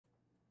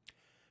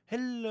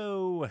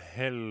Hello,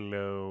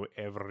 hello,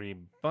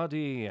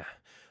 everybody.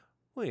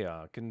 We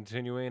are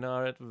continuing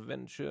our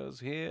adventures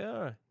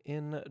here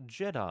in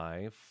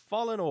Jedi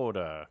Fallen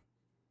Order.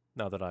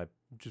 Now that I've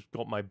just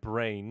got my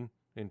brain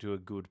into a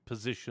good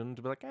position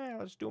to be like,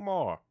 let's do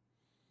more.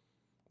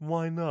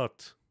 Why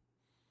not?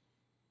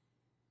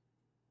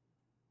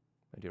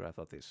 My dear, I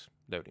thought this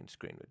loading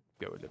screen would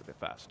go a little bit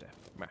faster.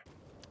 Meh.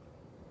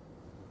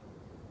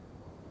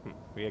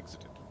 We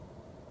exited.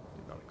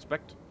 Did not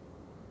expect.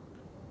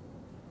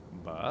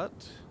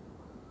 But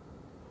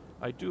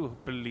I do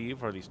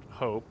believe, or at least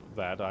hope,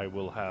 that I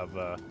will have,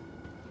 oh,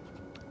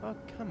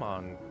 come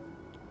on,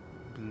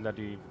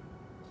 bloody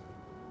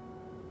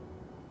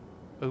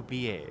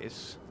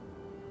OBS.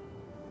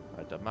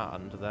 I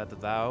demand that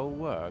thou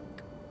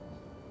work.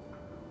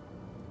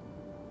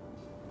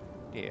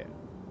 Yeah,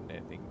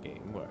 the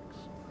game works.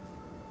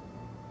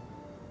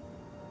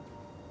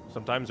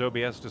 Sometimes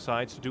OBS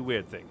decides to do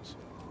weird things.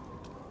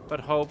 But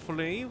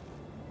hopefully,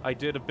 I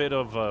did a bit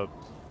of,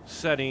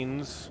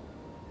 settings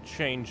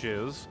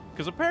changes,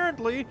 because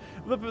apparently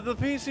the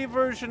PC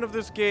version of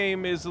this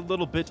game is a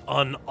little bit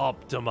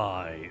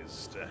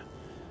unoptimized,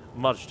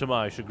 much to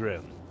my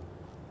chagrin.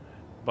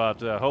 But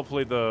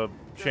hopefully the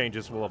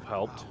changes will have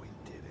helped. Oh,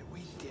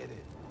 we did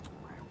it.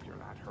 I hope you're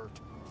not hurt.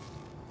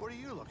 What are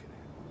you looking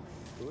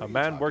at? A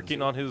man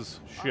working on his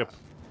ship.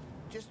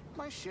 Just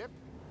my ship,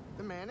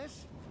 the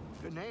Manus.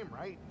 Good name,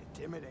 right?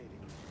 Intimidating.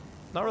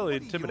 Not really What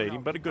do you intimidating,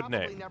 know? but a good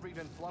Probably name. never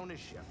even flown a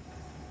ship.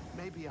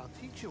 Maybe I'll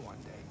teach you one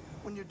day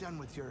when you're done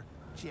with your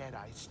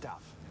Jedi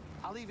stuff.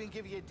 I'll even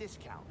give you a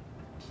discount.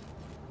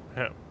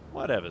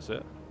 Whatever,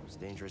 sir. It's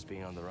dangerous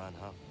being on the run,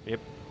 huh? Yep.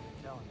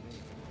 Telling me.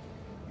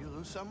 You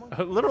lose someone?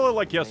 Literally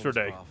like His name's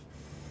yesterday. Rolf.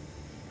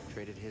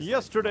 Traded his life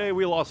Yesterday for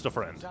we lost a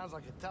friend. Sounds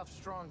like a tough,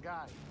 strong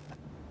guy.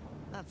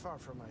 Not far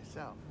from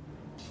myself.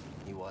 mine.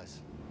 He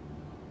was.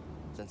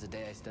 Since the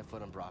day I stepped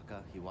foot on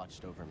Braca, he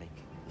watched over me.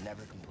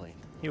 Never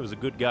complained. He was a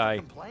good guy.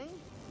 Complain?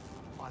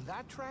 On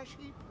that trash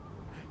heap?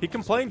 He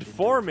complained Didn't do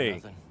for it me.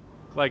 nothing.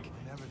 Like,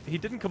 he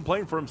didn't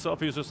complain for himself.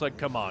 He was just like,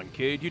 come on,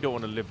 kid, you don't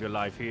want to live your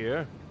life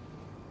here.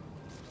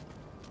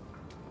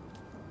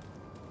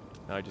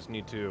 Now I just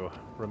need to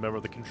remember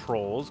the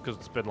controls, because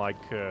it's been like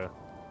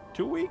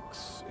 2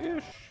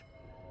 weeks-ish.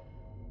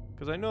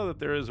 Because I know that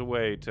there is a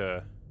way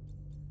to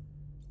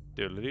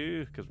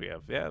doodle-doo, because we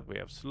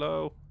have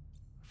slow.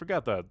 I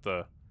forgot that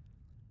the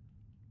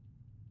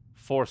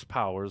force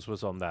powers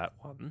was on that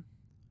one.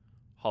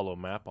 Hollow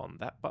map on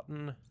that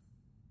button.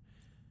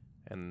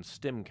 And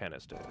stim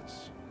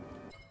canisters.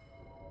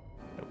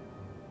 Nope.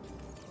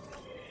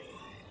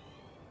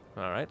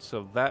 Alright,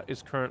 so that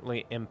is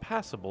currently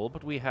impassable,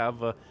 but we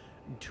have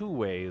 2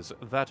 ways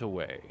that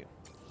away.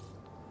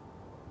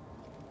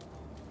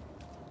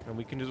 And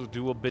we can just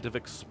do a bit of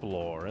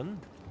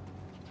exploring.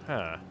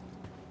 Huh.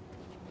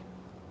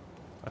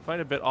 I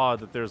find it a bit odd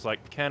that there's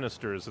like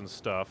canisters and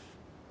stuff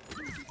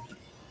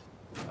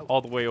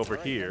all the way over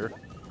here.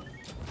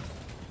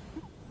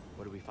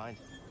 What do we find?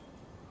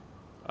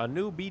 A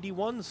new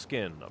BD1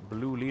 skin, a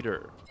blue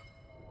leader.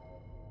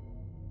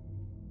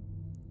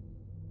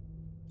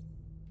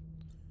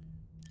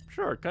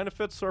 Sure, it kind of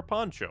fits our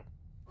poncho.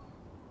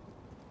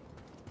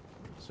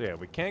 So yeah,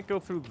 we can't go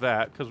through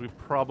that because we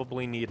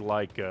probably need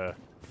like a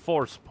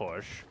force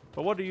push.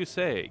 But what do you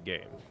say,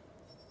 game?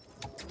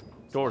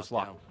 Door's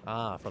locked.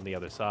 Ah, from the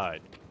other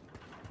side.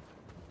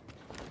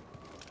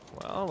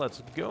 Well,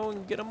 let's go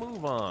and get a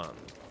move on.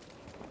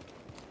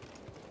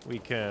 We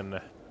can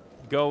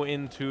go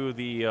into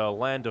the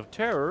land of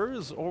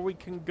terrors, or we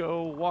can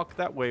go walk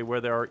that way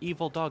where there are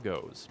evil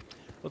doggos.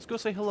 Let's go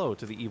say hello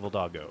to the evil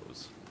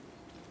doggos.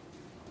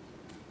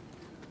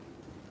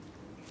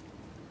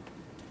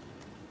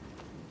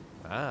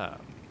 Ah.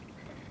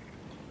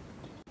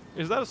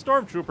 Is that a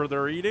stormtrooper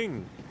they're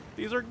eating?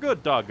 These are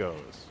good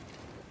doggos.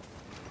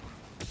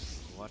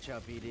 Watch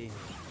out, BD.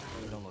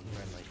 You don't look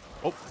friendly.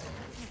 Oh.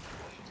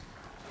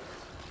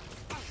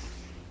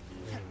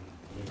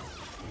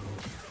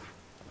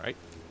 Alright.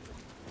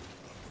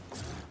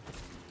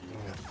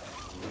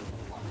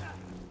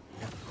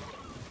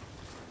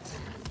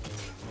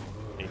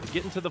 Need to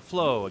get into the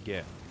flow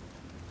again.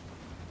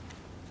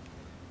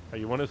 Oh,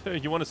 you want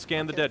to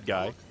scan the dead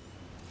guy?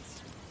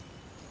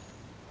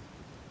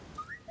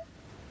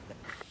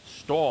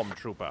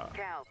 Stormtrooper.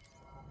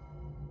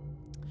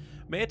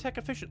 May attack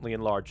efficiently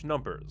in large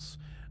numbers.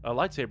 A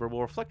lightsaber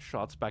will reflect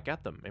shots back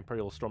at them.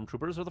 Imperial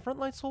stormtroopers are the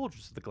frontline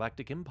soldiers of the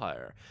Galactic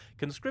Empire.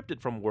 Conscripted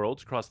from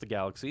worlds across the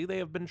galaxy, they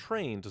have been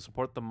trained to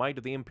support the might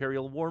of the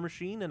Imperial war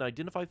machine and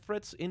identify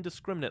threats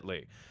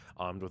indiscriminately.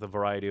 Armed with a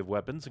variety of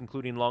weapons,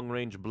 including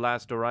long-range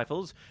blaster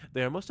rifles,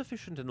 they are most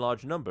efficient in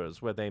large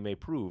numbers where they may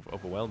prove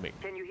overwhelming.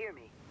 Can you hear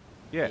me?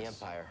 Yes. The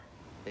Empire.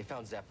 They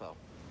found Zeppo.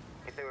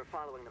 If they were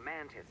following the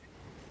Mantis,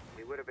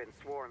 we would have been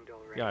swarmed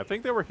already. Yeah, I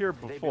think they were here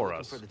Could they be before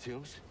looking us. for the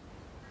tombs?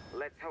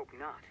 Let's hope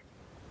not.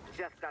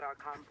 Just got our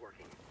comms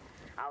working.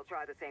 I'll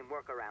try the same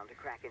workaround to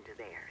crack into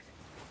theirs.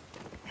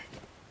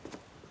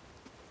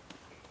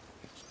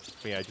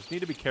 Yeah, I just need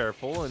to be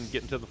careful and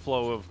get into the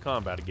flow of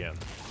combat again.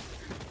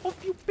 Oh,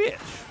 you bitch!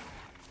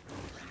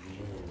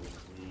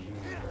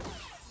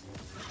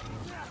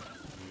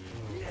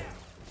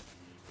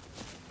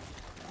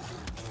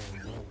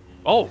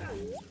 Oh!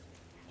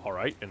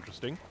 Alright,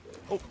 interesting.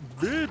 Oh,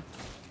 dude!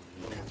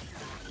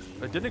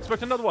 I didn't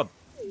expect another one.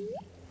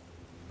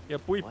 Yeah,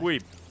 weep,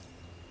 weep.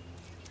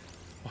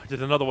 Why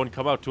did another one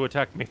come out to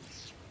attack me?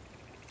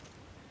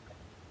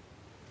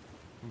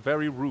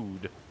 Very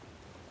rude.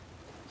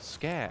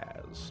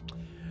 Scaz.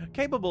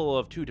 Capable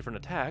of 2 different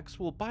attacks,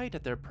 will bite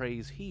at their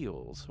prey's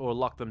heels, or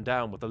lock them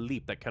down with a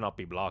leap that cannot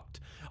be blocked.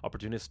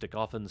 Opportunistic,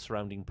 often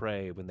surrounding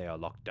prey when they are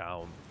locked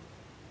down.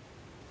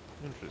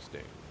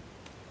 Interesting.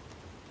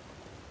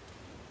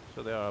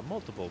 So there are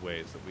multiple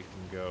ways that we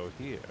can go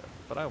here,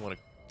 but I want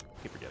to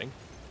keep forgetting.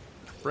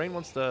 Brain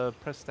wants to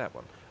press that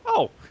one.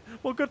 Oh!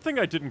 Well, good thing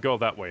I didn't go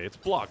that way. It's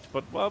blocked,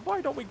 but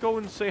why don't we go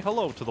and say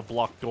hello to the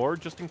blocked door,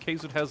 just in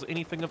case it has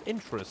anything of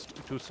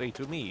interest to say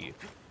to me?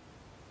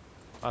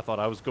 I thought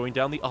I was going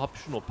down the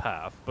optional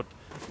path, but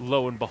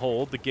lo and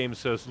behold, the game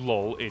says,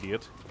 lol,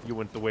 idiot, you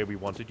went the way we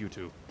wanted you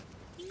to.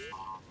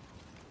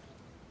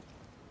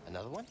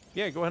 Another one?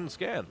 Yeah, go ahead and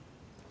scan.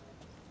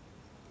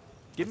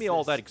 Give me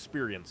all that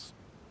experience.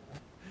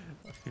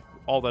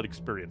 All that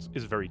experience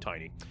is very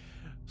tiny.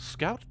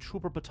 Scout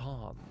Trooper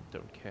Baton.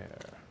 Don't care.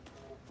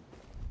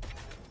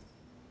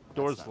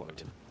 Doors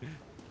locked.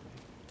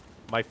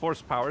 My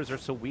force powers are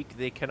so weak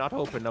they cannot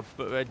open a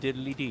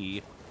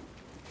diddly-dee.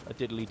 A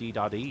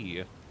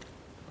diddly-dee-da-dee.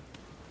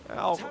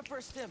 Time for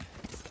a stim.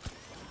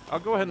 I'll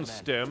go ahead and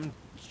stim,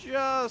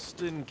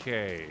 just in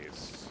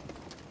case.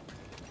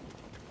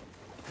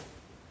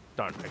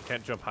 Darn, I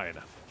can't jump high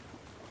enough.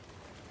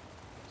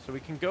 So we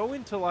can go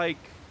into, like...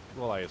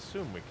 Well, I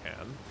assume we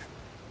can.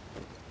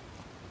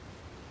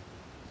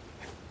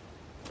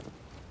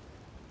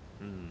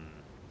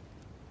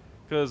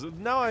 Because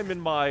now I'm in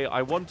my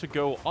I want to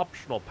go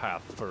optional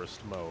path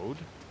first mode.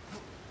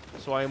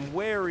 So I'm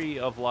wary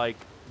of, like,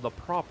 the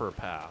proper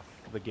path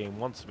the game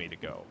wants me to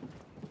go.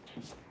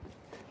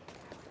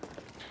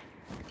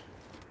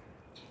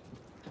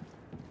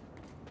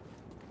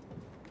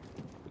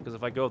 Because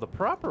if I go the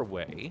proper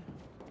way,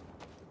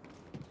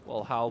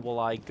 well, how will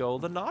I go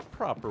the not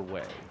proper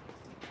way?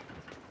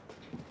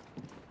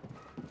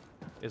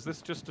 Is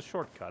this just a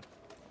shortcut?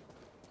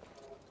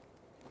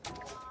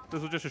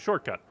 This is just a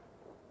shortcut.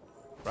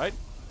 Right?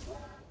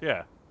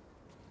 Yeah.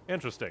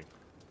 Interesting.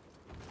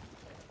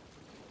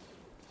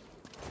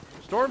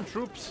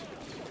 Stormtroops.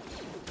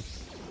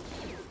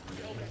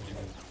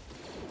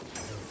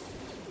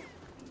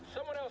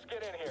 Someone else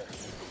get in here.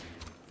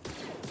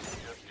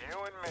 Just you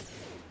and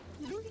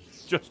me.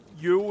 Just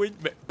you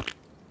and me.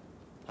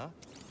 Huh?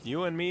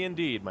 You and me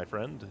indeed, my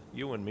friend.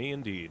 You and me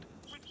indeed.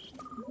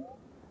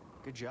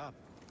 Good job.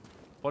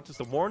 What does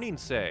the warning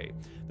say?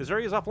 This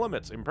area is off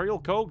limits. Imperial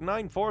Code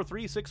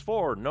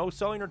 94364. No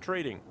selling or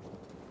trading.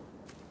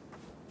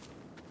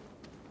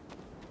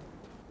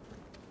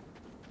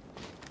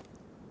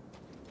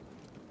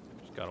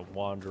 Just gotta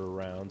wander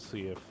around,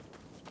 see if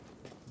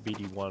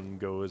BD1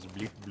 goes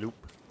bleep bloop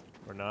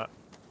or not.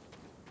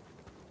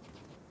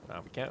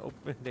 We can't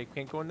open. They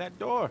can't go in that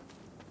door.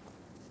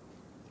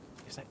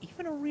 Is that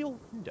even a real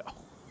window?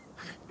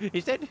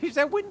 Is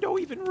that window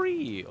even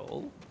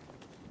real?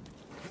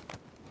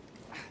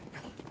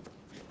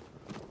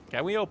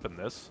 Can we open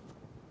this?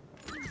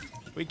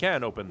 We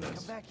can open Come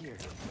this. back here.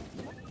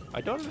 I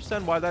don't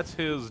understand why that's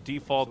his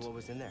default So what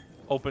was in there?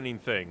 opening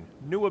thing.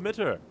 New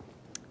emitter.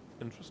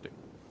 Interesting.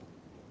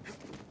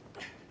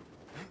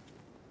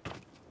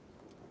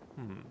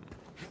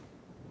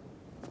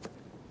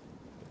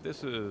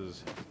 This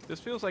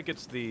feels like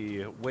it's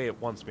the way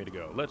it wants me to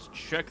go. Let's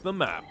check the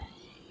map.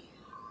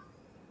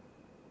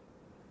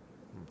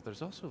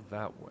 There's also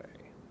that way.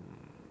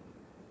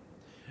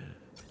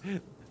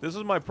 This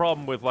is my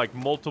problem with, like,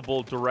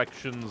 multiple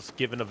directions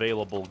given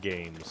available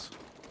games.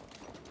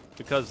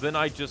 Because then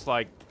I just,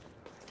 like,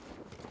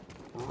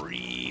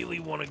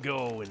 really want to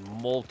go in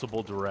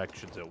multiple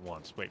directions at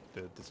once. Wait,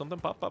 did something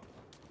pop up?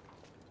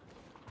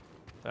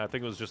 I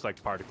think it was just,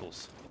 like,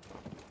 particles.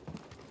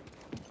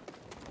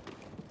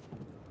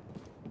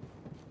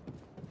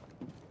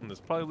 And this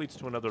probably leads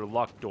to another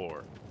locked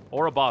door.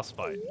 Or a boss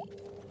fight.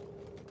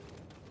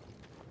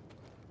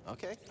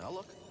 Okay, I'll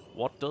look.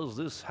 What does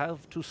this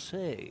have to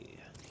say?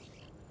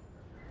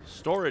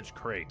 Storage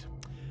crate.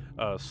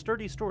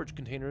 Sturdy storage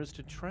containers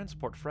to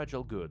transport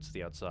fragile goods.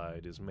 The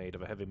outside is made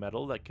of a heavy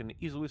metal that can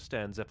easily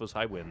withstand Zepho's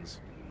high winds.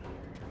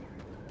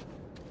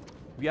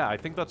 Yeah, I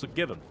think that's a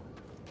given.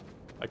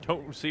 I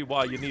don't see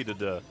why you needed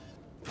that.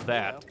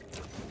 Yeah.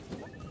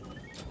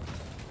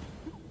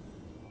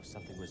 Oh,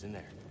 something was in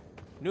there.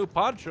 New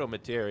poncho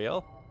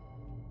material.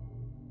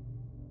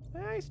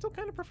 I still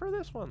kind of prefer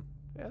this one.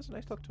 Yeah, it's a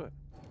nice look to it.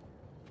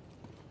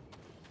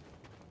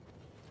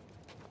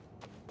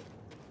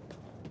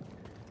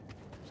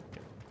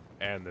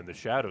 And then the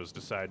shadows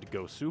decide to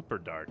go super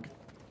dark.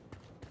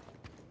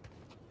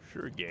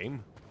 Sure,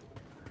 game.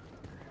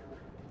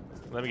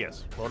 Let me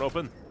guess. Won't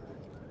open?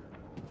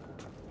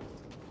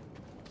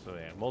 So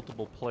yeah,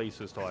 multiple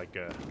places to, like,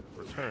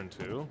 return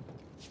to,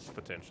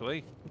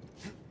 potentially.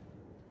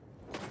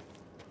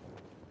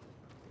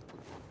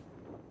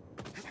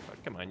 Oh,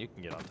 come on, you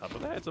can get on top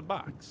of that. It's a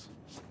box.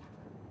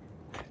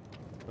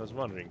 I was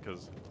wondering,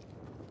 because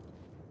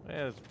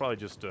it's probably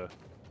just a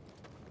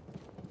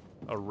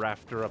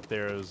rafter up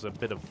there as a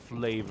bit of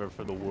flavor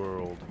for the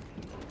world.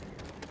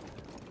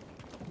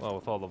 Well,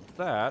 with all of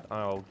that,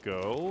 I'll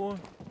go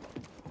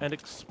and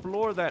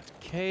explore that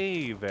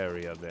cave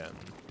area then.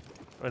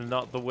 And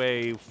not the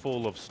way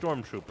full of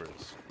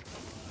stormtroopers.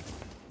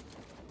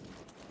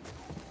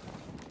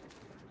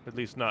 At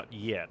least not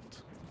yet.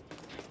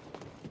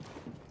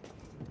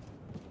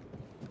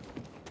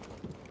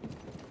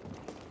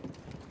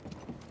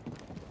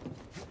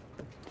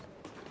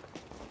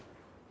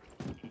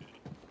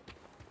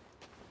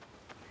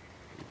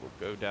 We'll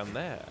go down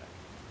there.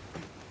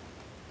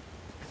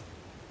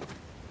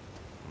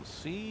 And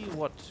see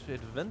what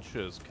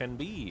adventures can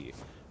be.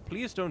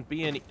 Please don't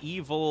be an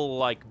evil,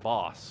 like,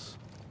 boss.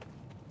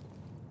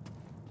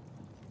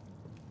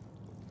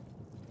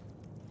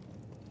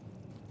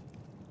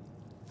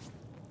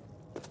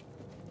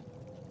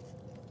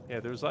 Yeah,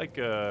 there's like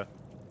a...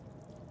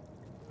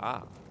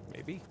 Ah,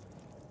 maybe?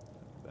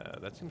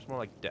 That seems more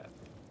like death.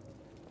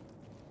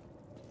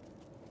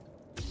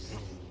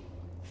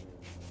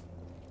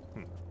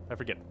 I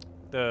forget.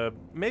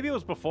 Maybe it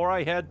was before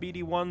I had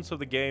BD1, so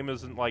the game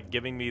isn't, like,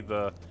 giving me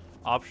the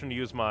option to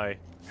use my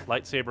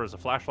lightsaber as a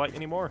flashlight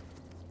anymore.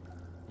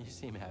 You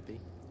seem happy.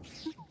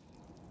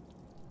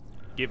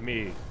 Give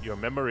me your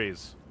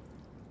memories.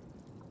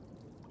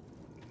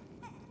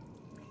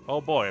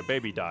 Oh boy, a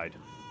baby died.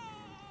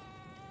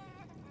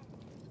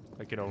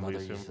 I can only Mother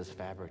assume. used this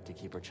fabric to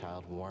keep her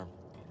child warm.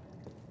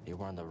 They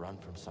were on the run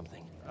from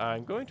something.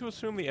 I'm going to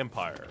assume the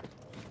Empire.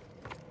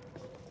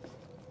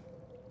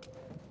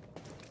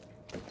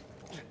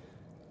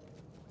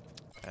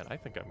 And I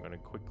think I'm going to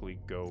quickly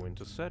go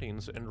into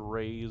settings and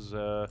raise,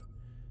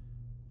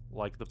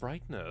 like, the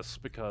brightness,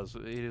 because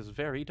it is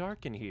very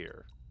dark in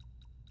here.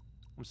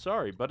 I'm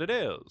sorry, but it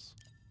is.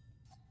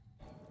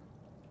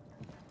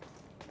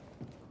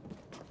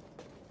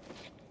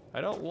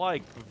 I don't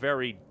like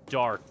very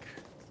dark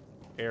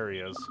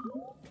areas.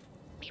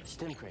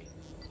 Stim crate.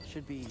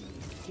 Should be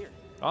here.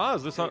 Ah,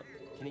 is this on...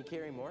 Can you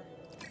carry more?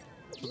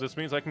 So this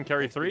means I can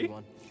carry That's 3?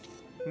 BD1.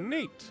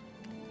 Neat.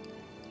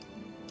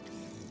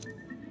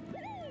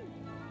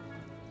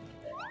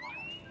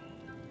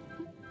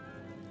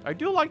 I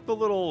do like the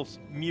little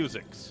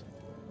musics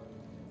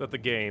that the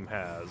game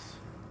has.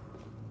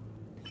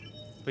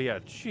 But yeah,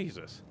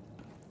 Jesus.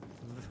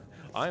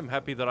 I'm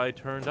happy that I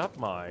turned up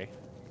my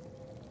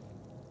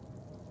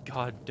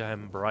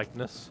goddamn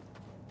brightness.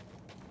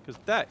 Because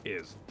that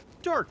is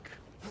dark.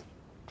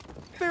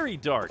 Very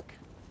dark.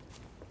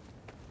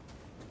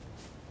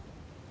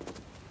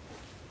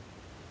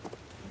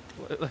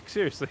 Like,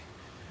 seriously.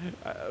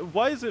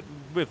 Why is it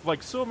with,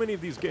 like, so many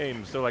of these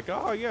games, they're like,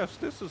 oh, yes,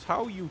 this is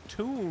how you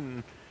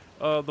tune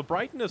the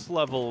brightness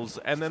levels,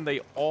 and then they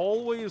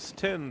always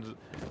tend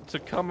to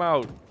come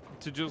out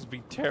to just be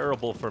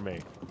terrible for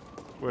me.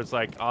 Where it's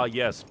like, ah,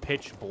 yes,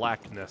 pitch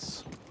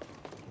blackness.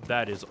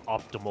 That is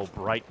optimal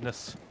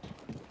brightness.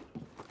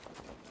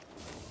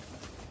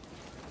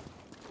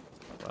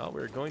 Well,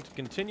 we're going to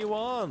continue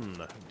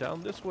on.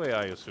 Down this way,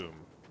 I assume.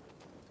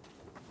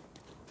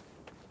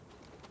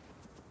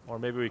 Or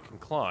maybe we can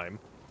climb.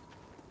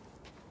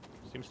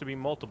 Seems to be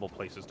multiple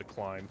places to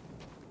climb.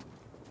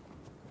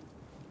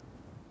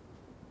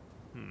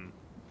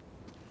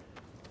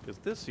 Because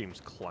this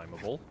seems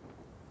climbable.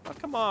 Oh,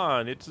 come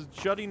on! It's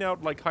jutting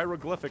out like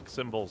hieroglyphic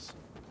symbols.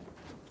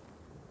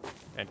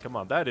 And come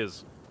on, that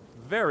is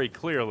very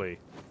clearly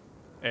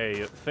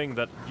a thing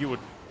that you would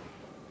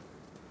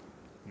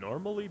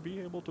normally be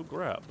able to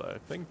grab. I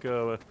think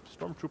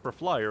Stormtrooper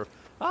Flyer...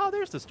 Ah,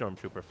 there's the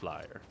Stormtrooper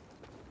Flyer.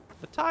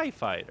 The TIE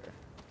Fighter.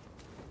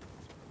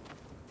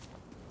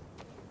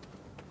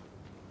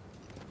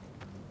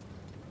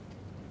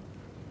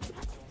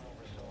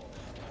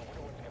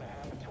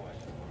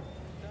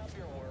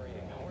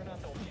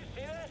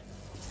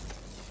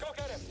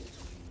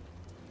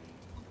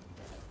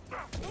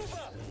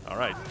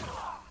 Alright.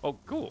 Oh,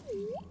 cool.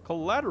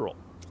 Collateral.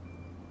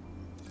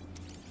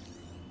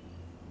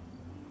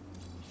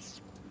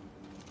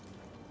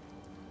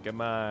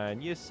 Come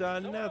on, you saw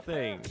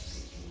nothing.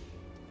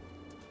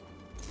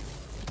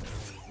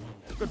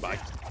 Goodbye.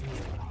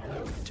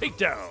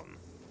 Takedown.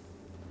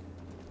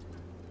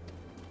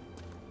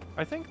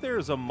 I think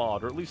there's a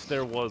mod, or at least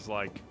there was,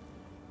 like,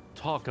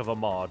 talk of a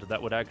mod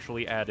that would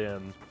actually add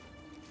in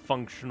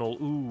functional,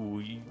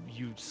 ooh,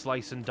 you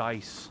slice and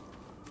dice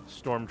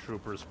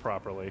stormtroopers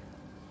properly.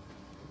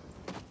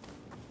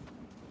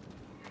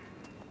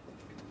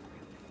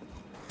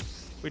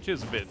 Which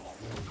is a bit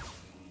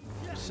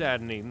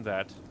saddening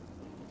that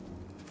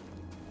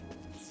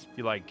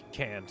you, like,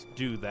 can't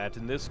do that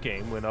in this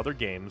game when other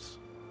games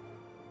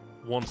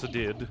once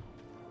did.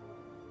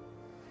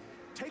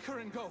 Take her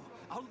and go.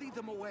 I'll lead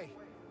them away.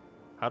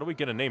 How do we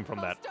get a name from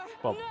that?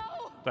 Well,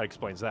 that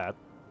explains that.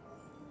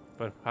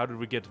 But how did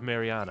we get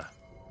Mariana?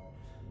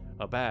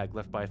 A bag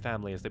left by a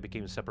family as they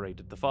became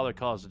separated. The father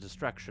caused a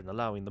distraction,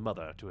 allowing the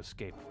mother to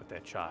escape with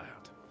their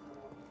child.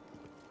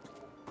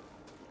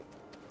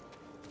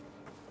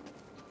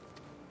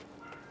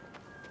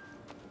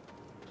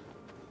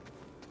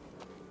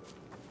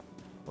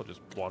 I'll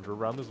just wander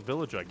around this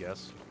village, I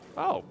guess.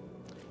 Oh.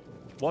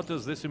 What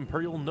does this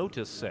Imperial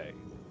notice say?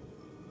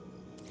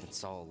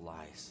 It's all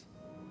lies.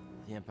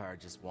 The Empire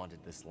just wanted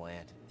this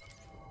land.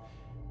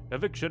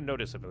 Eviction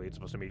notice. Affiliates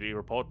must immediately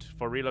report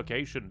for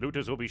relocation.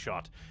 Looters will be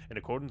shot. In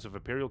accordance with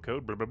Imperial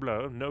Code, blah, blah,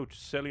 blah. No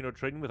selling or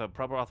trading without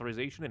proper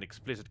authorization and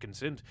explicit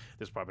consent.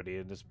 This property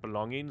and its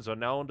belongings are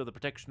now under the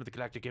protection of the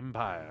Galactic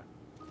Empire.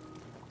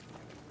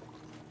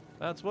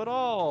 That's what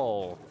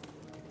all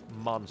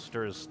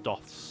monsters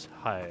doth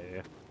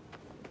say.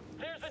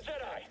 There's the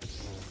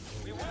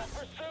Jedi! We will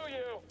pursue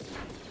you!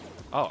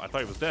 Oh, I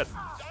thought he was dead.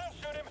 Don't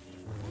shoot him!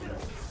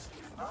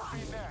 I'll be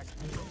next.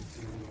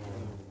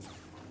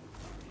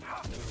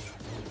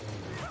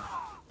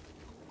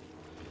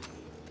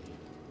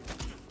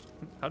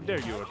 How dare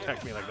you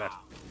attack me like that?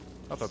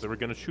 I thought they were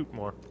gonna shoot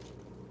more.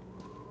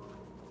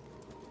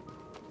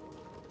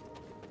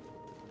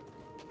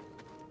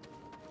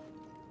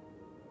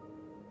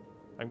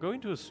 I'm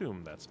going to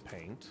assume that's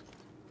paint.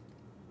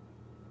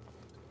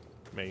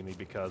 Mainly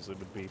because it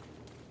would be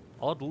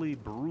oddly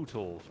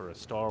brutal for a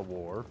Star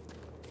War.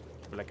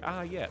 Be like,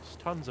 ah yes,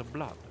 tons of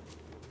blood.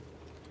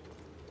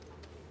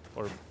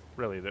 Or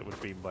really, that would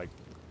be like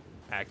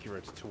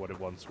accurate to what it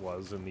once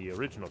was in the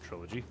original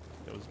trilogy.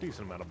 It was a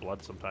decent amount of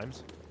blood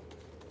sometimes.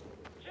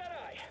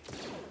 Jedi!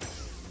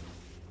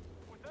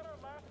 Was that our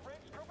last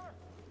range trooper?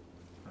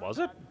 Was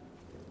it?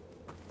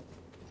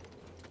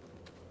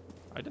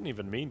 I didn't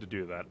even mean to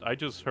do that. I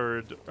just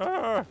heard,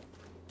 ah,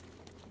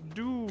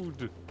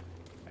 dude.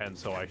 And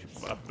so I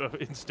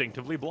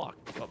instinctively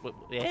blocked.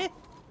 Eh?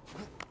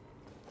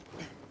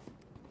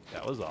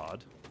 That was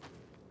odd.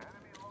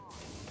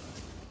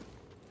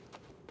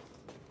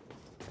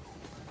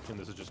 And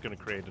this is just going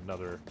to create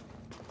another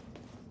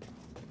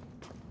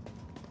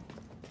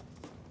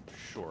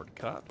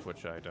shortcut,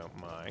 which I don't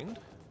mind.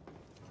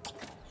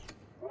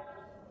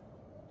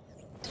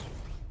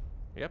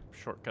 Yep,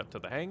 shortcut to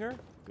the hangar.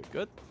 Good,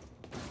 good.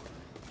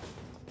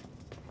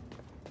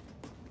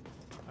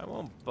 I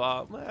won't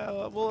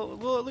well,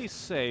 we'll at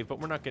least save, but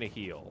we're not going to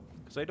heal.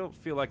 Because I don't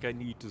feel like I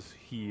need to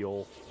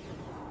heal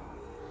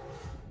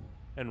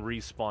and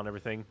respawn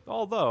everything.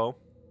 Although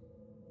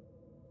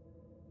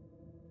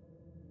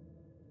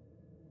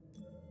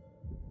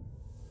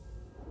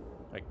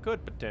I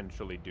could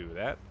potentially do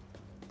that.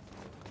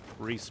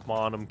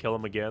 Respawn him, kill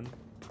him again.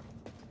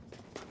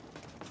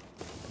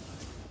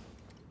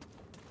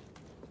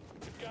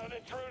 We've got an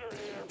intruder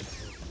here.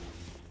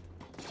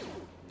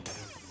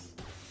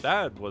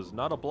 That was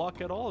not a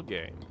block at all,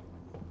 game.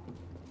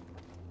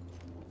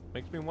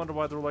 Makes me wonder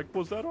why they're like,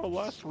 was that our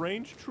last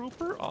range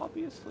trooper?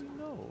 Obviously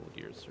no,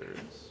 dear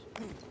sirs.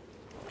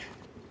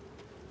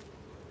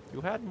 You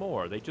had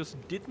more. They just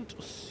didn't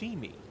see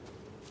me.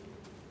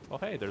 Oh,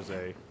 hey, there's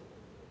a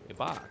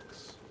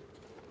box.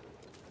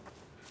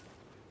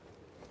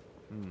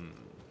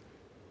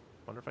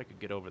 Wonder if I could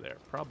get over there.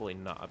 Probably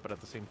not, but at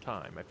the same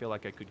time, I feel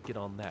like I could get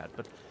on that.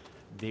 But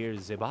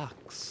there's a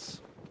box.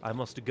 I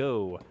must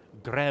go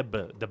grab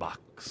the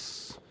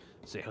box.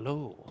 Say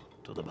hello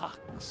to the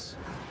box.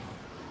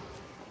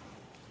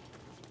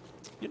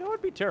 You know,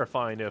 it'd be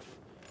terrifying if,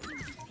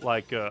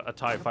 like, a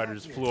TIE fighter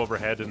just flew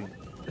overhead and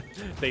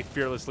they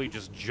fearlessly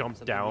just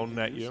jumped down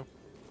at you.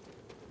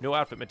 No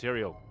outfit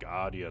material.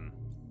 Guardian.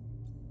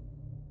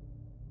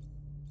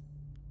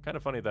 Kind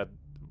of funny that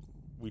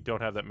we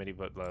don't have that many,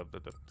 but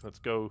let's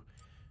go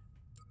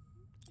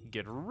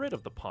get rid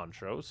of the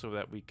poncho so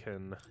that we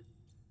can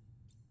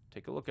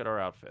take a look at our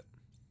outfit.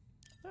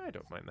 I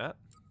don't mind that.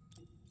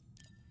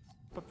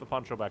 Put the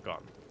poncho back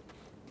on.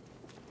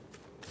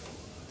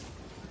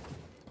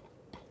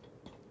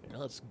 And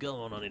let's go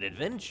on an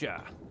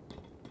adventure.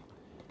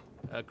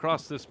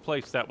 Across this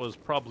place that was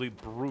probably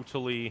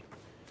brutally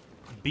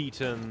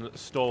beaten,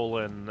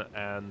 stolen,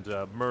 and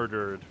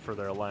murdered for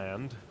their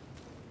land.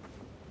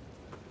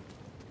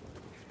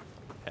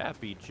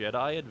 Happy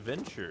Jedi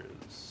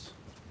adventures.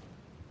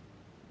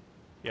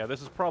 Yeah,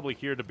 this is probably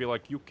here to be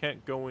like, you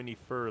can't go any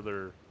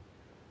further.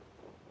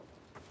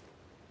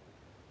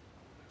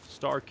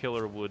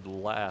 Starkiller would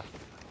laugh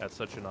at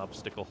such an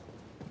obstacle.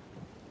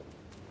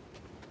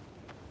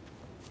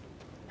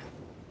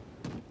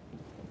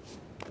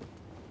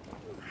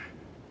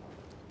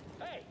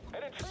 Hey,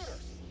 an intruder!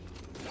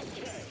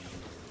 Okay.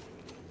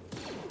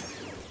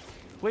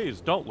 Please,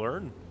 don't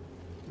learn.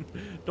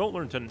 Don't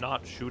learn to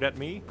not shoot at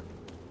me.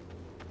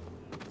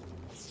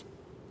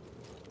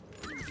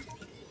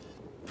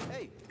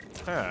 Hey!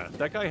 Ah,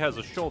 that guy has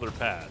a shoulder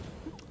pad.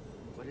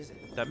 What is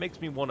it? That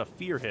makes me want to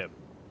fear him.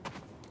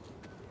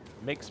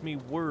 Makes me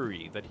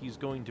worry that he's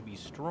going to be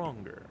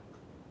stronger.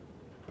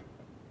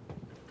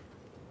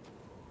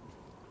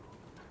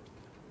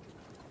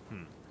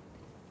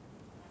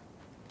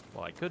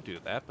 Well, I could do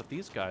that, but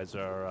these guys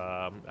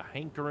are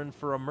hankering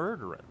for a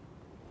murdering.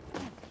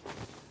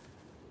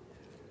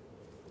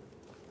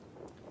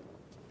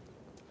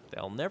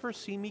 They'll never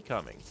see me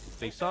coming.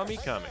 They saw me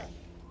coming.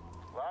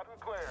 Loud and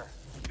clear.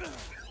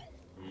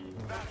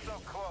 Not so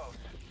close.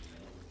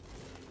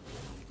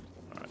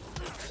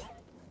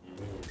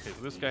 Okay,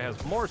 so this guy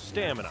has more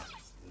stamina.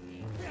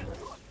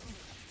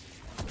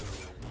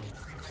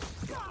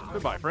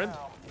 Goodbye, friend.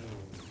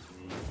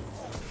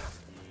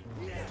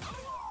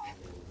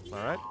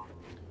 Alright.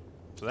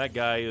 So that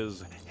guy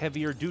is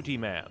heavier duty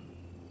man.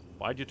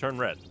 Why'd you turn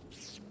red?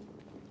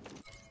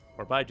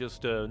 Or have I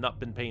just not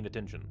been paying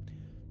attention?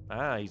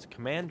 Ah, he's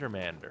Commander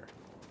Mander.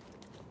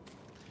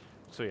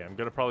 So yeah, I'm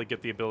gonna probably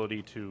get the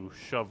ability to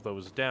shove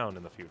those down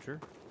in the future.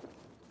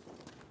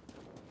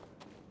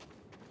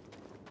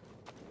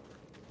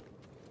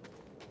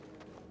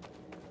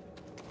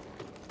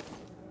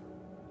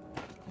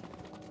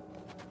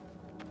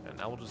 And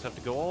now we'll just have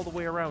to go all the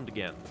way around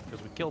again,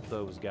 because we killed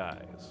those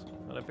guys.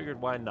 And I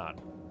figured, why not?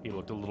 He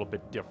looked a little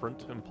bit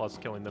different, and plus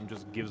killing them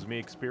just gives me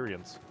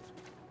experience.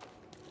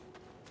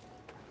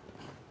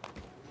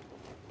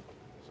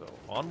 So,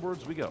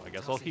 onwards we go. I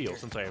guess I'll heal,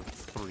 since I have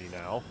 3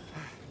 now.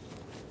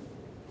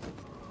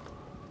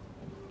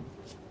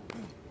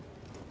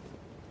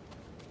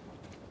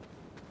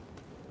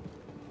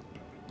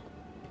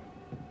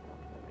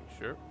 Make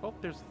sure. Oh,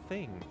 there's a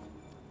thing.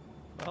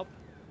 Well,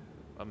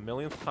 a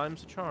millionth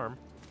time's a charm.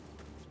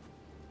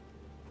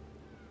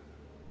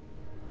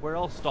 Where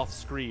else doth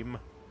scream?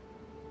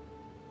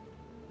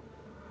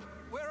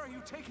 Where are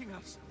you taking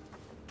us?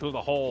 To the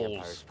The holes.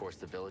 Empire's forced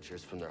the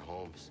villagers from their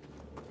homes.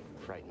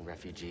 Frightened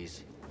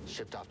refugees,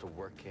 shipped off to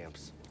work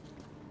camps.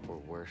 Or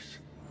worse.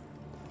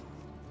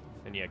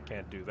 And yet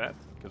can't do that,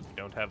 because we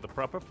don't have the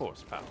proper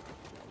force power.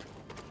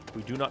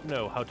 We do not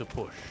know how to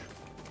push.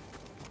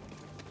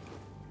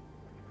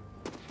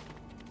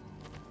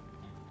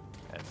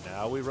 And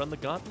now we run the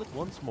gauntlet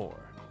once more.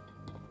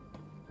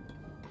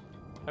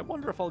 I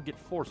wonder if I'll get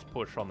force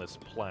push on this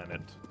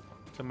planet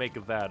to make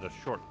that a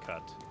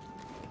shortcut.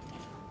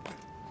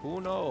 Who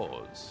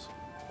knows?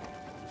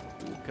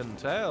 Who can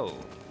tell?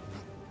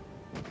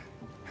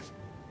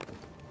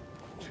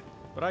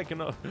 But I can,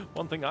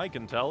 one thing I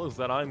can tell is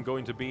that I'm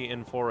going to be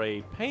in for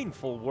a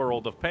painful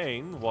world of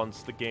pain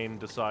once the game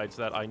decides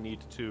that I need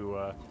to,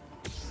 What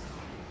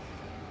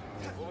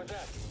was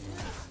that?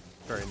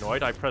 Very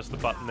annoyed. I pressed the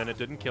button and it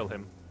didn't kill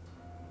him.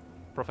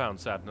 Profound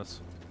sadness.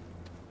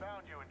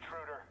 Found you,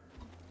 intruder.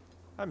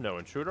 I'm no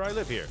intruder, I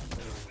live here.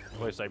 At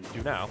least I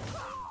do now.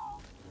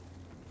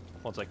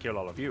 Once I kill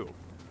all of you.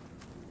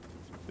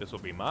 This will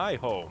be my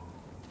home.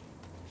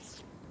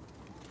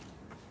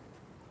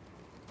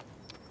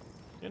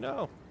 You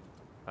know.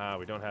 Ah,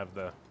 we don't have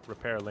the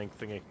repair link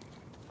thingy.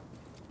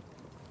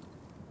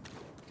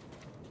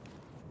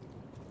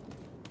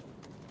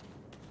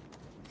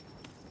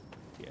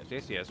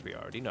 Yes, we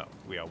already know.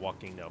 We are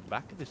walking now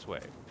back this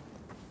way.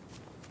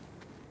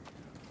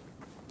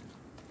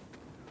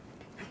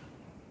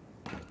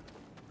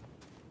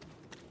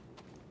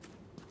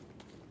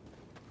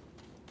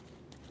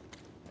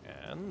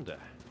 And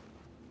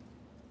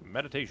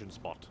meditation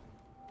spot.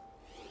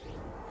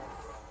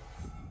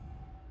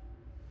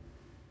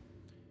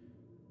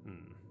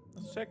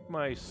 Let's check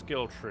my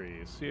skill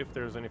tree, see if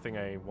there's anything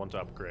I want to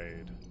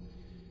upgrade.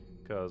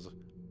 Because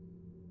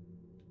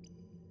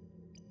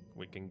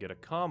we can get a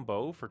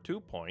combo for 2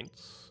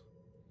 points.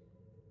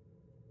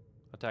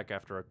 Attack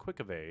after a quick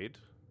evade.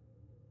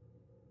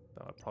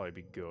 That would probably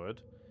be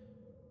good.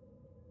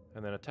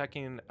 And then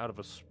attacking out of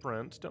a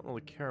sprint. Don't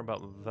really care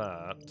about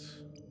that.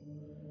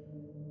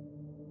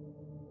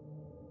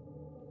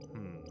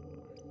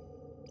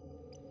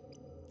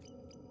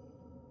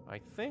 I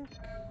think...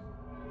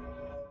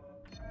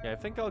 Yeah, I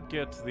think I'll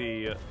get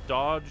the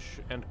dodge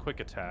and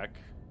quick attack.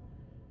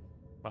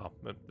 Well,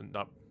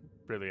 not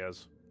really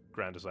as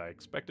grand as I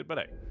expected, but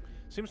hey.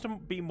 Seems to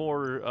be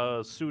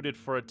more suited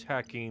for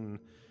attacking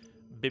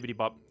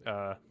bibbidi-bop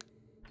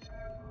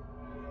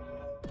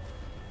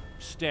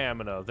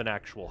stamina than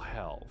actual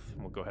health. And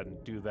we'll go ahead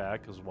and do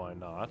that, because why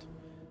not?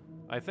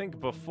 I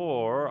think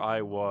before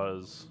I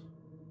was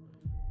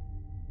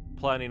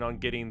planning on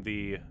getting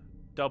the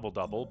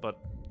double-double, but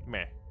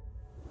meh.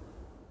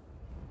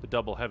 The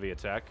double heavy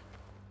attack,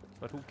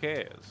 but who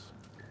cares?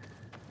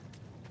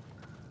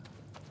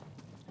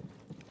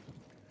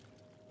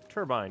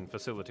 Turbine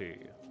facility.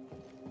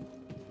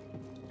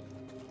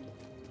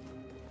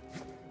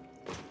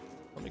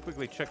 Let me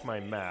quickly check my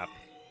map.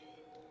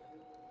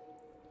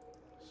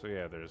 So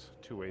yeah, there's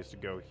 2 ways to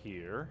go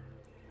here.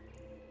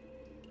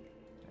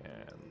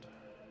 And...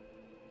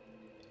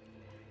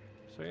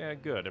 so yeah,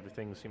 good.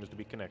 Everything seems to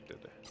be connected.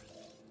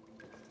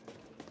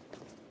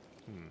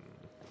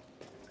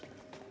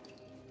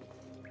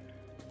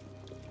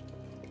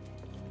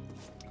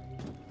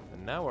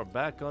 Now we're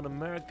back on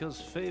America's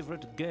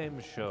favorite game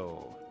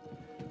show,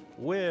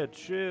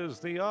 which is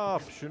the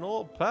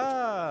optional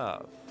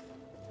path.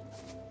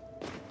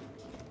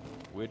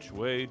 Which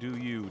way do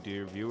you,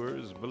 dear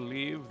viewers,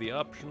 believe the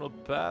optional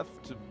path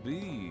to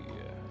be?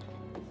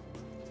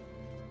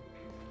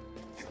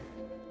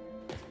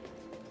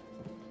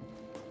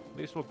 At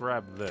least we'll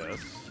grab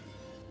this.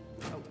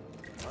 Oh,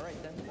 all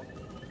right then.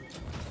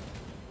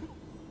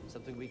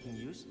 Something we can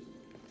use?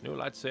 New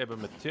lightsaber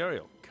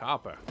material,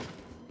 copper.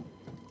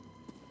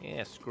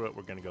 Yeah, screw it,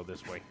 we're gonna go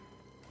this way.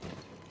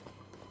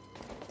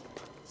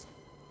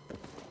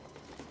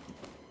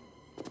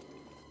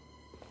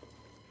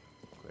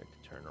 Quick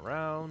turn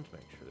around,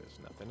 make sure there's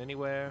nothing Nothing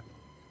anywhere.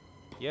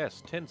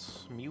 Yes,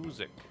 tense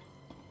music.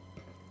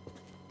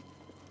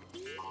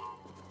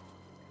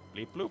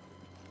 Bleep bloop.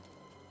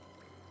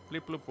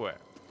 Bleep bloop where?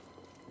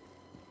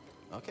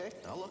 Okay,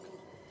 I'll look.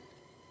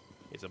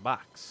 It's a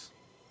box.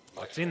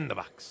 What's in the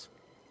box?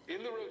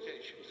 In the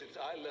rotation since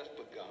I left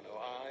Pagano,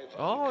 I've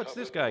Oh, it's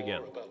this guy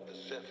uncovered again. more about the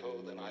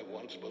Zepho than I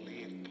once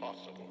believed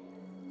possible.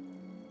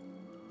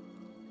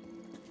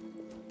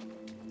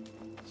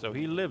 So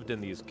he lived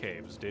in these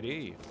caves, did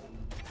he?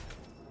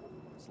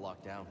 It's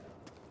locked down.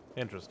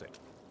 Interesting.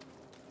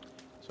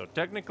 So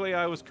technically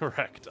I was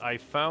correct. I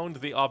found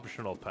the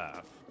optional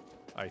path,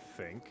 I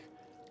think.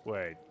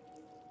 Wait.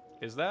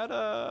 Is that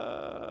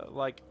a,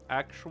 like,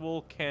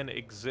 actual can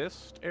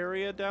exist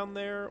area down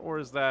there? Or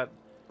is that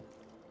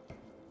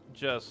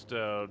just,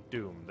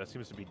 Doom? That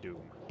seems to be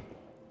Doom.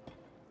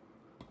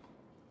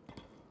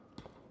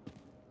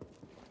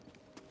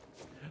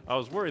 I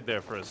was worried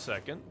there for a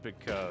second,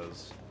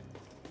 because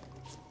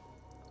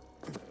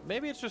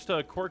maybe it's just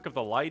a quirk of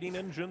the lighting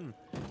engine.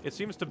 It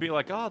seems to be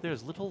like, oh,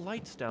 there's little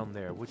lights down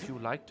there. Would you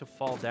like to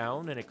fall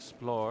down and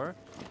explore?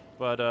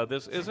 But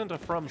this isn't a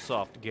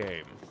FromSoft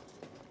game.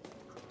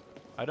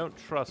 I don't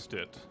trust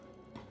it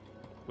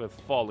with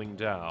falling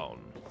down.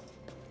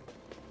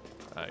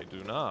 I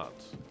do not.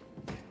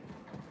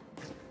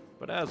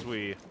 But as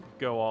we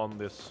go on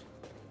this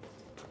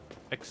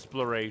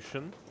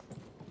exploration...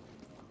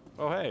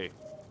 Oh, hey.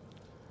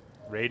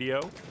 Radio?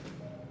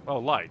 Oh,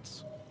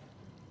 lights.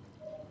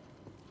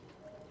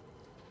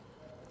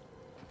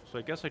 So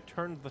I guess I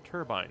turned the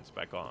turbines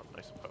back on,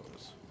 I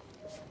suppose.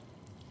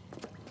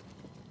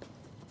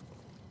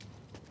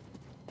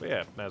 But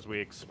yeah, as we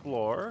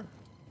explore,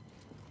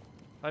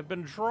 I've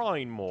been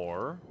drawing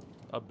more,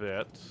 a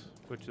bit,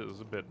 which is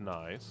a bit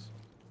nice.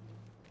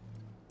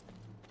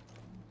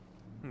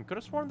 Could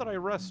have sworn that I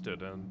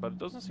rested, but it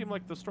doesn't seem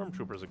like the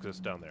stormtroopers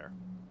exist down there.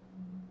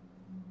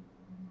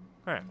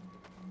 Alright.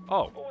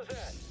 Oh. What was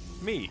that?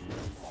 Me.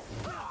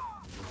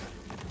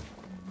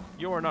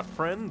 You are not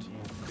friend.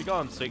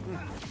 Begone, Satan.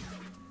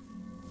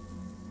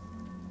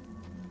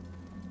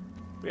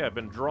 Yeah, I've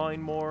been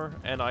drawing more,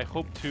 and I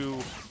hope to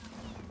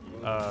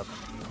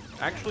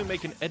actually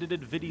make an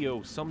edited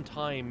video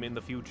sometime in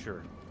the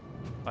future.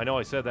 I know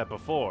I said that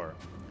before,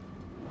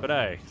 but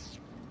hey.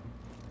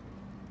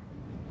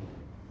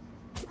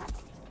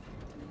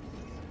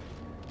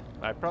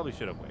 I probably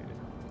should have waited.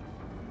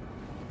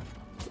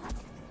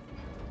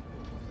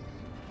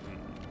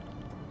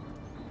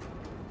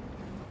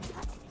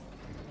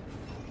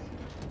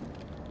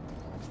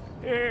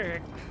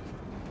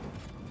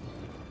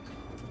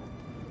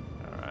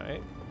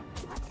 Alright.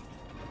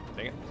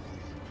 Dang it.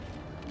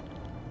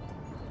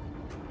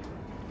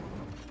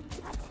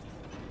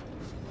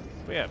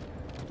 But yeah.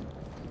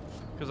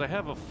 Because I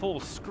have a full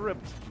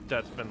script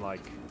that's been,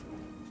 like,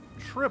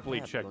 triply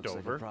That checked looks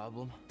like a over.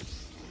 problem.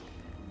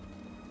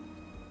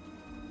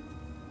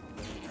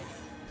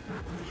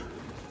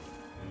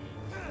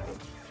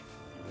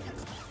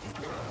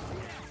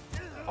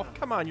 Oh,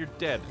 come on, you're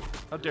dead.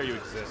 How dare you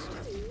exist?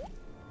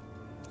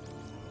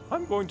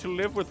 I'm going to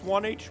live with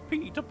 1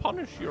 HP to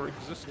punish your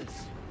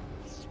existence.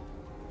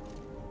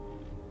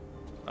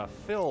 A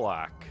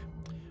Philac.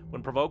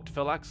 When provoked,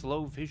 Philac's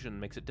low vision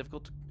makes it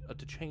difficult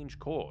to change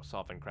course,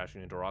 often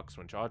crashing into rocks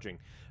when charging.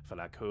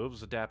 Philac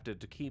hooves adapted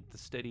to keep them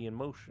steady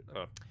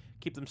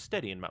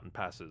in mountain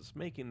passes,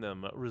 making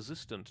them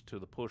resistant to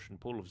the push and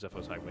pull of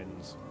Zepho's high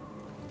winds.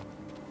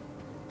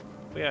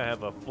 But yeah, I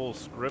have a full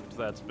script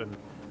that's been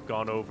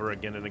gone over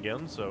again and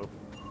again, so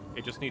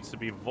it just needs to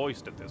be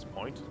voiced at this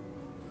point.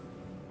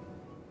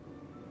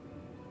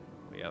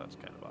 But yeah, that's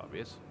kind of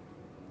obvious.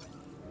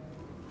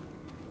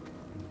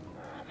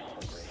 I'm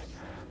hungry.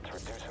 It's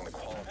reducing the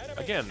quality.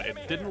 Again,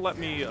 it didn't let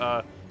me, Is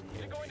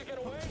it going to get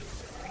away?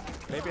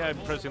 maybe I'm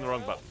pressing the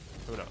wrong button.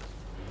 Who knows?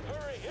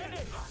 Hurry, hit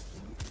it!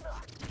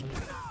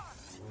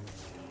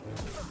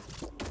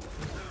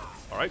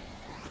 Alright.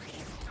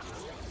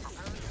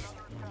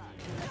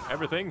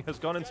 Everything has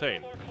gone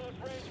insane. More close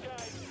range,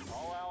 guys.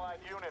 All allied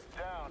units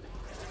down.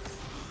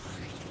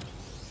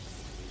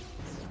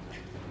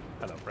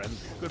 Hello, friend.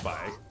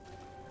 Goodbye.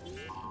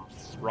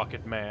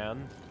 Rocket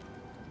Man.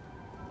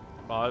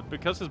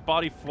 Because his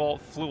body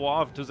flew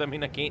off, does that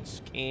mean I can't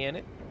scan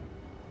it?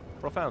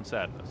 Profound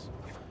sadness.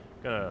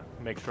 Gonna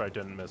make sure I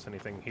didn't miss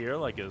anything here.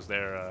 Like, is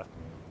there a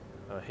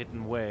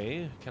hidden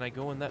way? Can I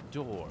go in that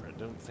door? I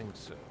don't think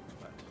so.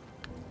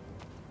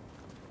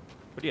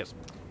 But yes.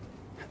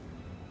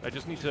 I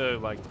just need to,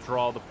 like,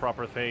 draw the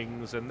proper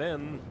things, and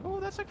then... Oh,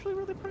 that's actually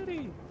really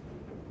pretty.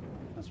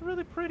 That's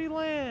really pretty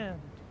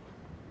land.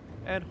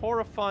 And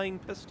horrifying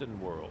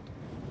piston world.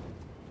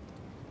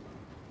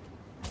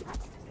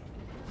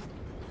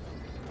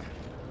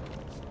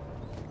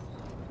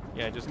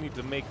 Yeah, I just need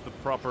to make the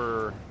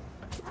proper,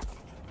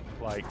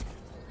 like...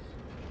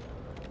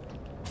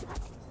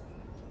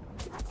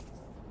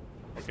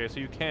 Okay, so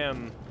you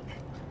can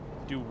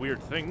do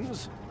weird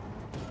things.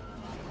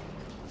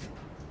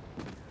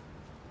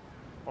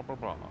 Blah, blah,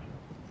 blah.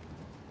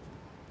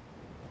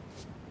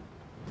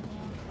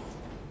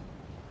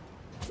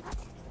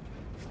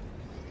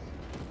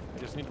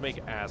 just need to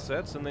make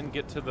assets and then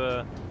get to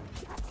the,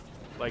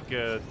 like,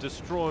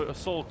 destroy a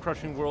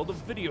soul-crushing world of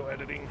video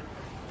editing.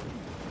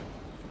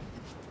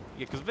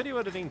 Yeah, because video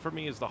editing for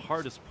me is the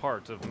hardest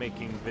part of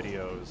making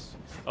videos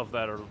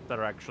that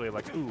are actually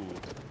like, ooh,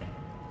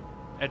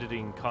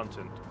 editing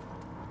content.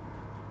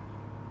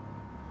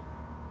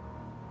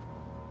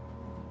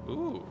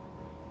 Ooh,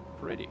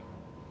 pretty.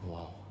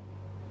 Whoa.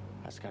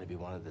 That's gotta be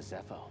one of the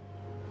Zepho.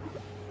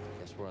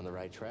 Guess we're on the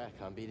right track,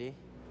 huh, BD?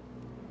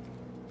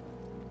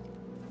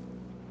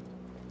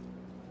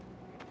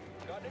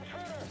 Got an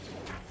intruder!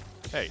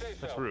 Hey, Say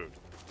that's so. rude.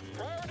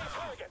 Priority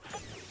target!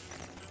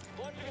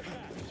 Launching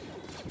attack!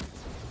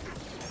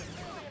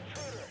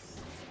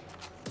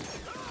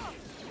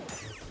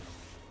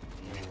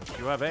 Intruder!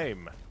 You have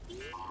aim.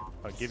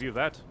 I'll give you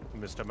that,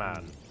 Mr.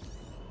 Man.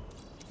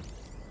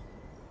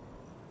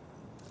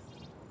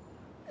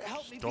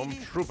 Help me, BD.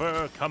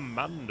 Stormtrooper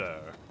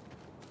Commander.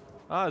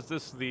 Ah, is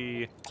this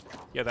the...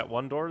 Yeah, that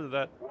one door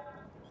that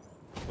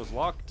was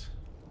locked?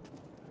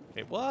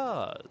 It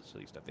was. At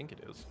least I think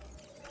it is.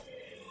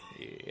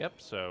 Yep,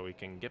 so we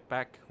can get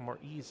back more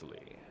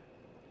easily.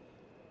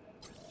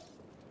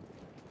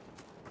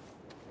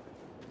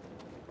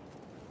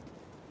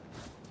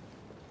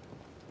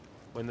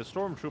 When the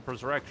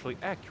stormtroopers are actually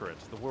accurate,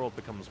 the world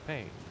becomes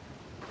pain.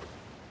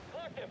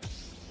 Locked him!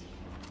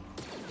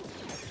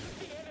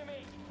 The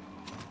enemy!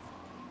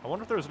 I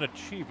wonder if there's an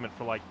achievement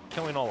for, like,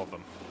 killing all of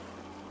them.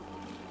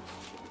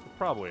 There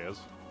probably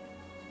is.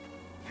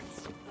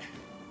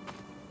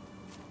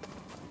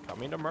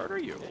 Coming to murder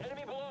you.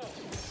 Enemy below!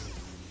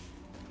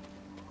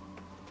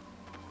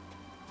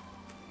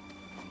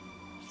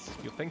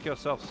 You think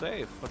yourself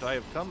safe, but I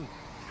have come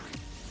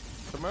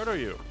to murder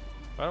you.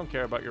 I don't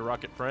care about your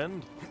rocket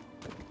friend.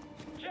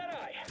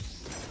 Jedi!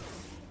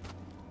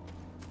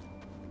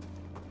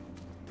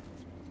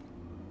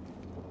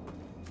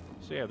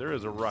 So yeah, there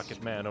is a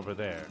rocket man over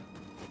there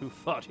who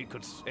thought he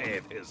could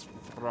save his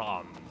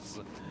Franz.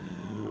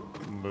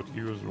 But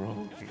he was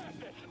wrong.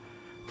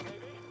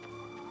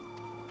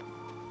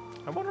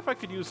 I wonder if I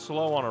could use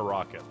slow on a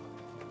rocket.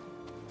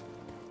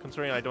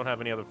 Considering I don't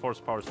have any other force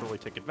powers to really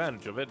take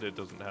advantage of it, it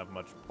doesn't have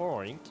much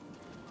point.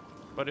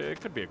 But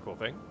it could be a cool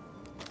thing.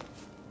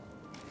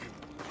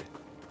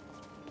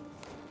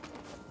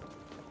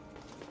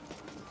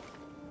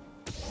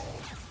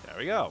 There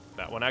we go.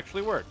 That one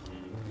actually worked.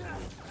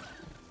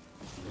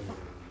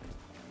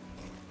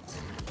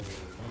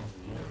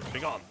 Be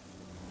gone.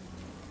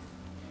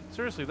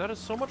 Seriously, that is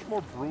so much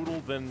more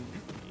brutal than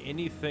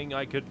anything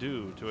I could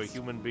do to a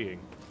human being.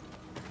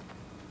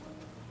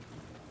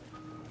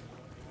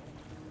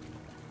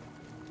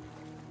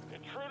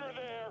 Intruder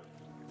there!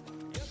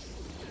 Yep.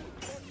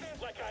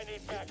 Seems like I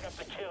need backup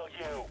to kill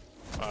you.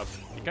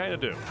 You kinda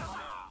do.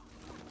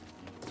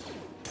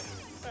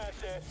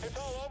 That's it. It's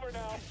all over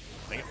now.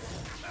 Dang it.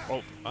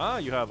 Oh,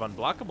 you have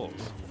unblockables.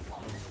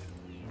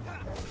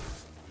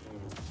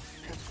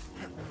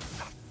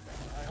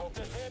 I hope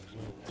this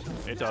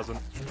hits. It doesn't.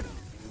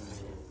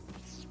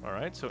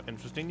 Alright, so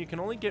interesting. You can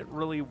only get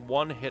really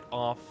one hit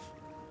off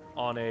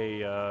on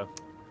a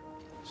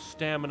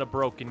stamina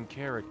broken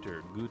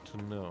character. Good to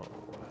know.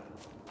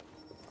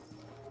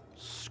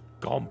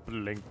 Scomp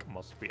link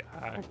must be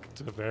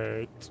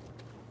activate.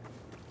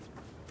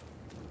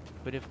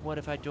 But what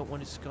if I don't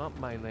want to scomp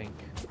my link?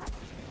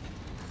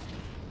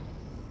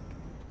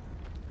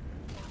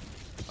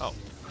 Oh.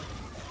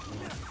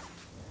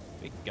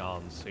 Be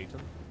gone,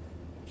 Satan.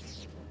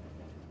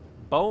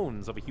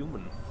 Bones of a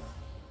human.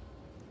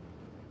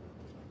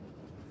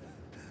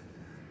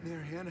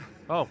 Mariana,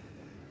 Oh.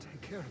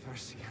 take care of our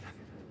Sienna.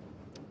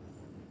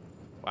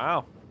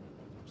 Wow.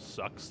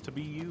 Sucks to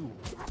be you.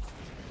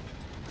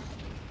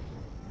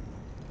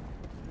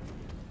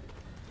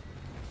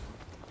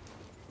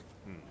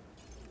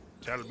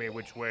 Tell me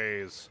which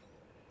ways.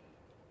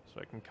 So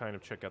I can kind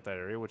of check out that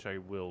area, which I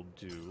will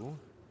do.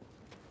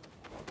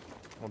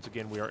 Once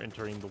again, we are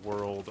entering the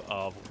world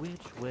of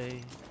which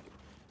way.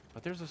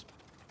 But there's a...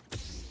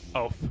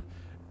 Oh.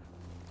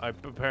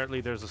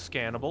 Apparently there's a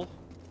scannable.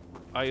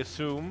 I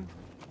assume.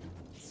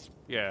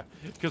 Yeah.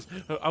 Because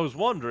I was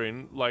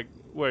wondering, like,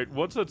 wait,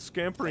 what's that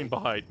scampering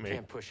behind me?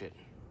 Can't push it.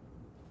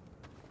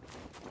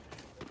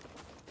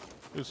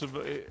 There's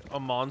a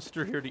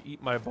monster here to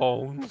eat my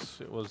bones.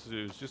 It was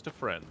just a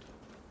friend.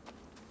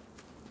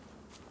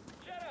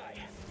 Jedi!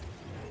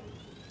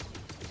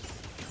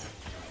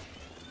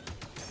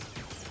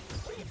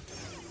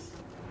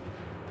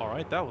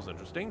 Alright, that was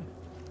interesting.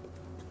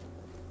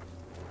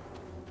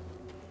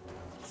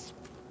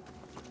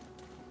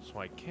 So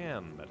I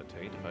can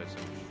meditate if I so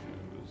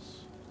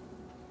choose.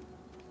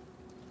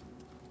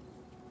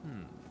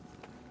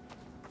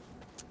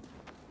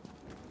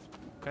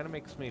 Kind of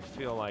makes me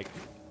feel like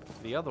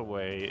the other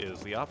way is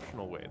the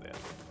optional way then.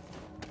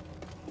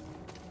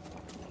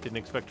 Didn't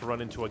expect to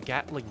run into a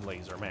Gatling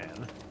laser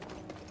man.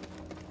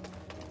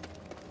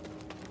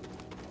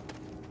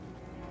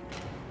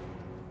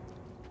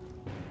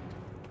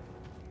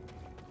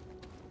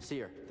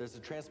 Seer, there's a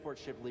transport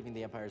ship leaving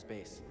the Empire's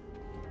base.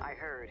 I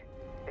heard.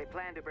 They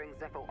plan to bring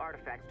Zepho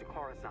artifacts to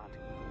Coruscant.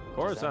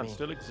 Coruscant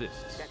still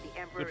exists. That the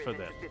Emperor Good for is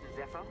them. interested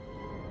in Zepho?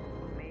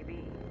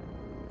 Maybe.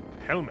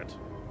 Helmet.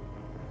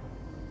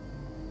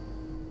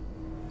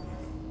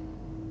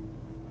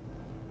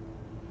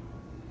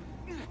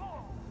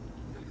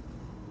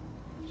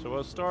 So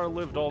a star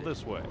lived all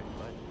this way.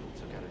 But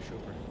took out a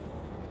trooper.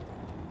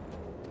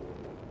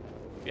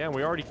 Yeah, and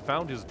we already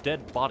found his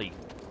dead body.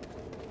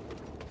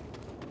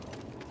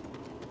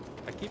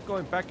 I keep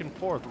going back and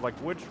forth, like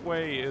which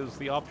way is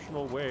the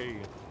optional way?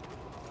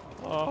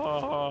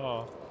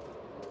 Ah.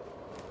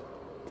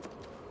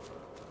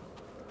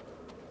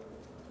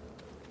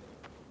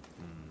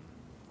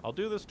 I'll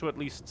do this to at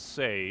least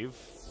save.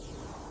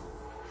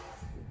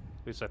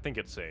 At least I think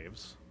it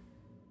saves.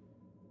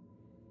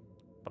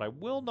 But I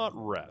will not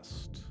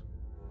rest.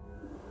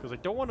 Because I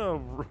don't want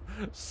to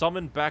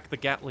summon back the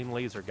Gatling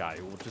laser guy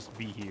who will just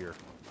be here.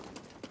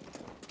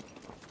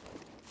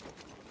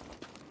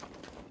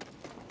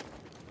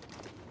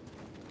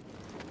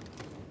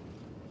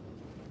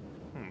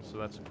 So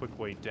that's a quick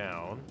way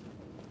down.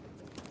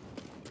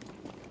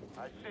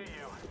 I see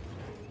you.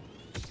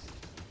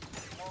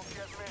 You won't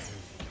get me.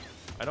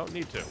 I don't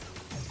need to.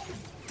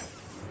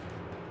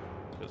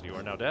 Because you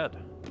are now dead.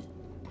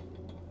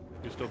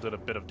 You still did a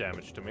bit of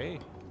damage to me.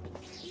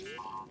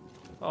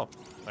 Oh,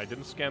 I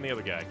didn't scan the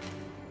other guy.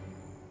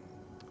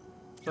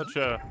 Such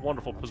a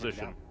wonderful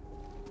position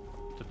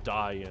to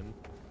die in.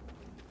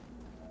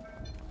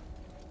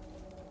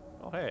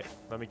 Oh, hey,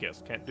 let me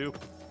guess. Can't do.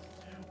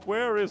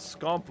 Where is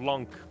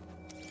Scomplunk?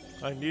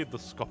 I need the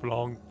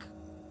Scomplunk.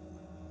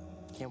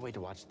 Can't wait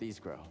to watch these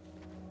grow.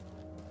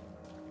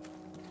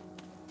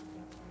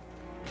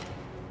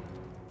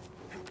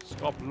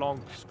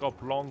 Scomplunk,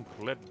 Scomplunk,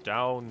 let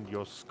down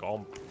your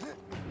scomp.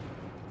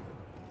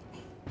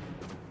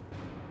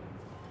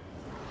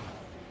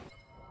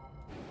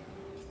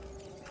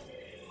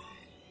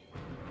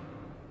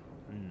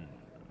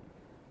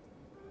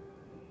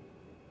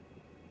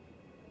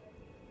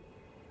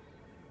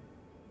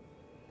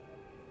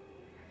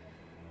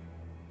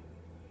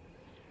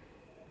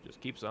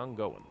 Just keeps on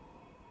going.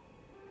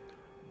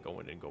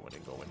 Going and going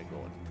and going and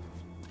going.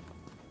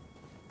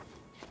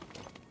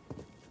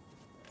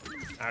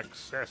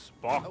 Access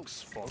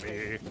box for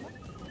me.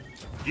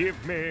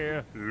 Give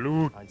me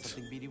loot. Find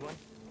something, BD1?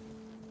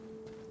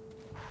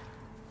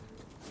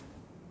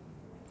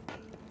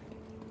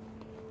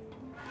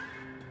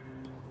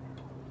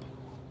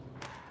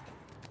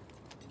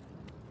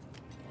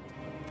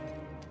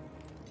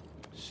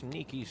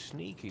 Sneaky,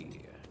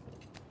 sneaky.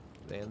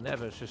 They'll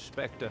never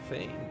suspect a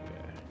thing.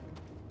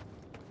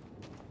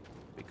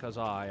 Because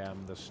I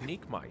am the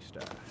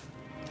Sneakmeister.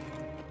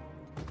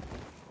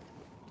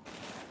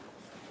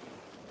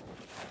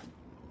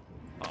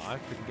 I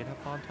couldn't get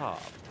up on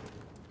top.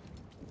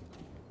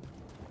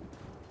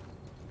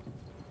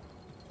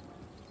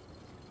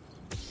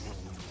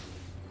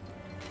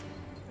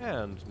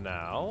 And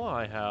now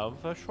I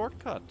have a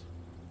shortcut.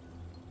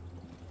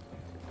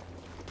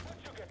 Once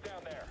you get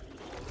down there.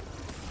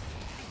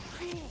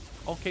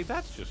 Okay,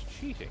 that's just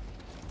cheating.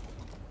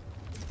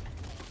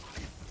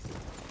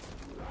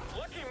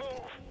 Lucky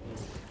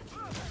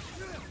move.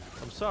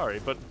 I'm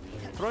sorry, but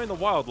throwing the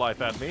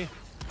wildlife at me,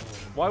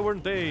 why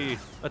weren't they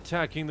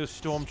attacking the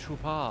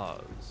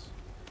stormtroopers?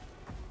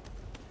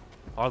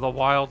 Are the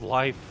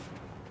wildlife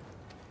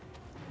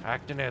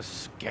acting as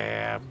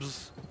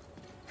scabs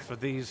for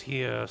these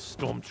here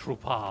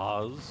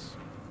stormtroopers?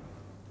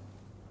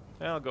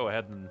 I'll go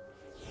ahead and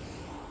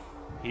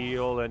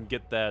heal and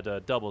get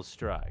that double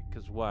strike,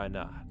 because why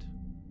not?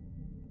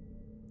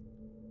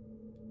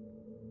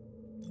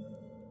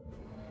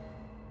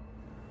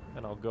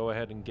 And I'll go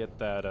ahead and get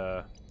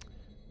that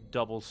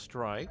double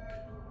strike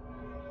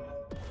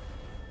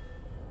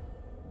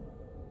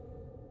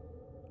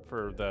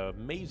for the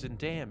amazing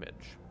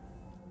damage.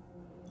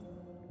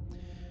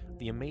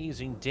 The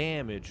amazing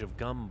damage of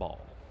Gumball.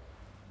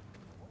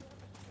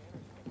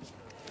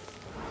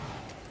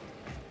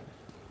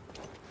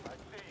 I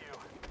see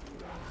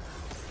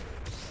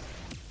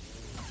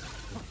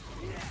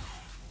you.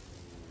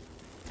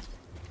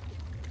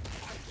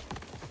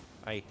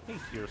 I hate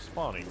your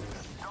spawning.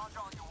 Dodge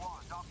all you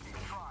want. I'll keep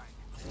trying.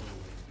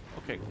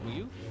 Okay, will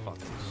you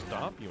fucking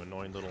stop, you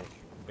annoying little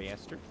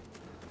bastard?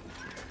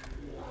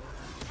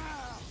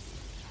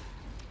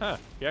 Huh,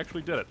 he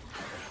actually did it.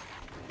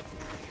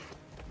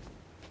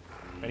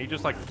 And he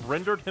just, like,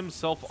 rendered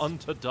himself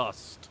unto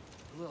dust.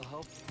 A little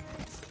help.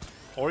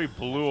 Or he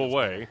blew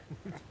away.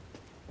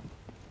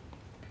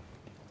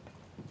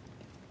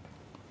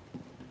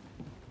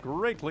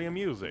 Greatly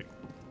amusing.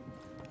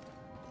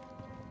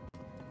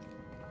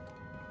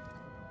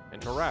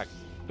 Interact.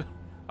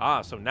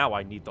 Ah, so now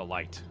I need the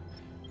light.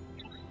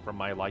 From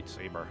my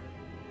lightsaber.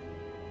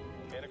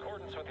 In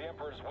accordance with the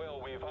Emperor's will,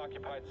 we've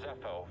occupied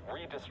Zepho,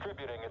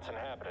 redistributing its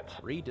inhabitants.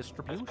 This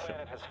Redistribution.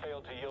 planet has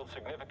failed to yield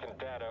significant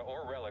data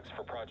or relics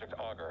for Project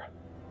Augur.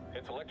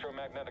 Its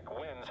electromagnetic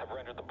winds have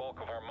rendered the bulk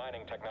of our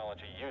mining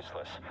technology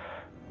useless.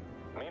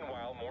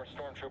 Meanwhile, more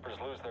stormtroopers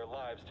lose their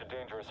lives to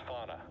dangerous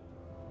fauna.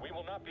 We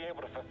will not be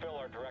able to fulfill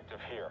our directive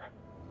here.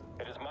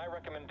 It is my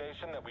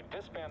recommendation that we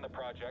disband the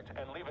project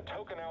and leave a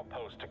token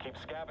outpost to keep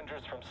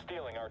scavengers from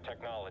stealing our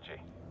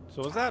technology.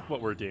 So is that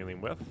what we're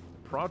dealing with?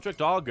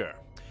 Project Augur.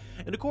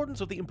 In accordance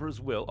with the Emperor's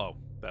will... Oh,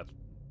 that's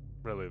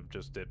really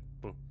just it.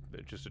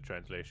 Just a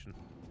translation.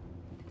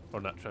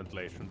 Or not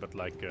translation, but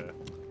like,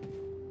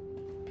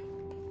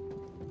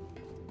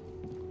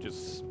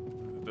 just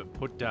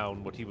put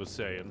down what he was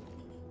saying.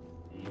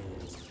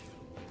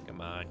 Come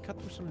on, cut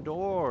through some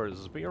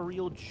doors. Be a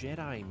real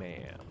Jedi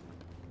man.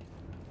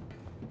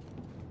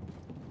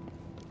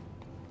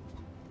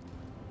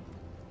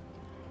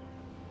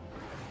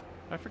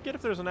 I forget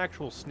if there's an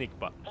actual sneak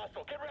button.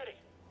 Hostile, get ready!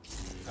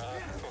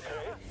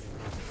 Okay.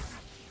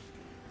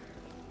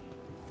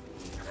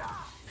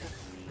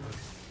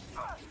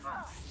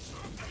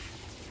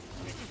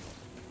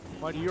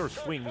 Why do your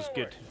swings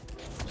get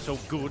so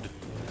good?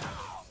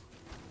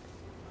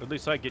 At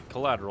least I get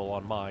collateral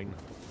on mine.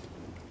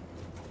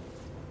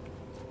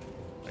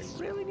 I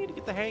really need to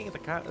get the hang of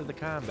the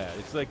combat.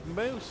 It's like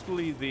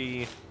mostly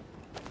the...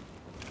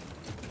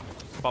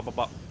 Bop, bop,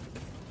 bop.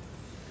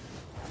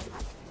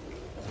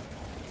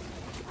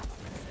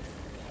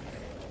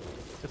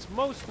 It's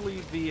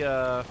mostly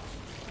the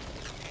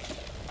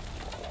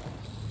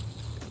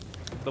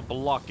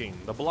blocking.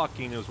 The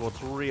blocking is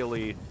what's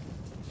really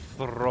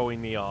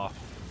throwing me off.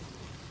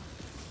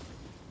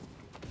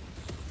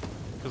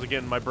 Because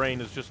again, my brain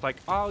is just like,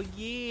 oh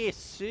yeah,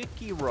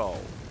 Sekiro.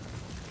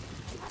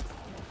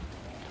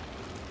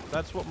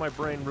 That's what my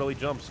brain really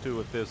jumps to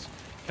with this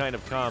kind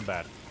of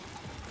combat.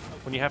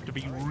 When you have to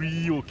be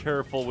real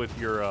careful with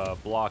your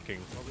blocking.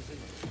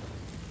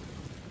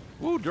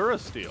 Ooh,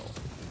 Durasteel.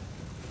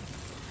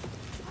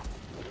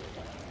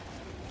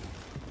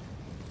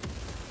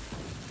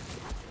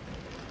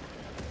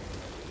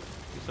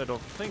 I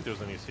don't think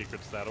there's any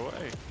secrets that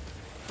way.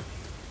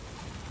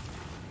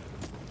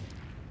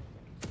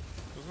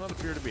 Does not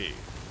appear to be.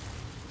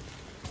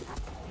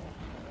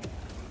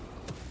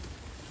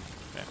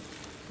 Yeah.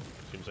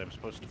 Seems I'm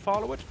supposed to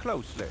follow it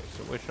closely,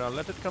 so we shall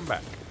let it come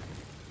back.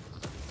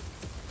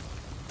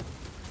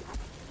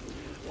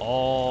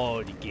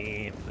 Oh, the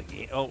game.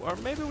 Oh, or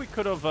maybe we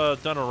could have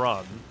done a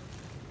run.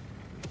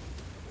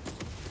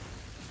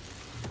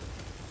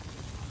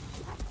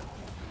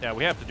 Yeah,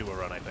 we have to do a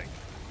run, I think.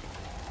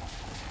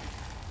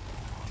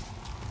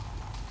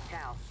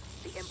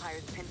 The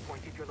Empire's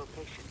pinpointed your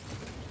location.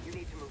 You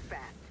need to move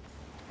fast.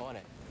 On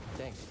it.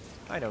 Thanks.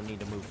 I don't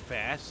need to move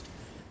fast.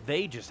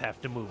 They just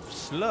have to move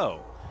slow,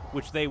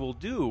 which they will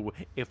do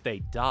if they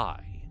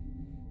die.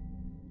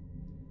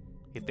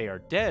 If they are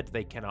dead,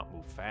 they cannot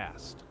move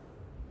fast.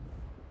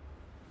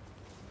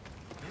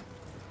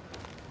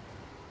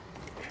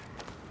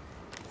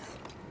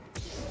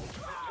 Just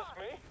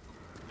me?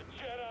 The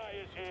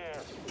Jedi is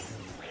here.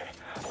 Okay.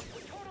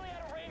 We're totally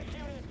out of range,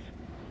 units.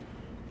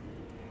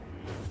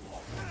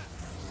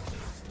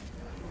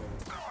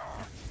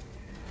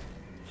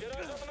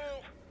 Jedi's on the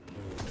move.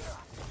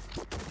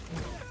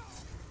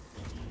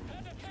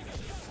 Had to take a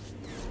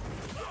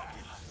shot.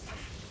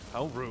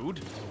 How rude.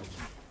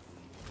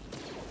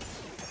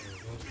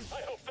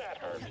 I hope that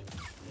hurt.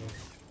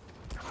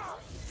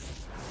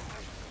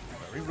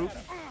 Very rude.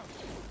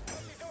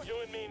 You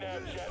and me now,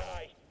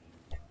 Jedi.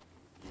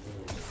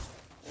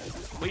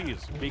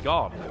 Please, be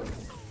gone.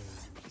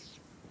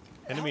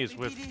 Enemies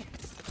with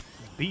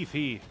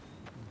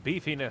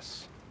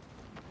beefiness.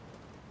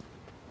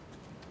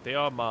 They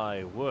are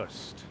my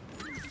worst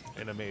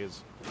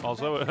enemies.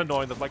 Also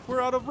annoying that, like, we're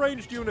out of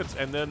ranged units,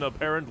 and then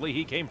apparently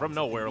he came from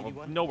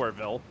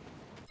Nowhereville.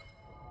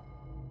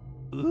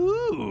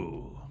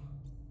 Ooh.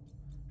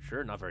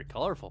 Sure, not very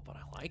colorful, but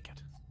I like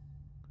it.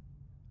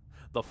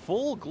 The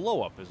full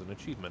glow-up is an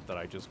achievement that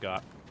I just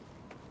got.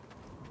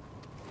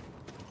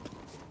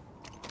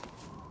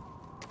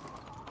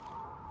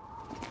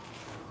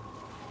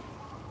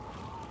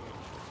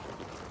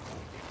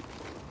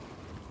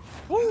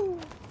 Woo!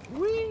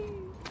 Whee!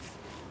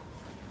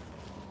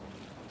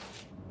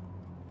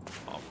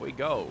 Off we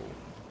go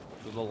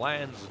to the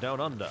lands down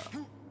under.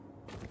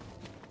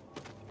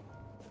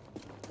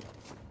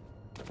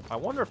 I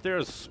wonder if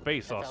there's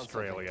Space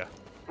Australia.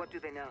 What do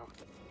they know?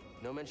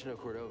 No mention of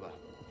Cordova.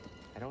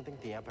 I don't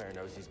think the Empire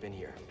knows he's been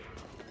here.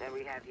 Then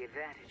we have the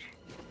advantage.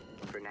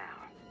 For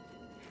now.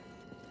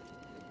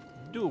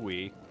 Do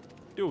we?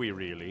 Do we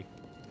really?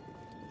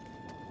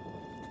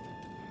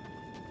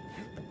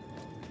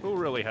 Who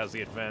really has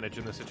the advantage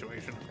in this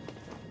situation?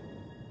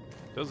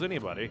 Does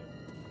anybody?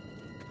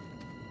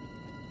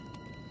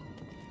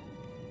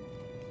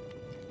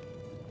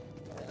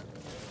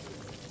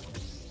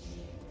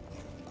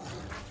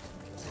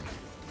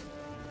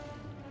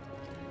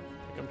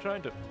 I'm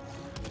trying to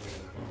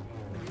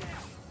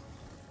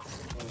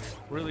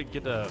really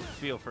get a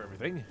feel for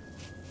everything.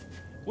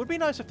 Would be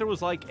nice if there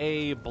was like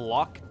a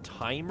block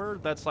timer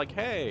that's like,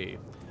 hey,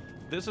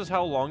 this is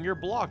how long your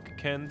block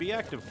can be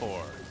active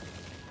for.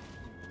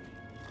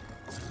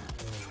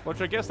 Which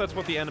I guess that's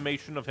what the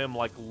animation of him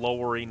like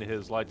lowering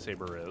his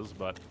lightsaber is,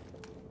 but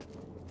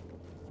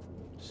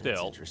still.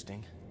 That's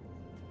interesting.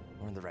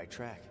 We're on the right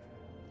track.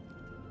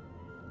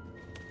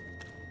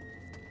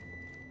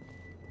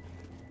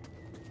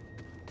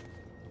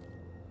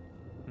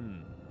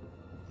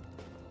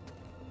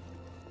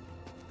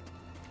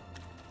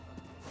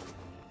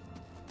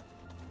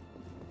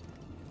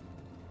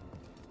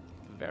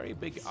 very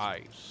big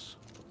ice.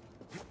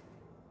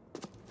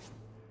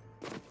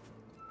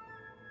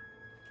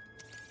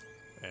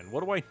 And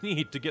what do I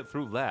need to get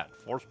through that?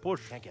 Force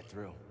push? Can't get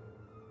through.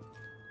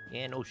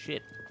 Yeah, no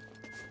shit.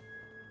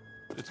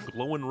 It's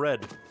glowing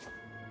red.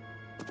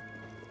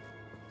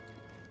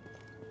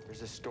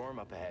 There's a storm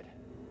up ahead.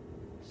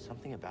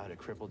 Something about it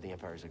crippled the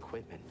Empire's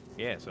equipment.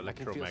 Yes, I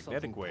can feel electromagnetic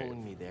something wave.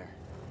 pulling me there,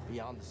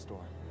 beyond the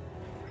storm.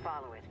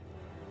 Follow it.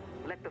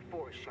 Let the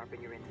Force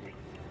sharpen your instincts.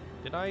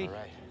 Did I? All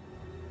right,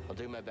 I'll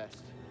do my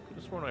best. Could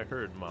have sworn I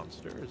heard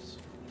monsters.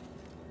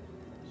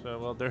 So,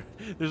 well,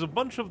 there's a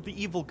bunch of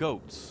the evil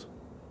goats.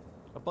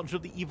 A bunch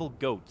of the evil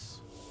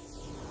goats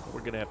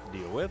we're gonna have to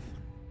deal with.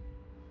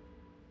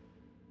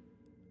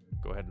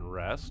 Go ahead and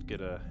rest.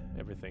 Get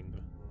everything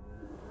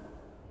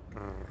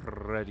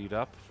readied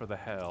up for the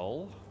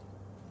hell.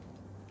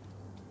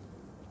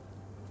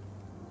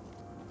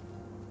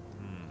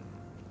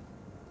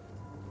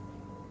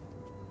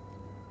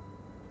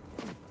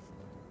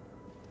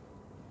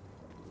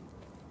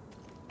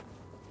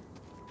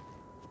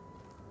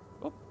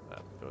 Oh,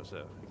 there was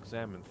a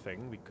examine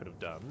thing we could have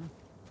done.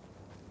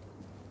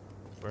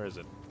 Where is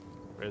it?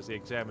 Where's the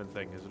examine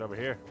thing? Is it over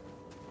here?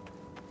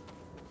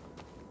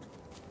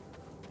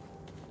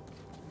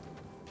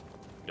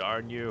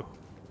 Darn you.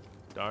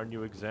 Darn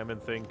you, examine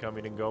thing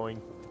coming and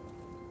going.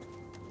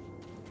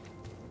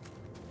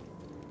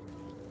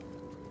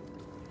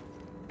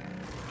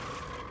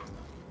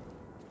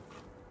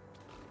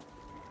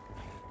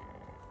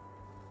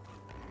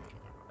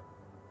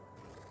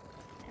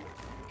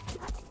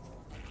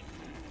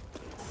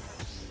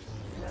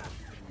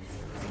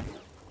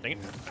 Dang it,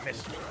 I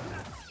missed.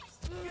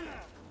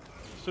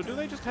 So do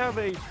they just have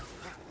a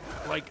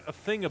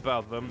thing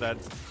about them that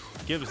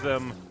gives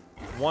them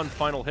one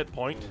final hit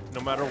point,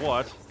 no matter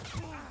what?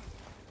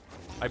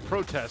 I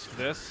protest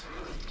this.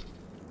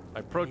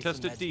 I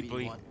protest it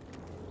deeply.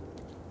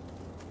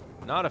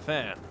 Not a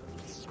fan.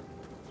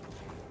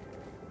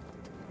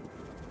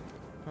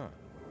 Huh.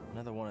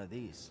 Another one of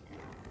these.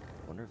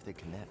 Wonder if they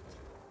connect.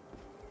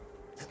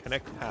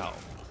 Connect how?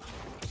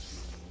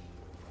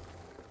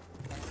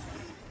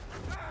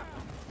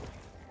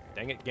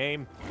 Dang it,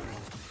 game.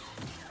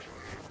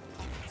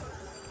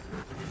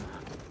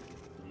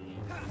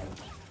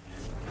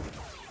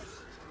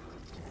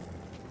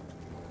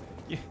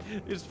 Yeah,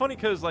 it's funny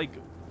because, like,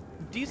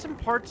 decent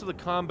parts of the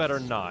combat are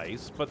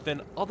nice, but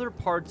then other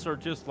parts are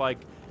just like,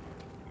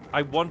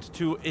 I want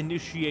to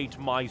initiate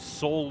my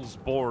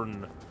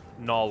Soulsborne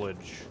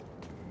knowledge.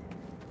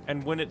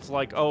 And when it's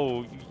like,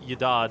 oh, you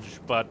dodge,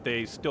 but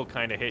they still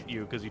kind of hit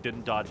you because you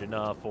didn't dodge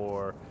enough,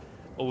 or,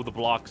 oh, the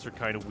blocks are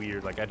kind of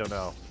weird, like, I don't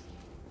know.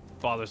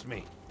 Bothers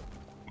me.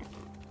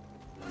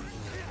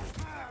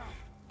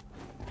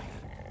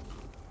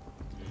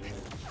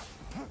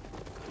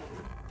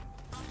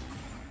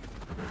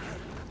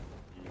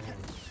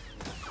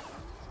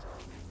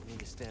 Need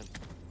to stem.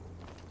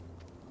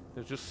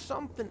 There's just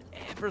something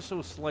ever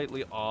so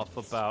slightly off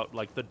about,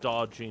 like, the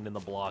dodging and the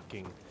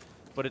blocking.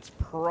 But it's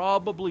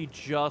probably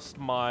just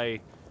my,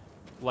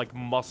 like,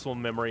 muscle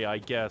memory, I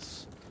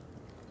guess,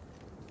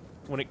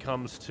 when it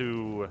comes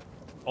to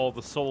all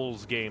the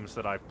Souls games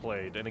that I've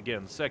played. And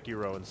again,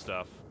 Sekiro and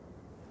stuff.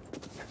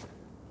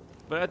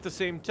 But at the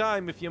same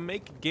time, if you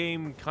make a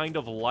game kind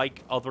of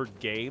like other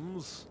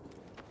games,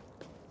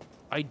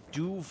 I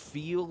do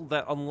feel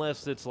that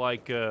unless it's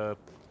like a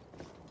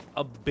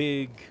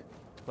big,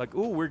 like,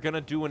 ooh, we're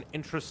gonna do an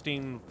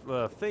interesting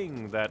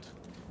thing that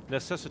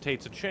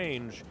necessitates a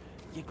change,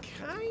 you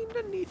kind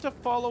of need to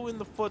follow in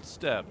the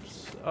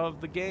footsteps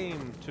of the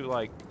game to,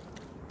 like,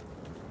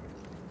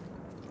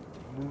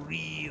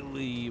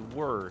 really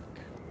work,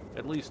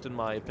 at least in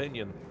my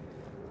opinion.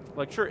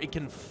 Like, sure, it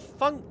can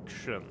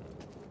function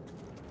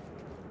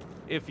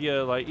if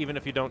you, like, even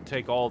if you don't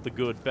take all the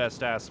good,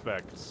 best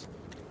aspects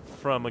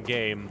from a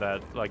game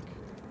that, like,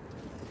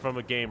 from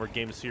a game or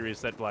game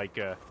series that, like,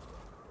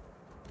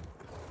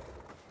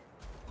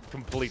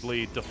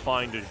 completely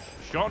defined a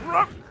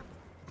genre.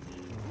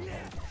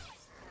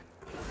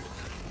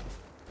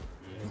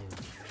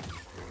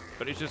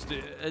 But it's just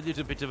a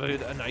little bit of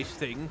a nice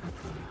thing.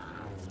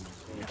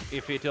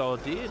 If it all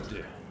did.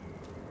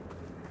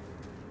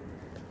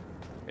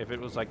 If it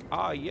was like,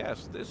 ah,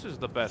 yes, this is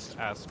the best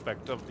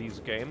aspect of these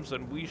games,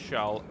 and we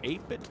shall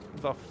ape it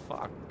the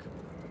fuck.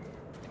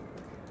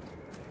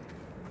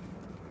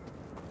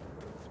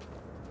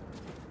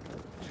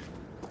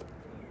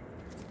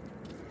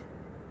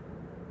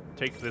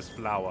 Take this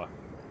flower.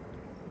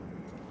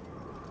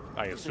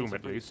 I assume,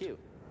 at least. Cute.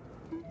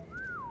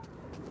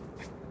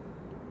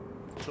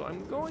 So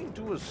I'm going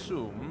to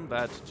assume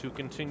that to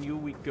continue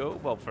we go...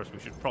 Well, first we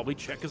should probably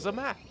check the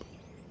map.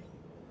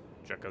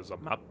 Check the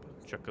map.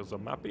 Check the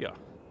mapia.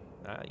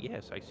 Ah,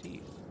 yes, I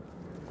see.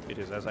 It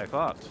is as I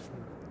thought.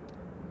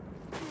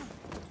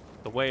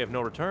 The way of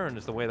no return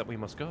is the way that we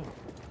must go.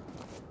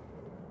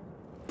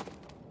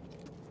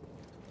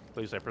 At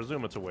least I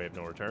presume it's a way of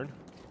no return.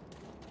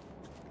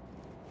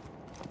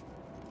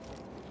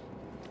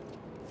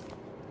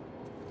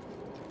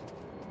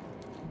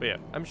 But yeah,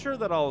 I'm sure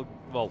that I'll,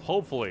 well,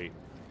 hopefully,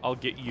 I'll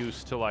get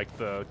used to, like,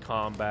 the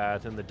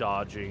combat and the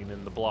dodging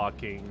and the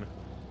blocking.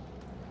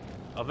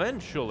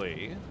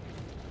 Eventually.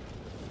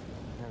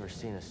 Never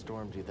seen a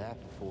storm do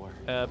that before.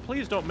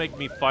 Please don't make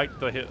me fight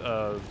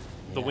the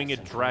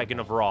winged dragon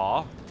of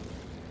Ra.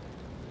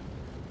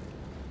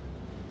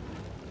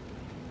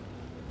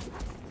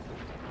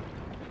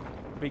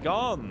 Be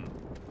gone.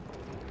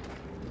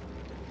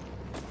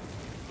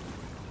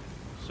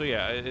 So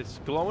yeah, it's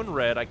glowing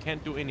red. I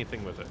can't do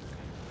anything with it.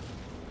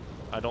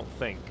 I don't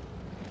think.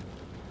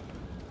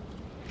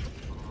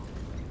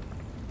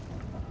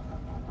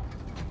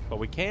 But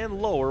we can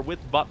lower with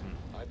button.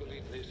 I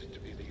believe this to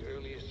be the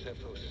earliest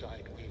Cepho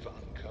site we've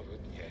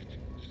uncovered yet,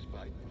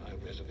 despite my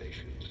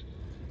reservations.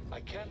 I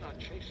cannot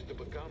chase the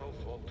Bogano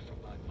fault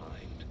from my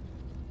mind.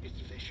 Its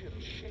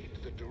visions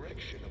shape the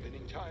direction of an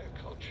entire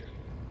culture.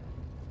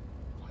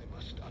 I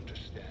must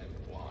understand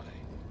why.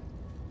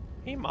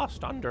 He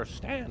must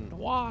understand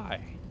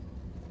why.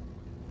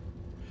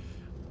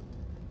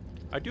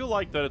 I do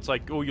like that it's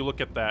like, oh, you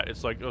look at that,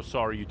 it's like, oh,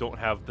 sorry, you don't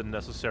have the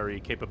necessary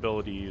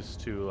capabilities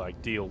to,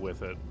 like, deal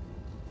with it.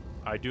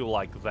 I do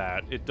like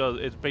that.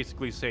 It's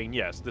basically saying,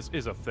 yes, this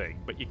is a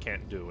thing, but you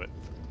can't do it.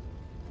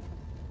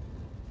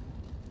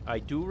 I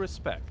do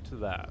respect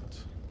that.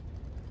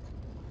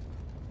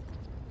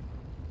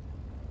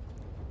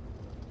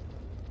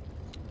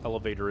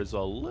 Elevator is a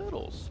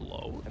little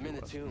slow. I'm in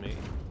the tomb. Me.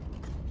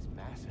 It's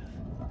massive.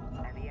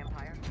 And the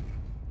Empire?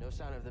 No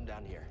sign of them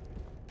down here.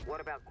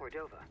 What about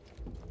Cordova?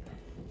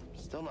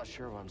 Still not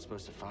sure what I'm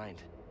supposed to find.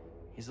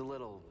 He's a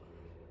little...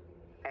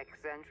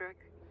 Eccentric?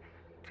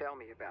 Tell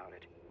me about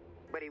it.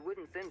 But he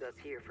wouldn't send us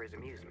here for his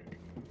amusement.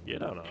 You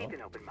don't know. Keep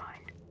an open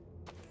mind.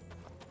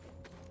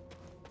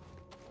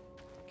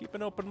 Keep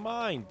an open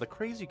mind. The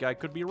crazy guy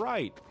could be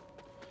right.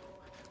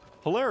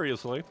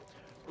 Hilariously,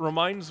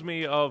 reminds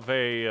me of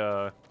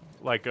a,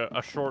 like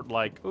a short,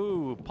 like,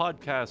 ooh,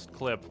 podcast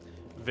clip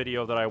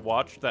video that I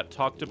watched that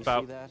talked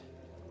about... See that?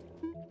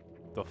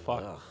 The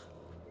fuck? Ugh.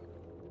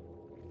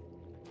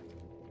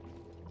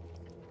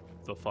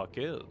 The fuck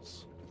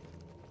is?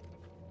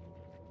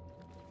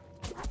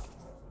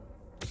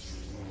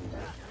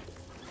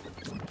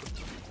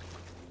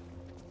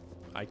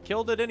 I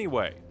killed it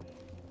anyway.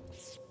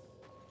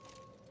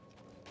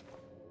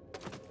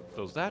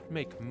 Does that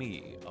make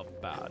me a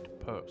bad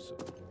person?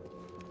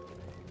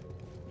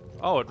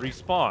 Oh, it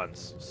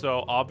respawns.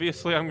 So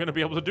obviously I'm going to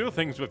be able to do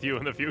things with you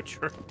in the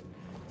future.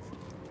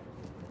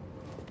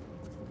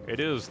 It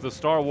is the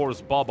Star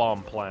Wars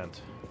Bob-omb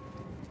plant.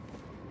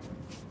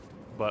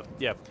 But,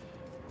 yeah.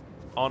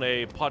 On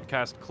a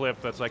podcast clip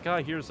that's like,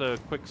 here's a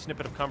quick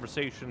snippet of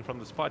conversation from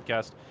this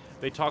podcast,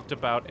 they talked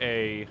about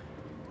a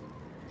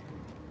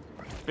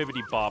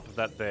bibbidi bop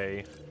that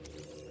they...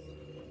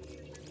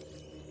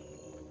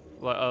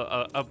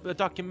 a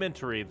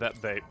documentary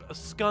that they...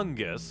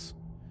 Skungus.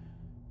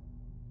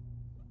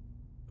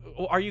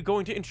 Are you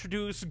going to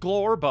introduce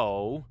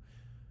Glorbo?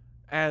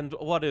 And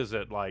what is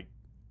it, like...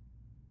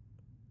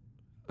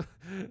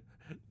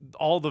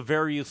 all the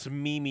various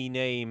meme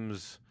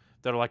names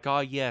that are like,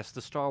 yes,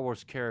 the Star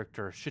Wars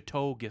character,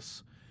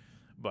 Shitogus.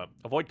 But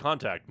avoid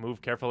contact.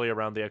 Move carefully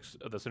around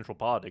the central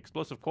pod.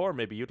 Explosive core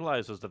may be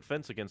utilized as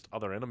defense against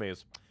other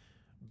enemies.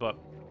 But,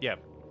 yeah.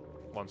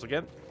 Once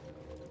again,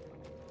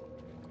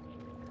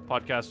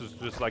 podcast is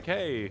just like,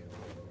 hey,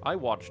 I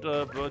watched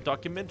a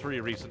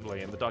documentary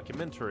recently, and the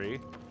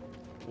documentary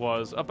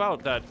was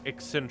about that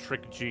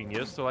eccentric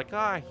genius. They're like,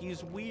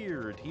 he's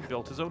weird. He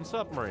built his own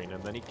submarine,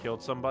 and then he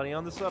killed somebody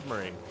on the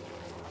submarine.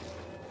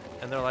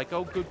 And they're like,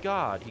 oh, good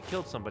God, he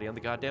killed somebody on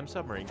the goddamn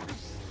submarine.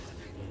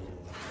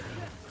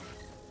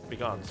 Be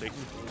gone, Satan.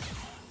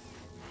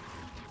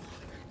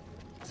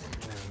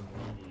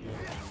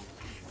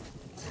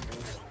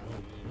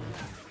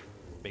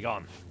 Be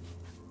gone.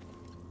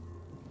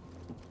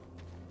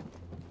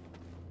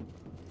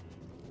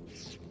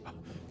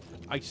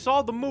 I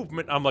saw the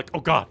movement, I'm like, oh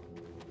God.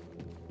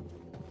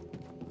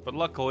 But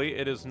luckily,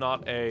 it is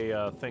not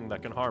a thing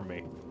that can harm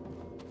me.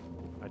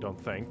 I don't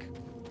think.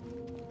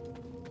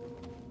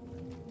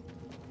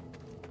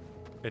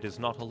 It is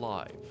not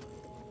alive.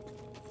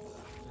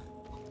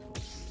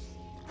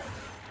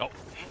 Oh.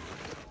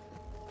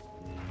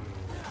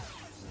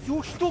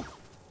 You still...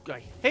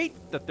 I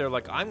hate that they're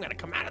like, I'm gonna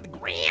come out of the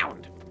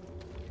ground.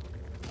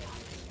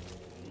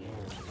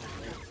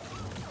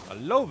 I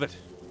loathe it.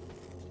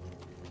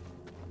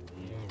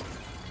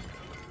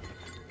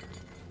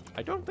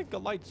 I don't think a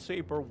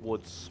lightsaber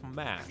would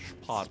smash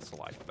pots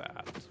like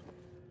that.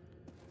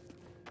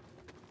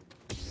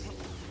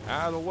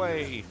 Out of the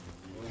way.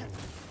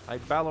 I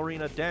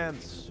ballerina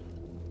dance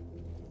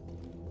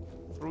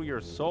through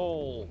your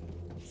soul.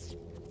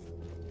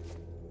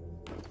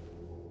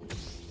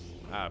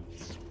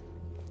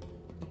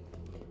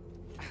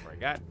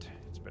 Forgot.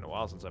 It's been a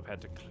while since I've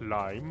had to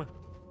climb.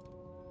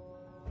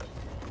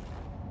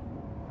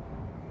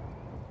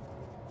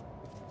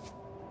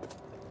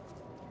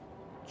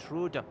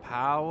 Through the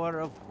power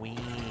of wind.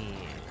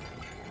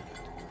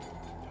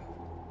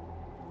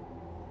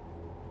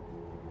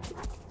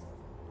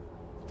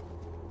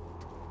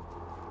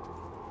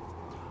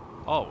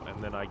 Oh,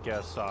 and then I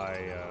guess I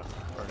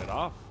turn it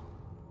off.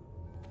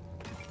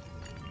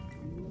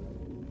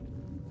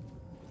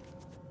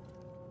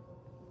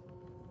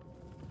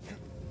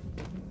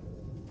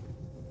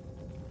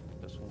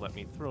 This will let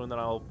me through, and then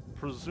I'll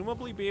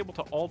presumably be able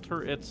to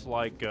alter its,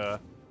 like,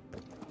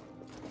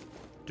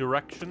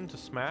 direction to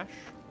smash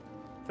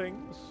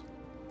things.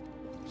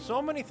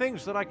 So many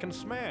things that I can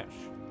smash.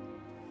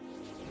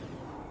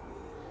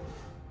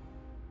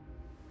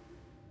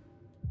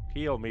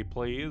 Heal me,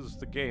 please.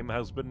 The game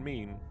has been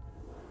mean.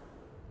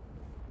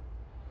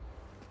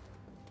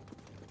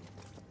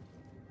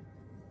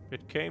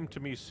 It came to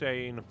me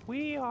saying,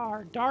 "We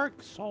are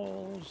Dark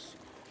Souls."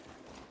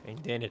 And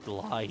then it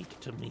lied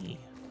to me.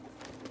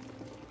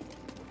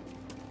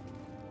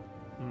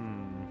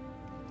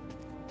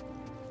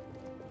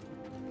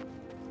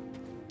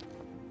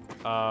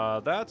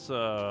 That's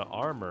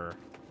armor.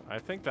 I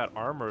think that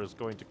armor is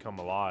going to come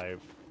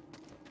alive.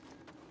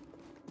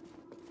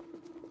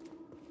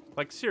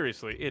 Like,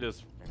 seriously, it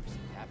is.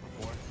 That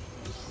before.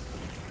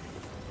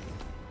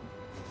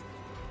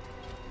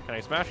 Can I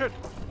smash it?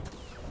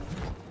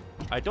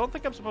 I don't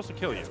think I'm supposed to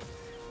kill you.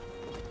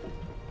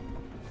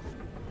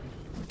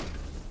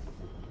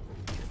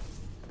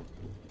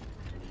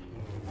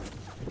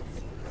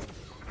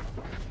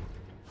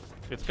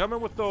 It's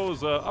coming with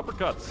those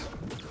uppercuts.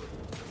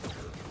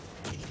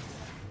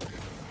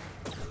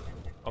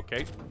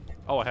 Okay.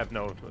 Oh, I have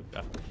no...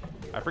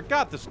 I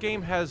forgot this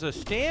game has a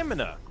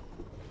stamina.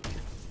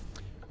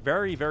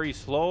 Very, very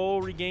slow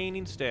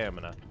regaining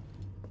stamina.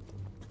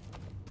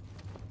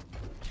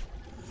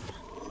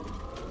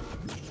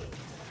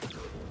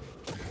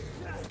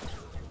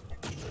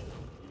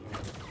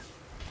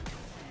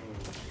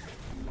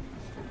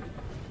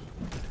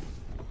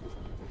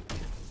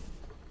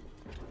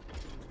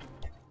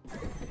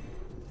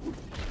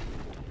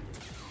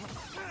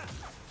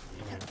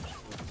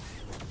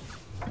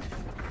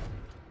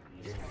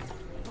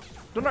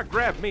 Do not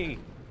grab me!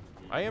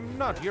 I am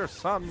not your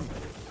son!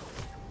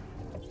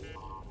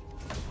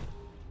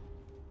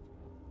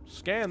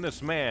 Scan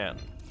this man!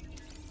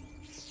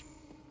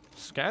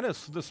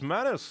 Scanus this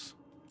manus!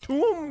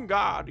 Tomb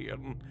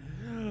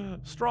Guardian!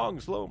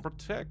 Strong, slow, and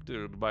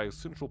protected by a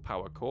central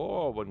power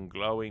core. One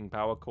glowing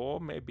power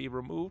core may be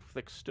removed with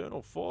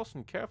external force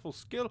and careful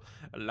skill,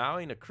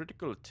 allowing a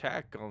critical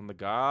attack on the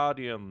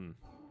Guardian.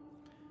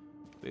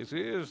 This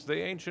is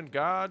the ancient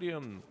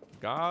Guardian,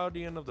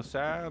 Guardian of the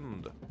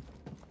Sand.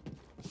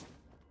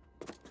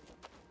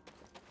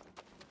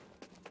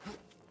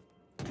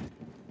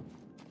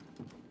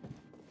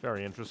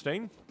 Very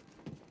interesting.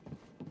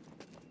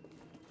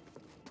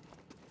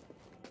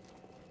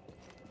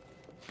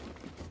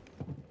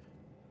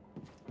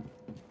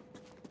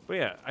 But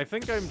yeah, I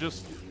think I'm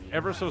just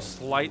ever so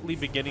slightly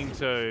beginning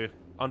to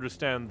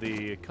understand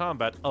the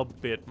combat a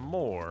bit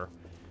more,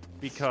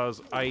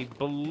 because I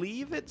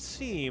believe it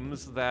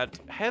seems that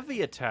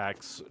heavy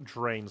attacks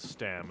drain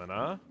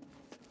stamina,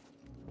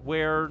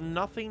 where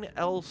nothing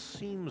else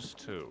seems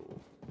to.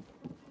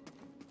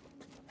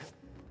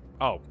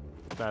 Oh.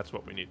 That's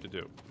what we need to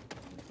do.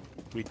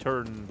 We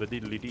turn the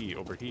diddly-dee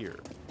over here,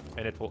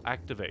 and it will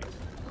activate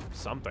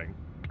something.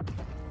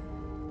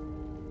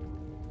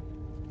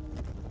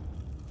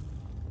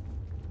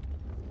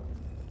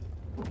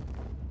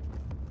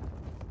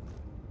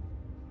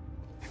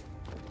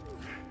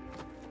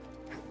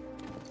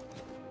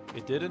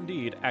 It did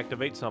indeed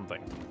activate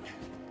something.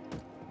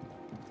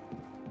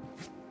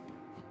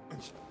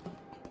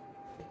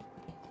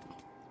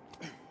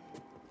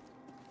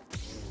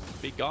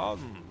 Be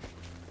gone.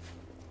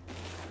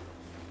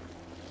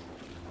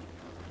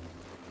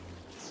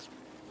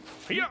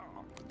 Yeah.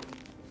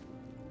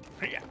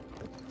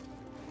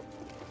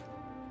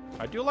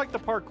 I do like the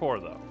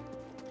parkour, though.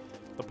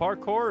 The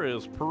parkour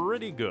is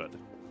pretty good.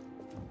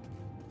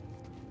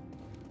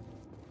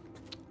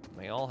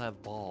 They all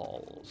have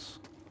balls.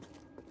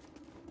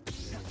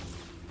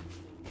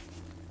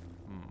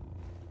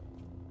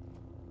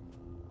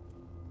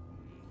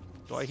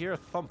 Do I hear a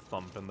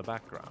thump-thump in the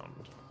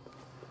background?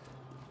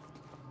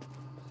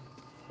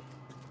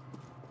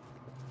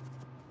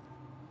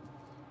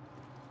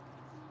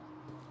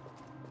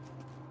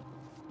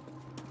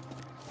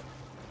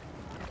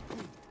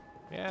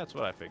 Yeah, that's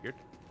what I figured.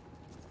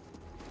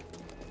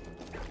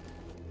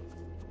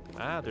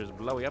 Ah, there's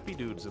blowy-uppy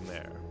dudes in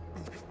there.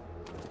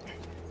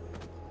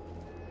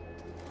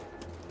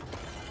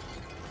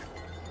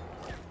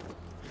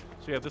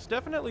 So yeah, this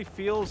definitely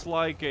feels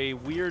like a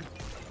weird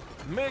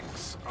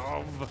mix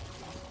of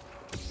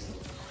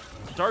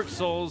Dark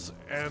Souls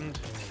and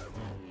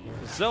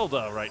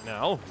Zelda right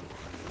now.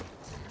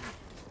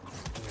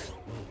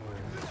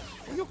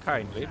 Will you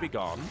kindly be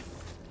gone?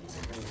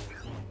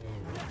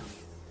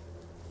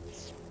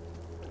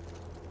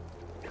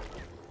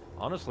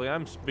 Honestly,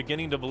 I'm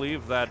beginning to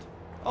believe that...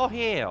 Oh,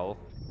 hell.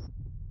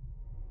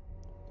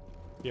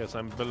 Yes,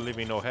 I'm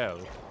believing oh, hell.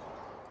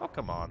 Oh,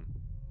 come on.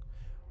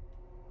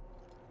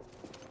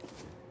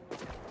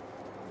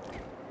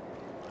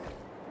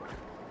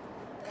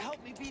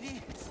 Help me,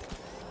 BD.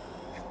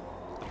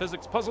 The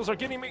physics puzzles are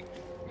getting me.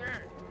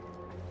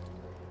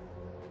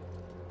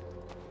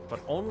 but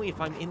only if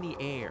I'm in the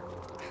air.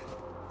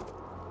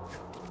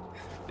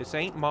 This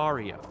ain't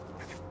Mario.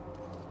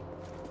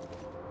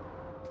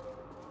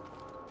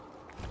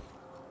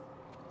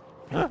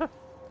 So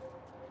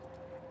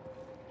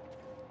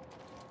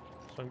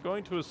I'm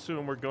going to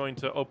assume we're going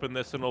to open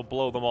this and it'll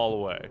blow them all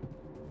away.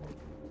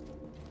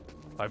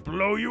 I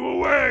blow you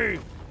away!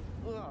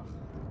 Ugh.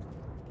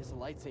 Guess a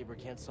lightsaber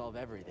can't solve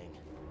everything.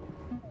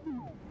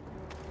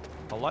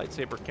 A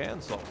lightsaber can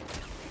solve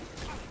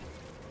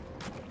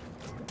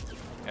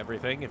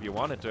everything if you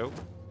wanted to.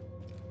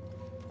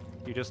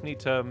 You just need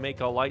to make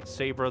a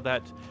lightsaber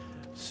that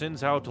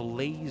sends out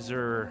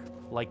laser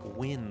like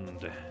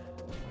wind.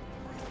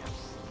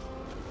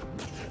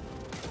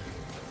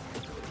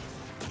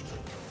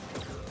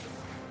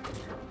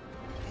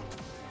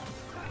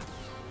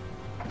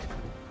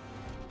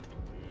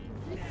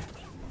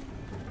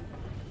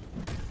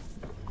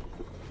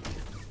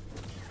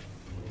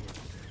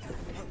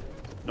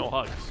 No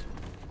hugs.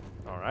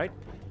 Alright.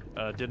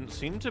 Didn't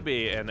seem to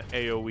be an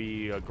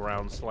AoE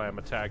ground slam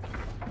attack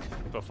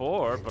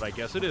before, but I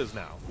guess it is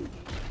now.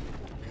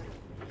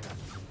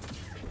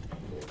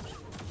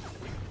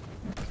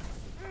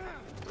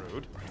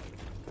 Rude.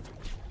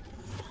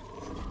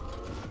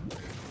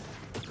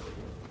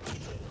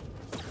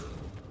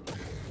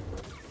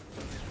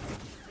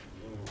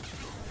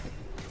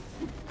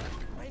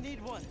 I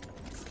need one.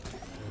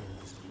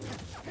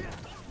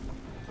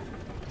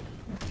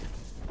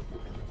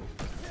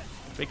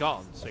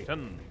 Begone,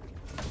 Satan.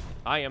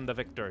 I am the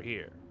victor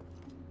here.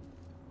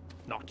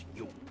 Not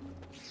you.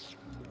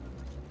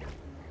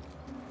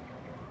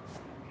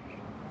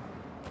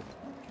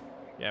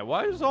 Yeah,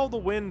 why does all the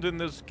wind in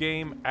this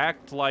game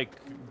act like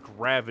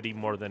gravity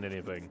more than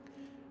anything?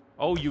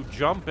 Oh, you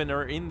jump and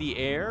are in the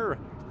air?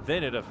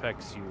 Then it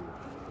affects you.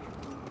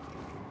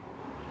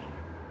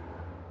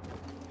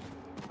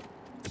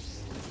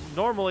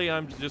 Normally,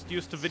 I'm just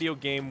used to video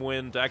game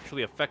wind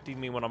actually affecting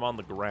me when I'm on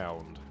the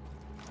ground.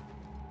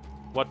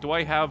 What, do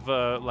I have,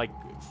 like,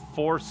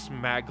 Force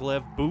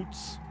Maglev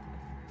boots?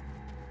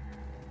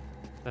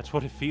 That's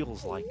what it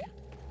feels like.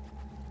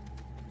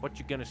 What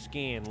you gonna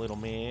scan, little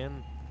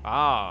man?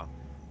 Ah,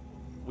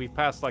 we've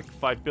passed like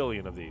 5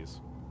 billion of these.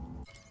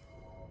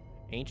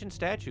 Ancient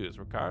statues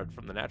were carved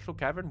from the natural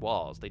cavern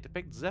walls. They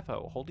depict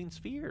Zepho holding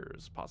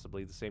spheres,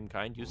 possibly the same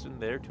kind used in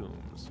their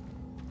tombs.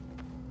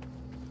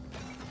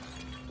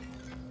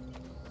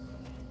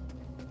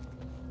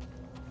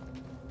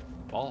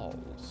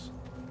 Balls.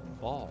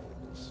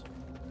 Balls.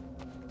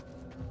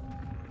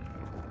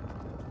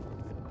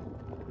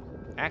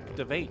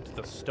 Activate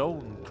the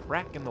stone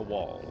crack in the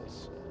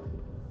walls.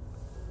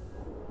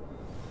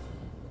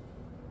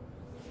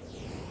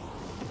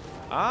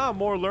 Ah,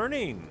 more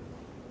learning.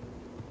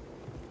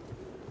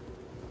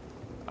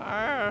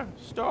 Ah,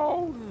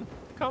 stone.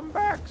 Come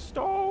back,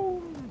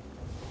 stone.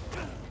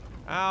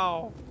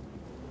 Ow.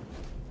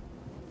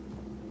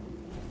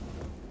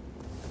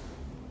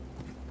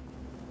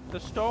 The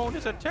stone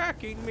is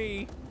attacking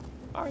me.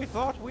 I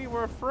thought we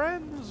were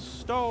friends,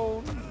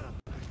 stone.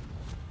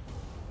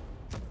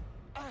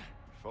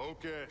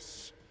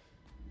 Focus.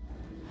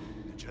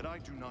 The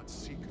Jedi do not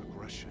seek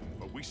aggression,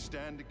 but we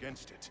stand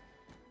against it.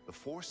 The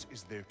Force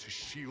is there to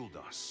shield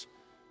us.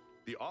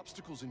 The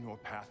obstacles in your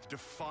path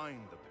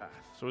define the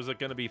path. So is it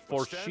going to be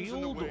Force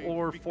shield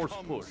or Force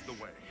push? The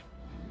way.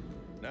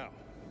 Now,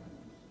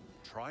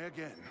 try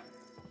again.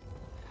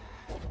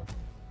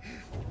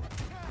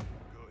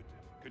 Good.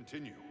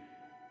 Continue.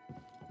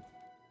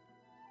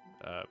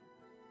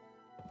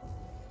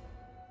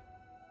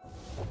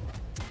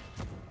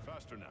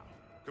 Faster now.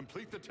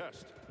 Complete the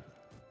test.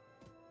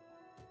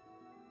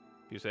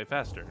 You say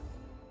faster.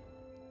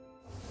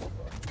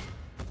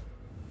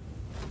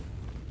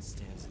 It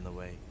stands in the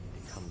way.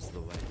 It comes the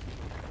way.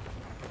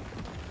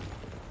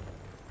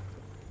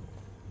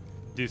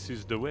 This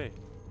is the way.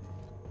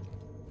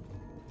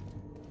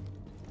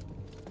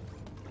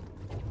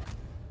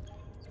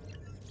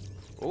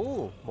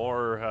 Oh,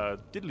 more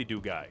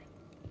diddly-doo guy.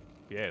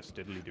 Yes,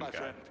 diddly-doo My guy.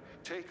 friend,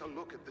 take a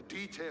look at the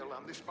detail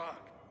on this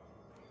mark.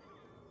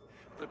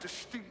 The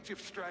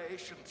distinctive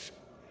striations.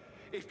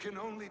 It can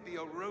only be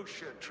a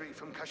Rocha tree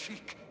from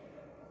Kashyyyk.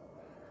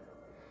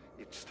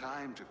 It's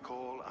time to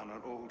call on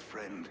an old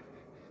friend.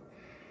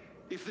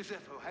 If the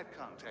Zepho had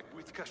contact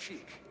with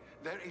Kashyyyk,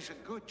 there is a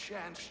good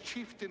chance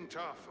Chieftain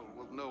Tarful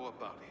will know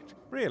about it.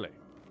 Really?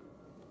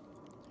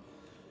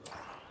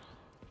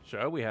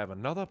 So we have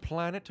another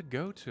planet to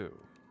go to.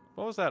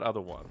 What was that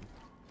other one?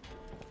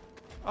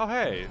 Oh,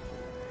 hey.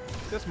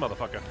 This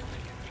motherfucker.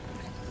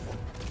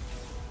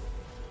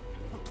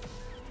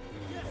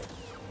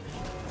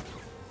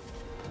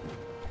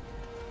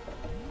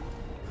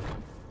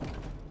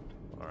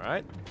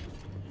 Alright.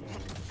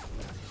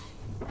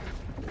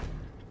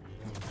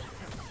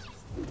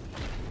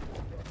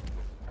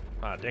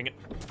 Ah, dang it.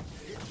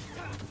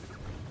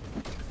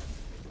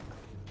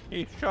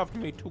 He shoved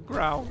me to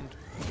ground.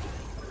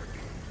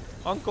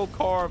 Uncle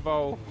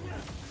Corvo.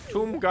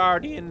 Tomb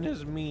Guardian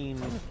is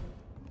mean.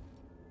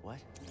 What?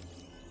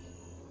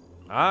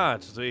 Ah,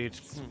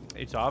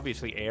 it's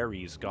obviously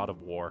Ares, god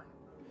of war.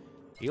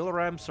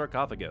 Eloram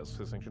sarcophagus.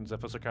 This ancient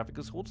Zepho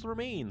sarcophagus holds the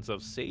remains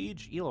of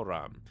Sage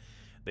Eloram.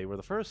 They were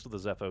the first of the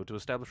Zepho to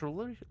establish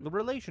a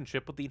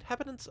relationship with the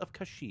inhabitants of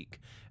Kashyyyk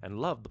and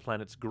loved the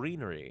planet's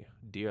greenery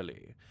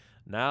dearly.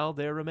 Now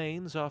their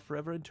remains are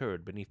forever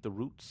interred beneath the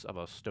roots of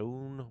a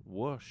stone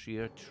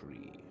Warshir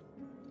tree.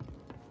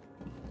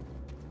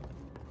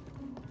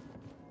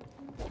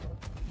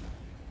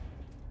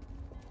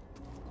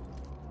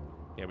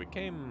 Yeah, we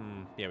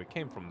came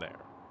from there.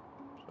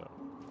 So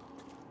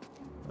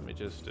let me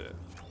just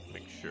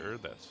make sure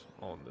that's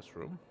all in this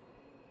room.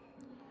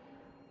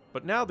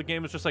 But now the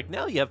game is just like,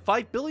 now you have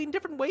 5 billion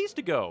different ways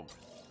to go.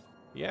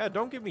 Yeah,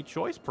 don't give me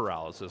choice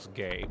paralysis,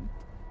 game.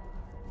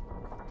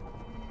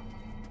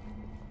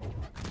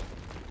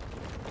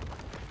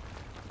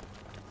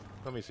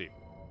 Let me see.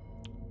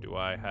 Do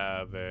I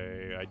have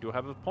a... I do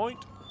have a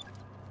point.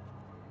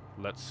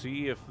 Let's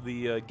see if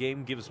the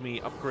game gives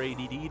me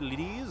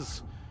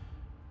upgrade-y-dee-dee-dees.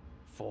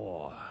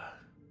 4.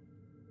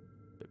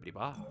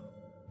 Bibbidi-ba.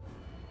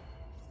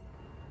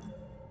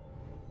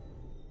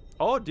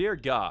 Oh, dear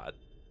God.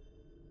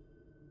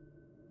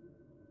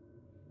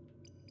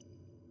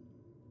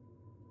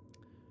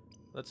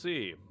 Let's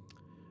see.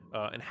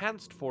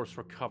 Enhanced force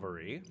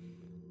recovery.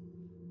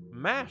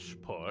 Mash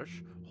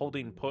push.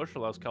 Holding push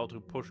allows Cal to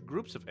push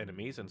groups of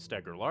enemies and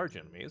stagger large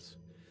enemies.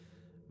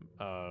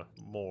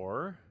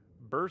 More.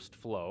 Burst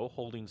flow.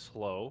 Holding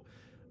slow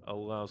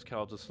allows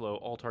Cal to slow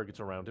all targets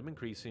around him,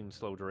 increasing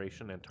slow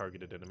duration and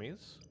targeted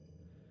enemies.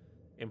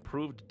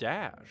 Improved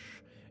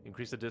dash.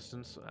 Increase the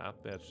distance.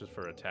 That's just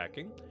for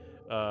attacking.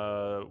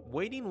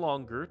 Waiting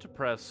longer to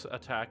press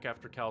attack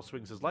after Cal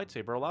swings his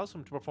lightsaber allows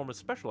him to perform a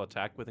special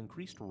attack with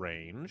increased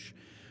range.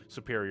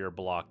 Superior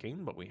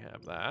blocking, but we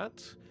have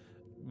that.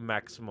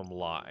 Maximum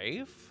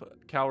life.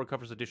 Cal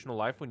recovers additional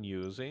life when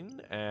using.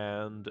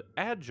 And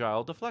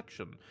agile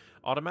deflection.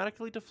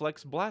 Automatically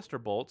deflects blaster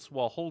bolts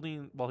while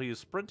he is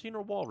sprinting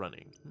or wall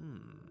running.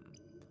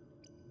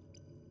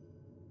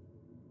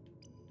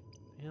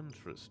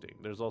 Interesting.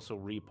 There's also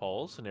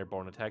repulse, an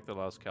airborne attack that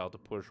allows Cal to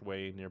push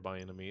away nearby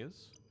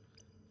enemies.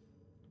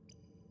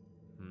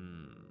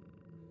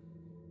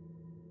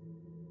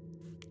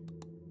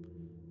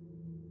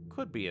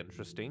 Could be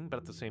interesting, but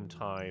at the same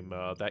time,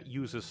 that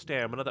uses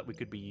stamina that we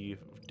could be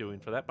doing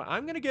for that. But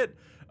I'm gonna get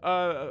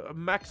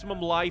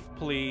maximum life,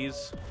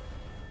 please.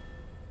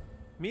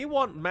 Me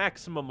want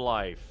maximum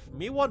life.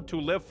 Me want to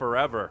live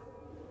forever.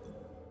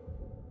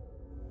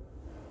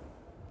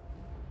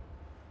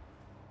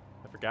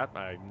 I forgot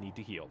I need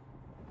to heal.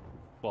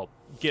 Well,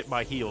 get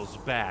my heals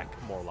back,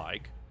 more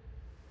like.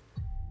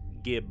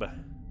 Gib.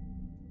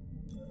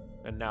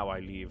 And now I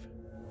leave.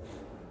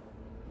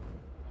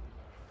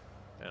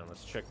 And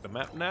let's check the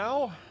map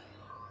now.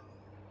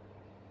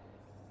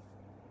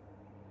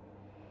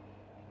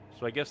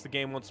 So I guess the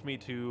game wants me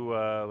to,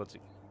 let's see.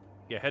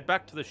 Yeah, head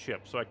back to the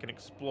ship so I can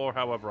explore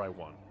however I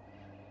want.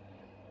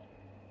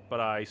 But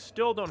I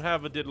still don't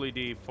have a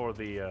diddly-dee for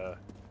the,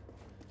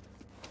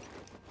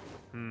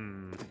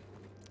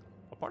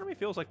 A part of me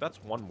feels like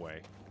that's one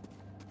way.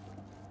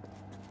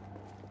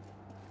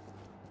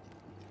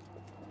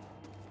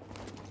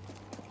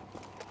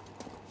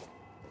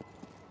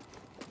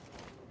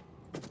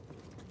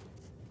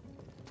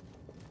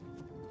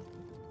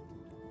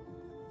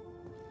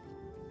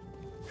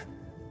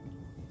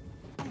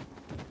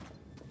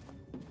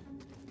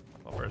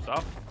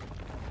 Off.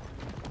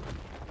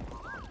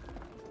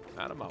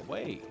 Out of my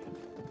way.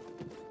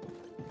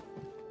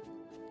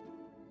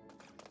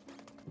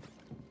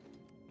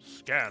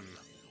 Scan.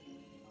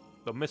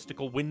 The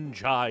mystical wind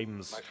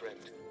chimes. My friend,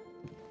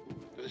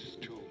 this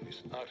tomb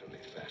is utterly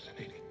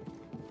fascinating.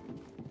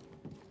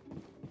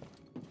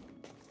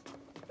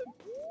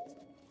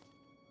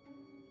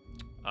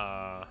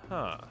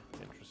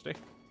 Interesting.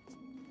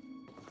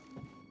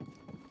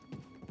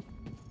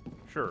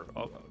 Sure,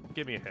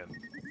 give me a hint.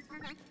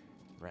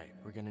 Right,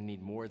 we're gonna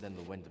need more than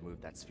the wind to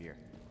move that sphere.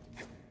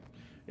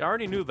 Yeah, I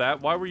already knew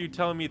that. Why were you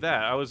telling me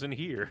that? I was in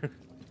here.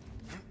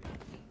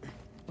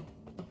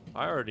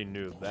 I already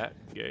knew that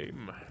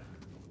game.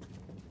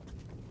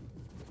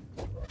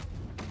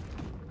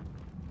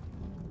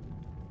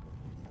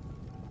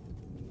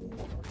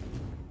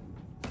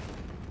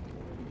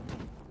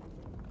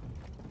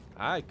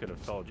 I could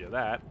have told you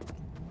that.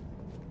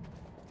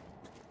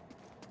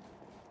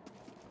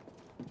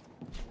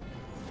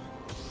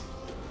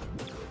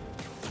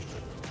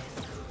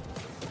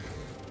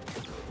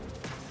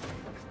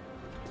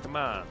 Come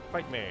on,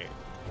 fight me.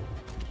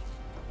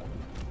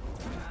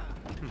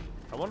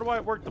 I wonder why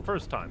it worked the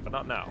first time, but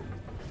not now.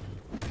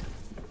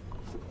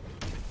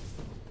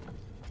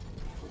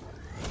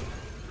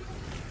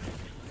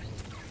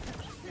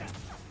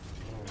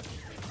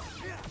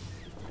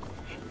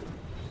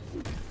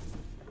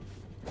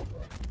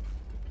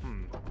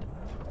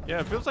 Yeah,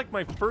 it feels like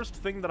my first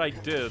thing that I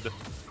did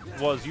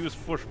was use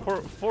force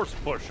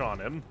push on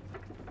him.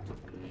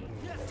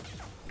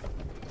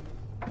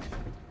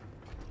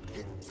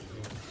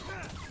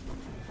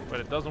 But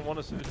it doesn't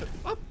want to.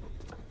 Oh.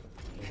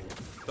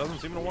 Doesn't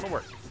seem to want to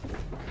work.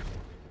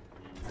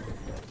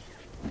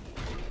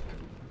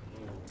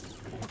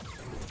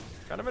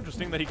 Kind of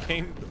interesting that he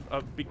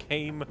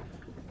became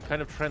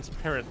kind of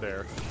transparent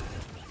there.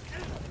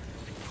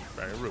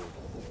 Very rude.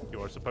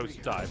 You are supposed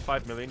to die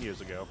 5 million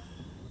years ago.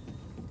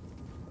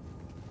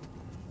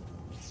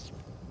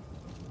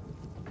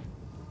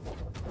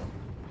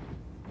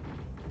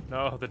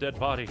 No, the dead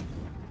body.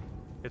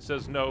 It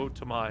says no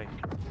to my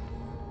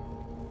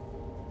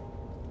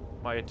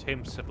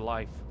attempts at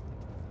life.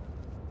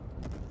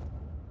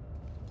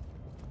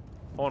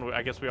 Hold on,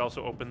 I guess we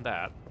also opened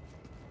that.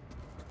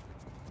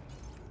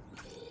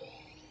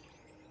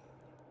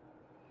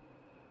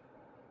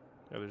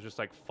 Yeah, there's just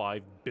like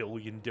 5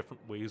 billion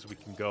different ways we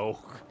can go.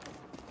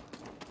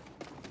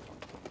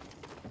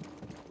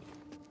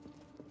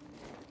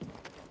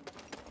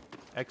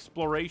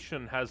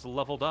 Exploration has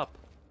leveled up.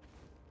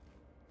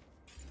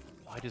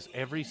 Why does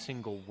every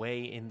single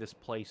way in this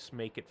place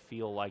make it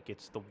feel like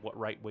it's the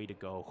right way to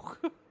go?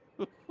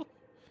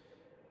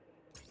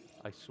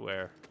 I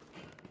swear.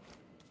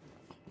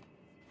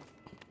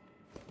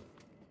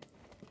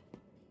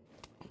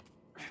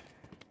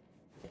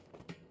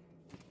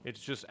 It's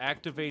just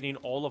activating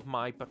all of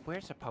my, but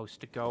we're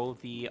supposed to go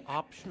the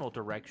optional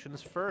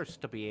directions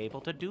first to be able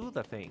to do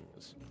the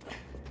things.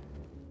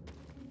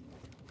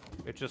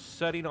 It's just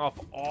setting off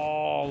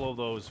all of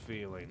those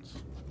feelings.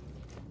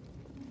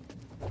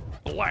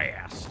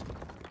 Blast!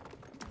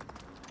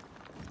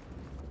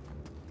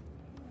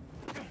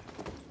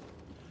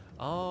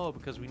 Oh,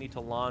 because we need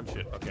to launch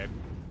it. Okay.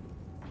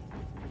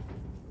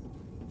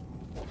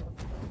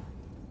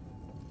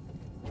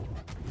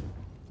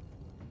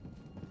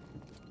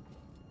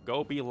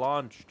 Go be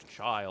launched,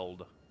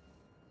 child.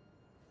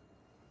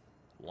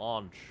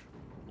 Launch.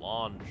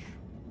 Launch.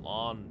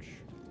 Launch.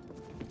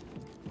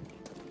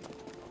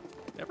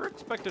 Never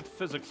expected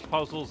physics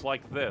puzzles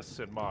like this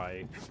in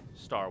my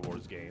Star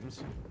Wars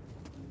games.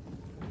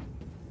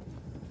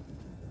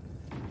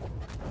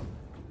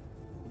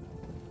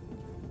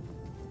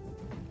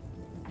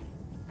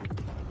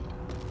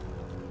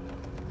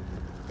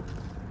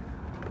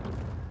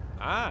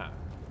 Ah.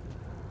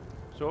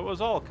 So it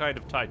was all kind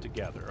of tied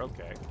together.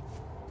 Okay.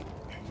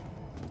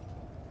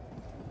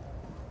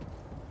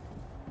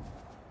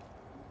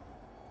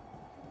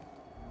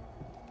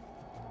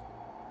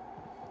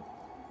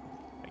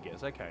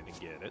 I kind of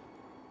get it.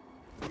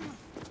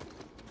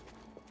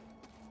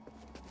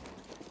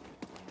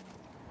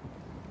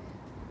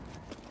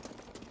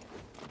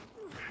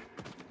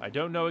 I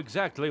don't know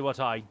exactly what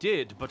I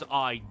did, but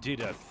I did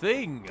a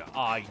thing.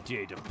 I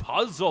did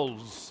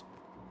puzzles.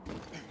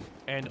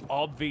 And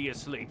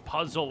obviously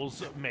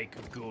puzzles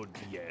make good,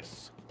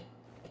 yes.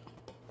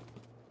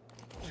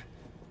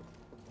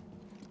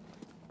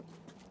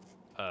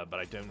 But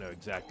I don't know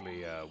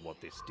exactly what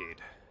this did.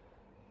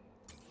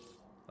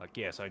 Like,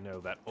 yes, I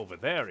know that over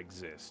there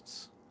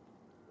exists.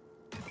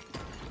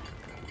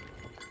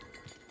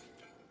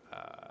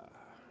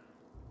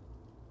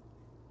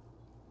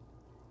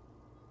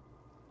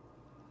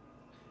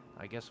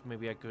 I guess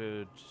maybe I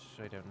could...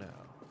 I don't know.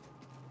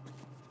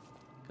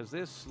 Because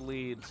this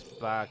leads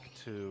back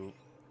to...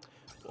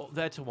 Well,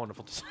 that's a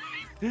wonderful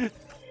design.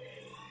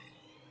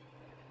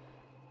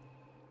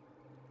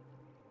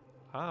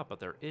 Ah, but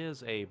there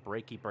is a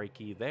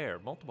breaky there.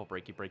 Multiple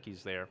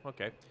breakies there.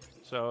 Okay.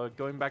 So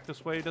going back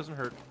this way doesn't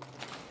hurt.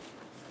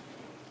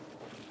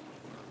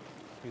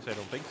 At least I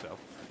don't think so.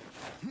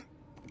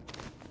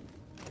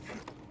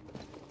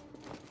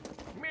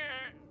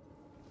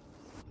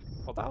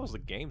 Well, that was the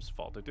game's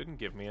fault. It didn't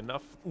give me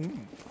enough oomph.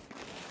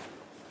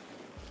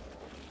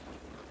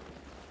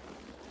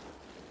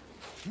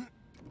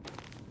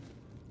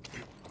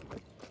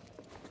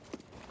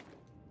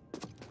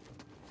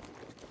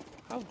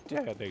 How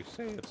dare they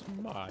say it's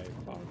my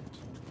fault?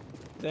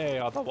 They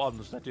are the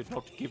ones that did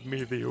not give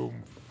me the oomph.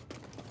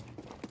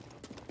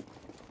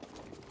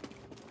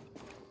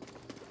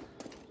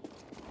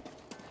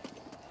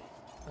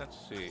 Let's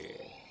see.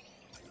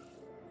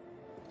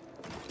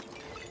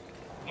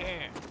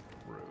 Yeah.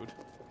 Rude.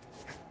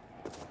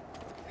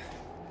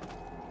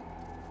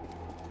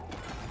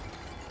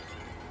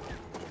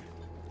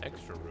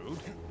 Extra rude.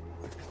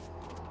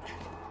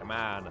 Come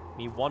on.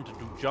 Me wanted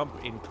to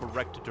jump in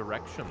correct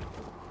direction.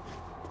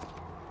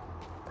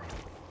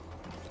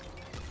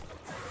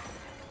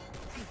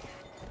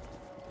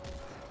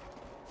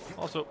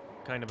 Also,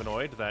 kind of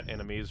annoyed that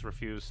enemies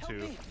refuse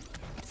to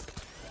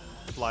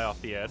fly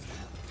off the edge.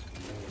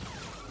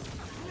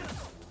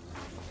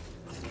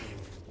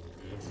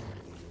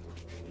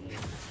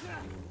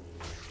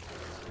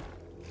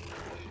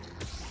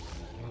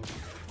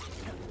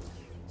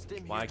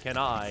 Why can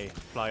I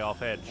fly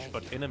off edge,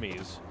 but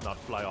enemies not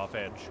fly off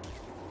edge?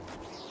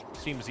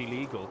 Seems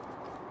illegal.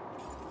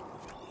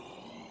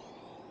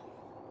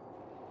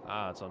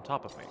 Ah, it's on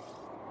top of me.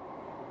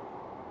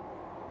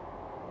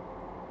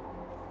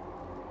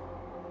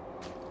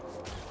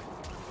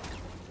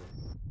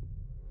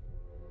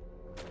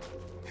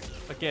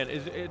 Again,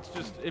 it's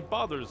just, it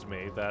bothers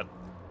me that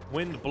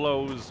wind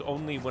blows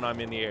only when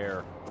I'm in the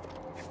air.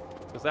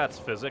 Because that's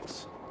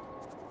physics.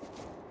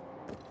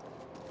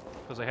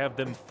 Because I have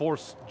them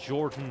force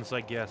Jordans,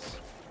 I guess.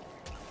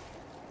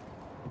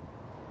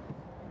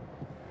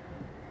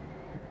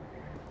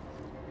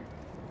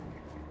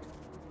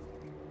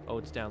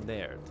 it's down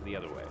there, to the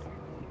other way.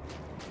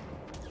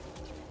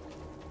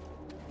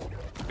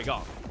 Be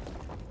gone.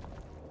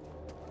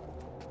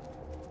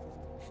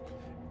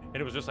 And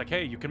it was just like,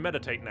 hey, you can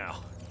meditate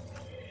now.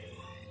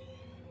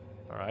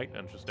 Alright,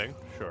 interesting.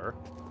 Sure.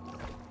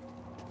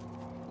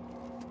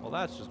 Well,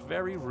 that's just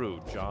very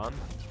rude, John.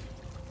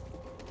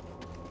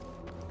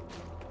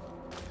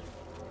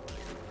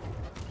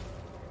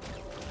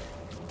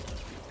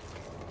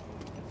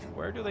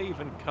 Where do they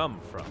even come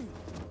from?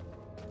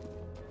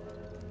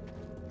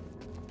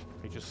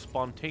 They just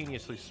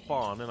spontaneously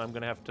spawn, and I'm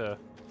gonna have to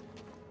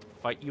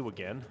fight you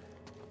again,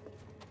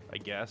 I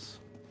guess.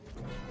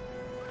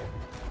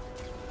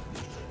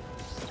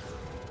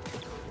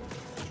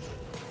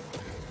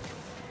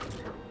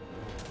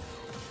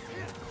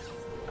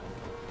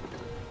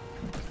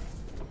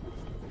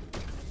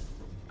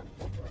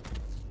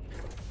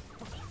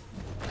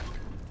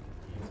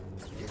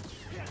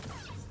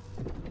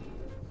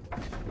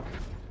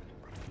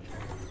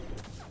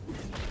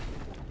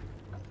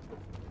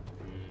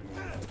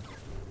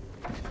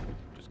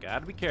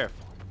 Gotta be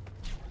careful.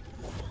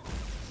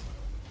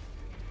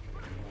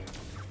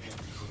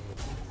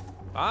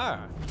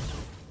 Ah!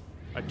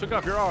 I took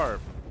off your arm.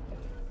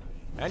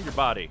 And your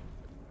body.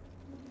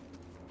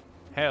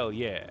 Hell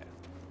yeah.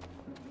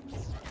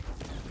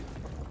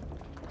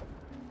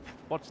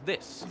 What's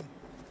this?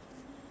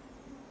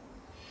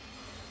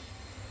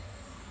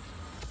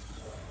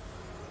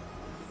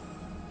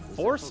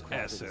 Force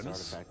essence?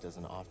 This artifact as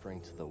an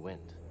offering to the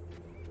wind.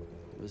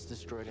 It was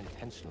destroyed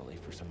intentionally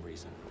for some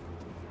reason.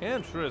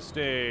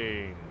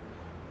 Interesting.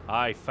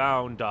 I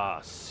found a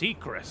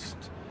secret.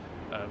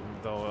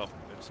 Though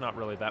it's not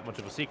really that much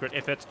of a secret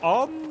if it's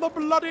on the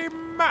bloody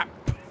map.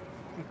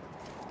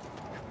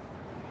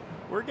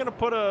 We're gonna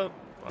put a...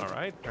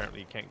 Alright, apparently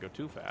you can't go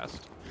too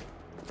fast.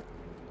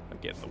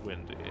 Again, the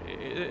wind,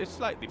 it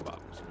slightly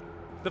bothers me.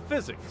 The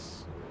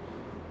physics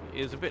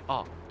is a bit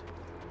odd.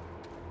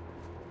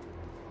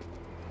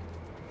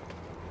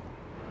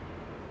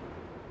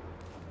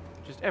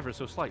 Just ever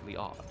so slightly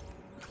odd.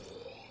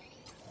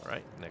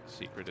 Alright, next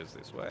secret is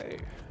this way.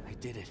 I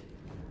did it.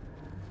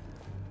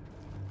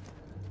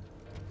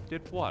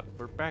 Did what?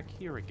 We're back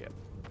here again.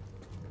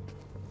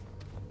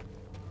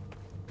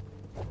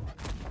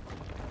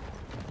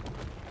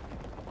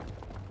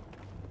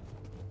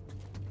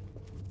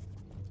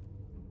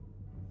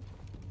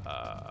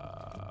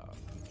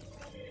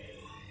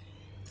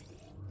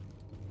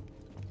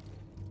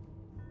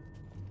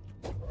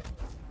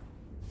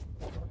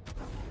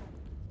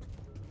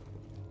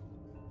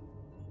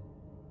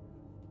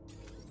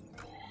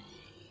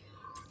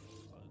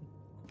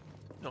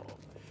 No.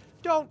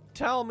 Don't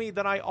tell me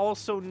that I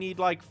also need,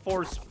 like,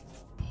 force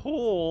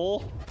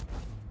pull.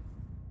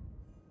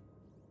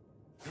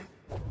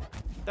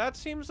 That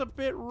seems a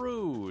bit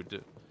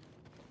rude.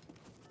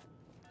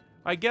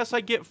 I guess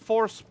I get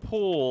force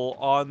pull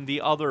on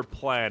the other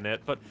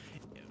planet, but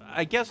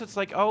I guess it's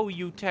like, oh,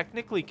 you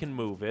technically can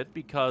move it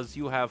because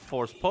you have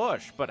force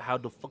push, but how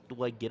the fuck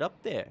do I get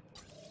up there?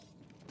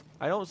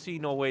 I don't see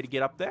no way to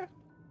get up there.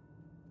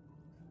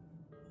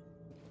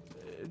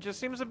 It just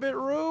seems a bit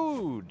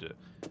rude,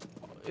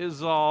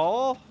 is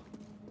all.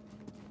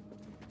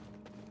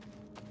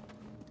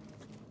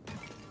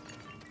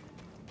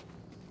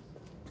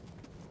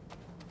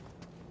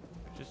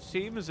 Just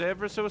seems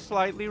ever so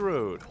slightly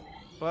rude,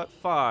 but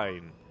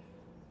fine.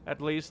 At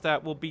least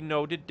that will be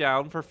noted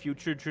down for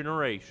future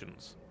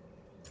generations.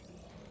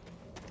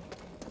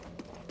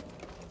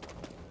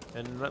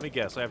 And let me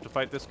guess, I have to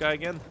fight this guy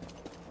again?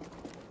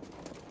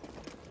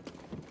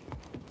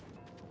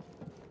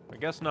 I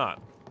guess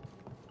not.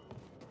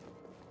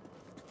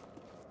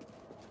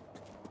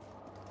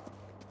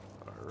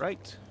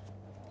 Alright.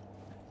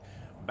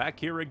 Back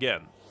here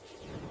again.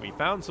 We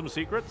found some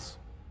secrets.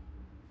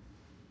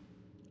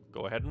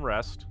 Go ahead and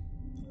rest.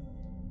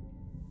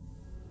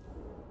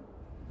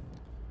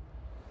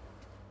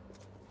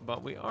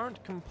 But we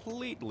aren't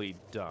completely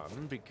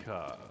done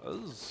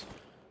because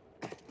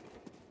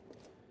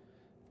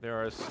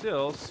there are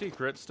still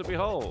secrets to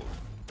behold.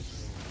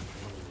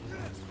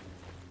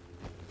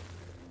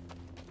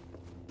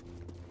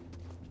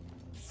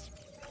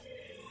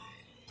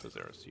 Because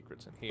there are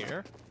secrets in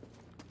here.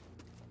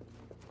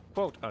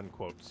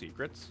 Quote-unquote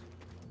secrets.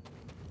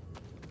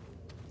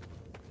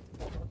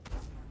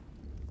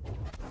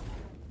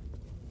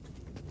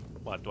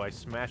 What, do I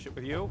smash it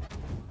with you?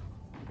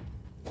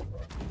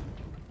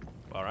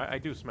 Alright, I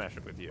do smash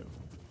it with you.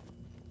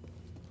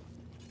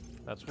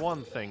 That's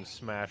one thing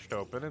smashed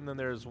open, and then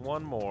there's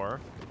one more.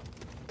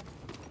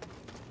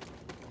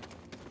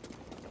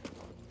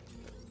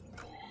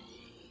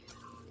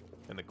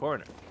 In the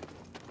corner.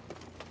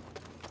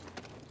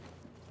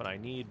 But I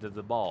need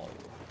the ball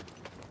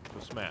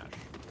to smash.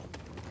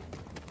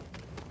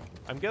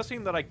 I'm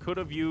guessing that I could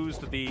have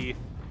used the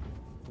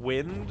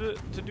wind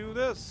to do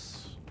this.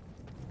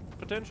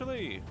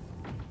 Potentially.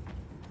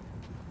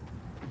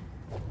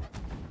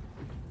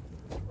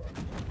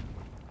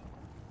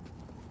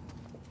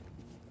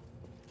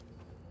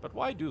 But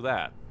why do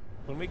that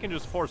when we can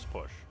just force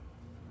push?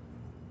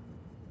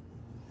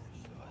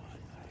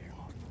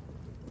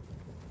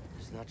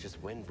 It's not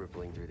just wind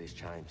rippling through these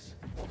chimes.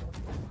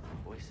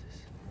 Voices.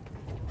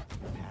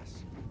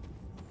 Pass.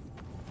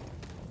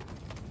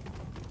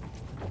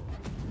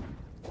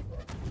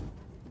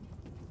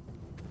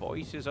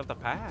 Voices of the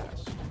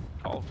past.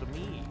 Call to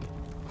me.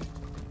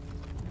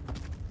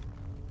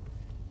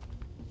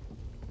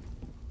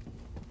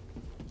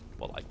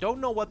 Well, I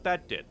don't know what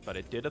that did, but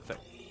it did a thing.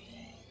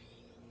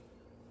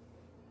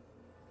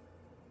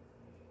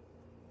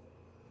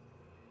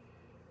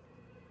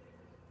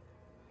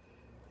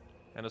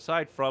 And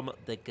aside from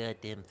the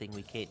goddamn thing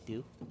we can't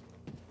do.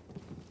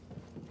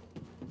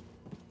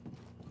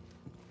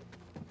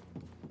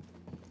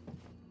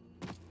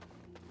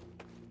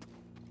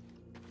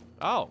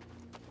 Oh.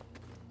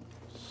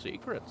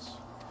 Secrets.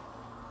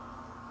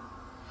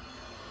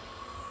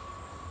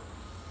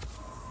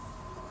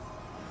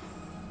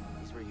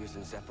 These were used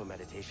in Zepho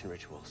meditation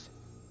rituals.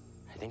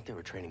 I think they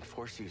were training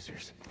Force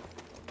users.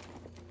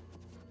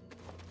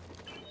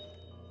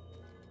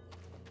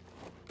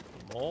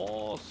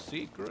 More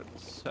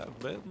secrets have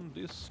been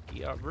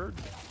discovered.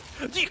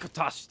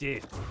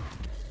 Dikatasti!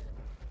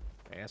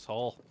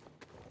 Asshole.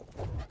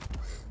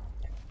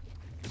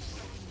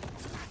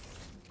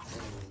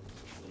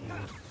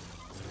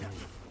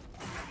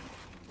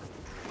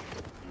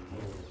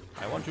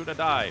 I want you to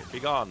die. Be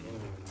gone.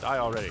 Die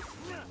already.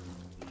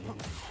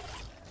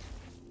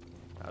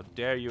 How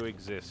dare you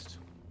exist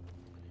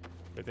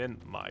within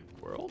my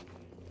world?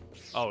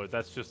 Oh,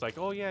 that's just like,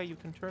 oh yeah, you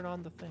can turn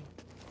on the thing.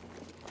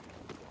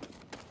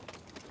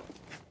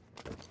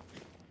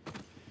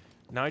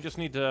 Now I just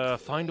need to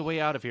find a way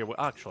out of here. Well,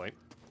 actually,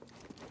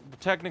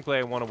 technically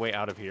I want a way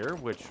out of here,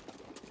 which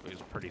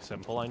is pretty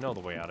simple. I know the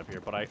way out of here,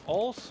 but I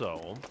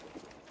also,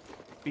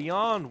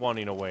 beyond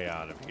wanting a way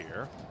out of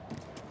here,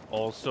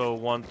 also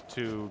want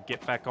to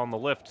get back on the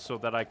lift so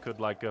that I could,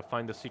 like,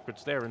 find the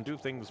secrets there and do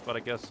things, but I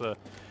guess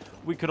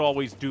we could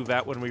always do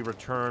that when we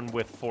return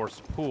with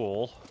Force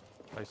Pool,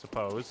 I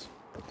suppose.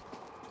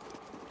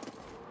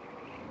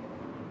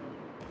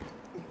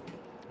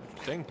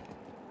 Interesting.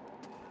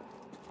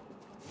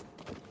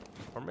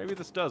 Or maybe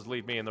this does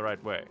lead me in the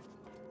right way.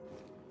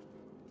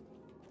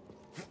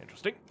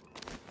 Interesting.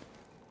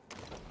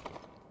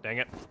 Dang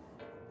it.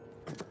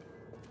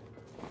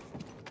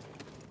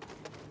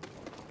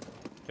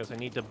 Because I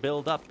need to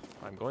build up.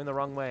 I'm going the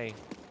wrong way.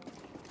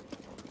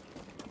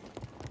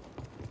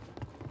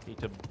 Need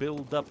to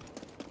build up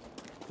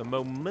the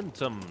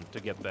momentum to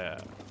get there.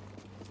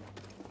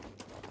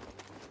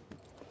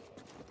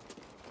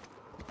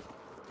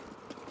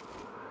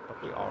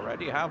 But we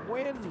already have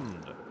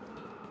wind.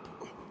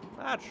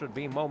 That should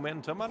be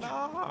momentum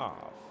enough.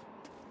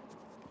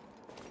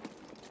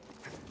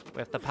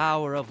 With the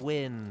power of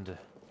wind,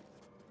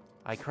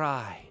 I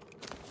cry.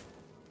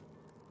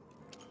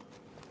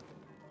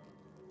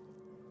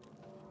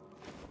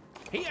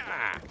 Here!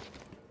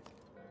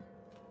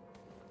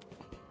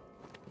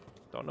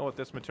 Don't know what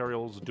this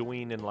material's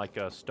doing in like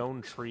a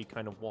stone tree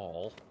kind of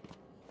wall.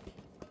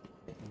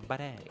 But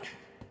hey.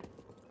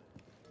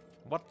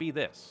 What be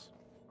this?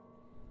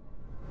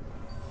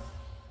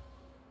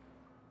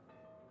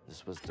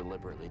 This was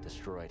deliberately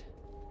destroyed.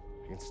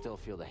 I can still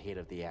feel the hate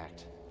of the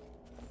act.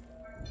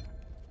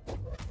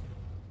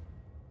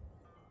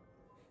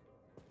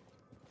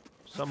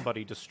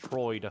 Somebody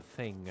destroyed a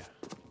thing.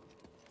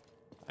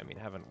 I mean,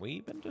 haven't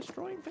we been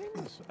destroying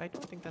things? I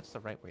don't think that's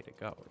the right way to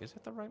go. Is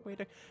it the right way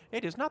to...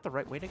 It is not the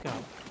right way to go.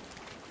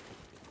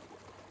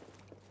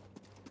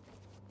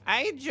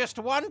 I just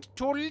want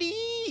to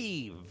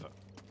leave.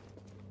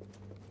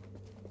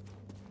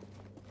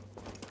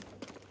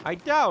 I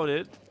doubt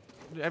it.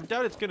 I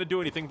doubt it's going to do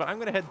anything, but I'm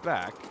going to head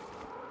back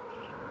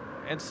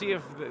and see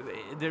if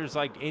there's,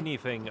 like,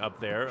 anything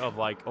up there of,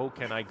 like, oh,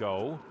 can I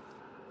go?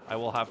 I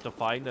will have to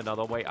find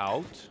another way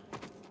out.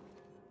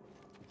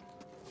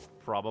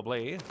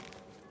 Probably.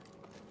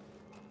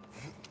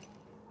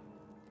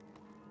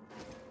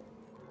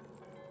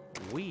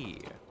 We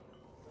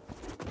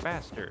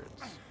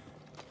bastards.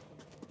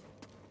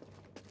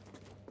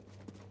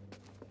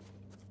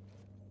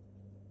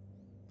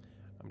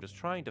 I'm just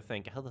trying to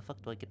think, how the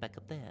fuck do I get back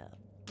up there?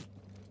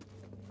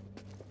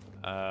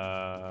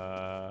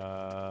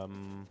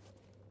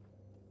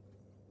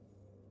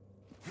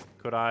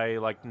 Could I,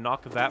 like,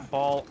 knock that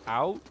ball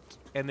out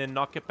and then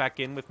knock it back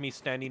in with me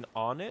standing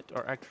on it?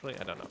 Or actually,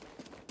 I don't know.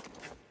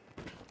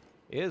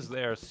 Is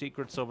there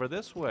secrets over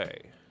this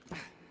way?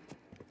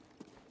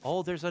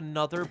 Oh, there's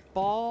another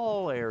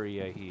ball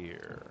area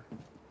here.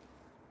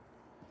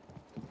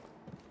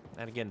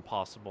 And again,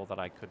 possible that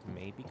I could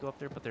maybe go up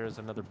there, but there is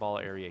another ball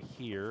area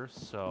here,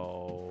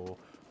 so...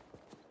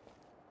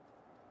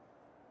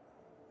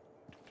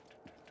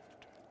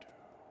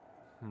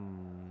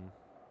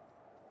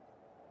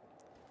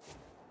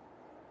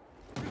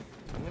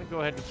 I'm gonna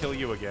go ahead and kill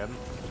you again.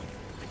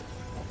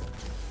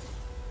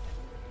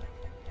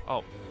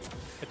 Oh,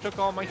 it took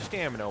all my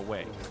stamina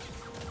away.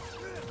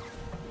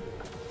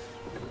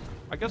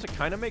 I guess it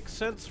kind of makes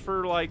sense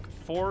for, like,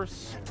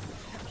 force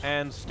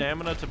and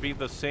stamina to be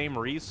the same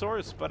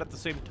resource, but at the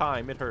same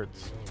time, it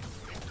hurts.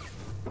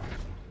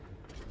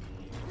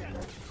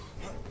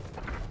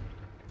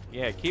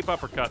 Yeah, keep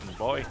uppercutting,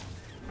 boy.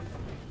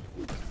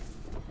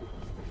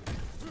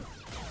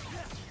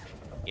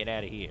 Get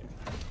out of here.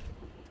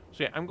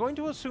 So yeah, I'm going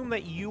to assume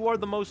that you are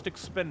the most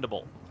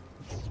expendable.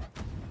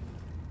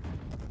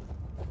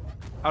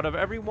 Out of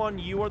everyone,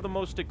 you are the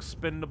most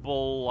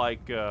expendable,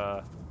 like,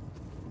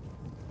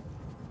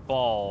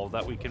 ball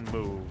that we can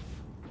move.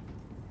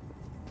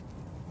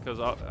 Because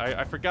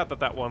I forgot that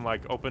that one,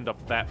 like, opened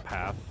up that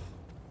path.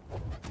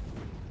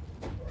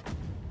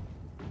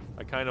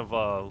 I kind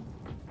of,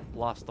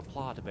 lost the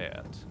plot a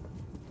bit.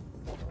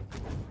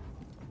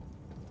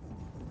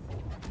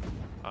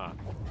 Ah.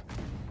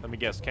 Let me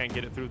guess, can't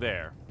get it through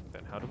there.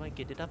 Then how do I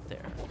get it up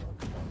there?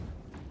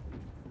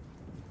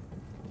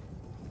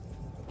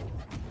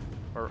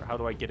 Or how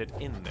do I get it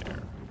in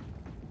there?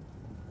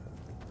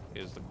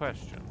 Is the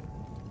question.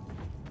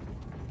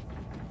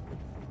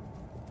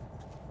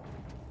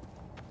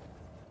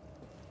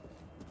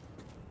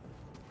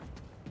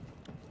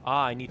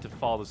 Ah, I need to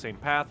follow the same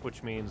path,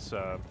 which means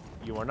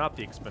you are not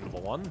the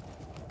expendable one.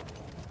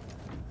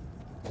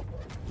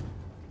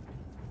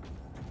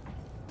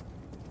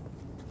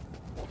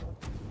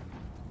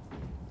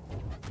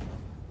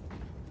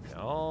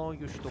 No,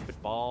 you stupid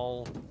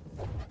ball.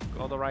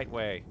 Go the right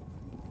way.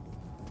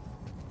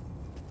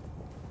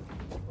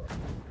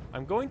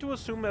 I'm going to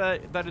assume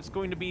that it's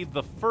going to be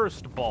the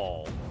first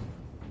ball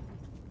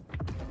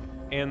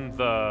in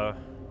the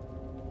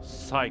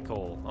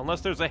cycle.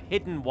 Unless there's a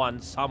hidden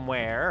one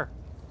somewhere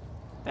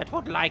that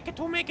would like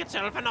to make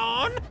itself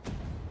known.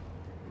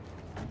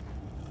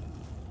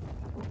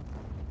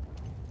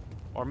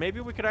 Or maybe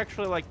we could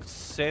actually, like,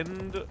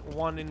 send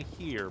one in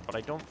here, but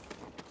I don't...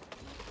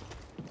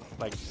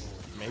 Like,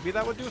 maybe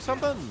that would do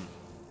something?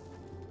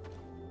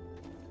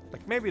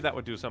 Like, maybe that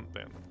would do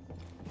something.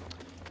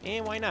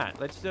 And why not?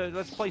 Let's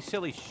play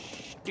silly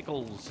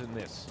stickles in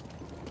this.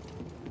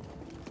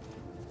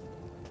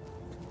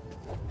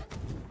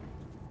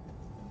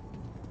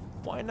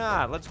 Why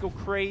not? Let's go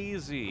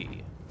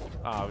crazy.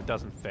 Oh, it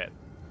doesn't fit.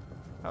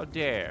 How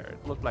dare.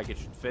 It looked like it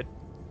should fit.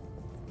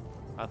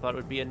 I thought it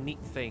would be a neat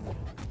thing.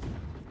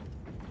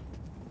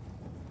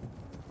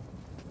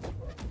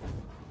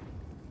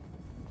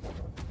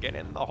 Get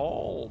in the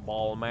hole,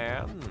 ball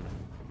man.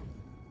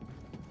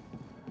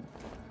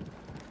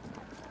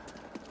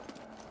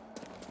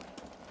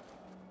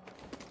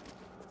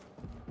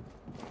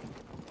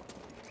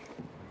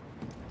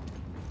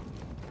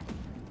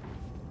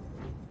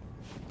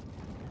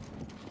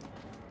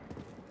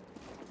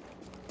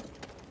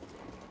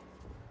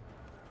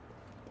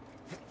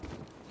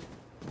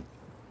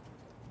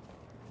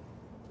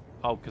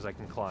 Oh, because I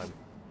can climb.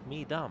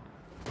 Me dumb.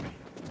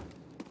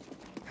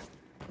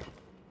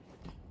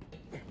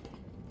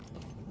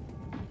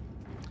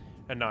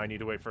 And now I need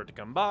to wait for it to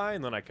come by,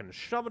 and then I can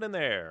shove it in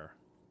there.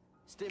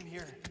 Stim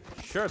here.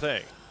 Sure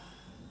thing.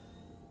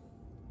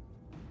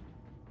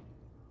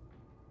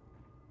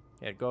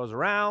 It goes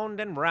round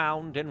and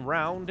round and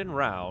round and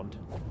round.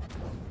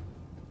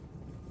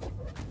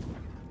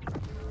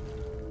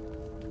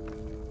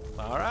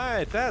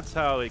 Alright, that's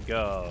how it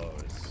goes.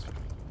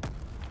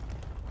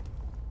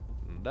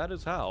 That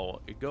is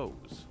how it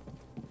goes.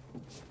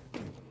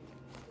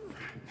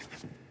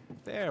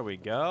 There we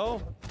go.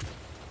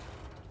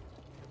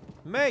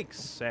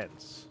 Makes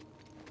sense.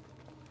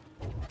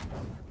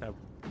 Now,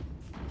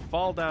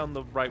 fall down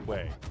the right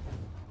way.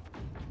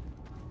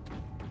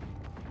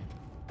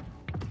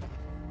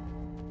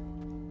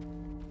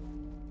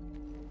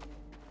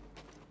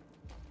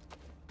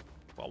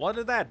 Well, what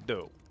did that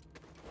do?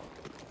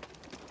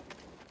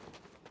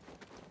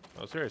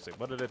 Oh, seriously,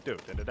 what did it do?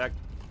 Did it act...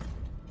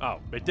 Oh,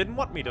 it didn't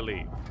want me to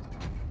leave.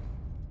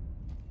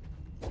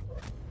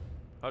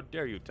 How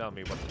dare you tell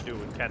me what to do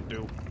and can't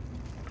do?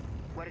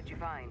 What did you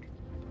find?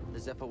 The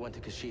Zephyr went to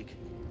Kashyyyk.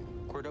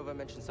 Cordova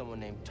mentioned someone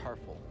named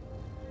Tarful.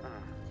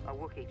 A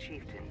Wookiee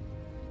chieftain.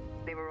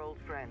 They were old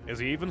friends. Is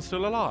he even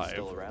still alive?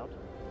 Still around?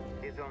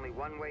 There's only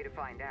one way to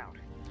find out.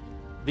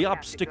 The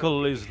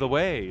obstacle is the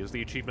way is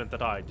the achievement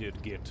that I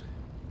did get.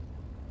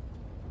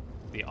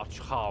 The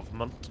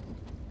achievement.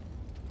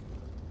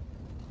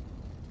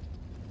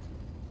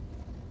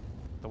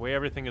 The way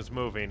everything is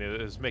moving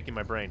is making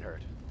my brain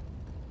hurt.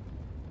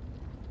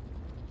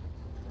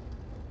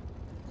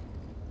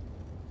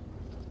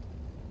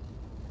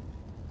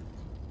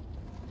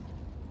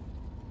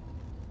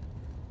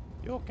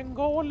 You can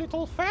go a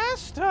little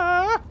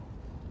faster,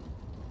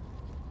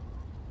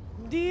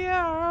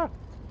 dear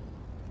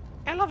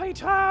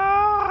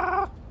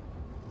elevator.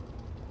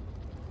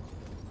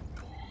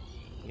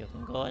 You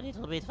can go a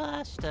little bit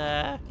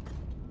faster.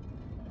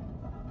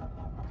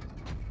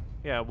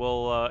 Yeah,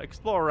 we'll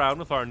explore around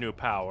with our new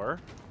power.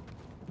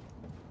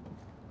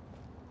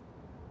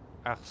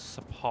 I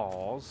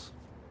suppose.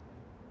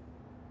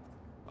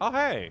 Oh,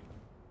 hey.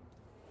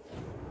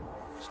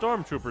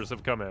 Stormtroopers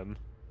have come in.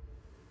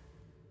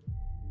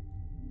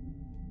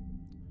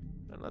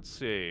 And let's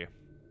see.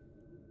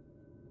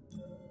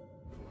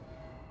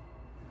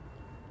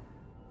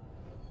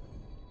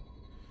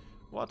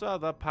 What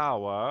other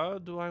power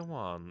do I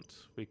want?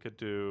 We could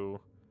do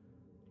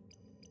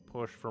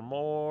push for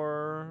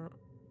more.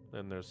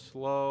 Then there's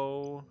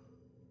slow.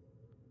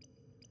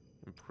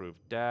 Improved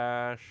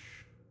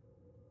dash.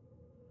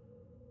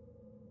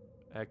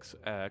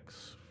 XX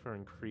for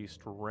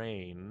increased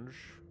range.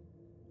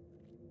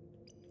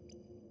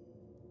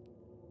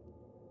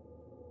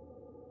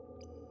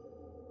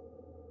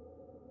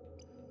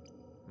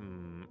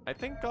 I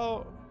think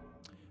I'll...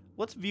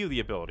 Let's view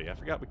the ability. I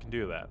forgot we can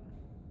do that.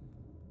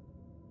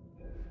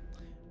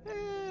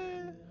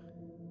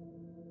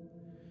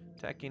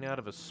 Attacking out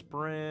of a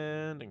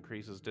sprint.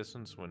 Increases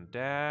distance when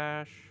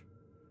dash.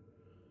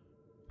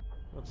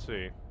 Let's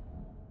see.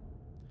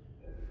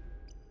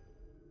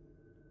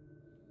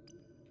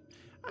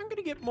 I'm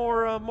gonna get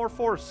more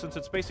force since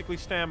it's basically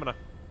stamina.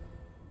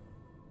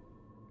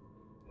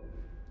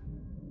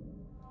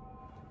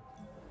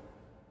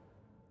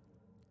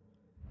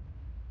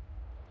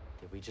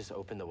 Did we just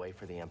open the way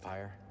for the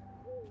Empire?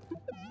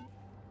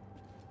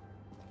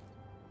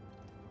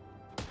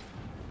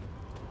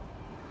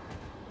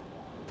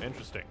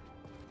 Interesting.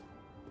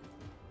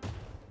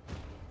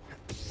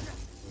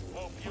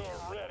 Hope you're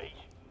ready.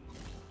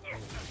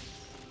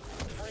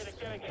 Afraid of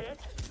getting hit?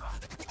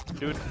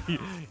 Dude,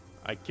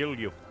 I killed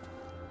you.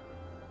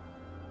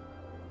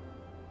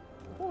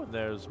 Oh, and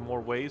there's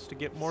more ways to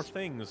get more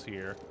things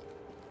here.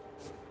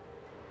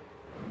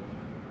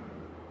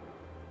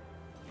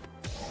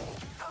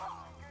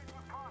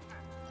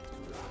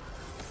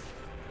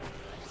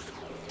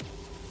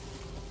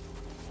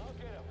 I'll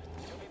get him.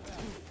 He'll be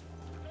back.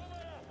 Don't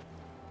let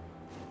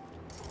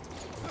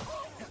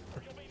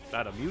up.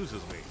 That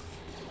amuses me.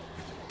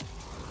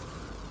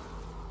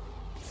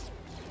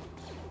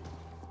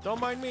 Don't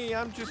mind me,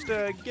 I'm just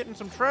getting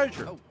some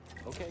treasure. Oh,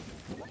 okay.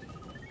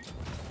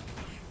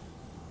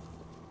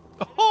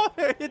 Oh,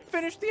 it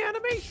finished the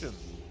animation.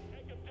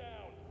 Take him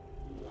down.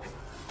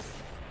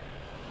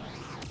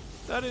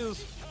 That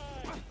is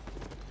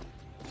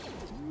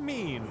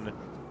mean.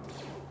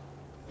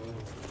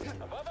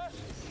 Above us?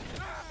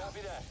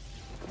 Copy that.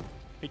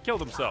 He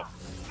killed himself.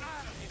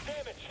 He's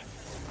damaged.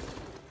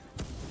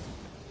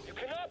 You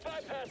cannot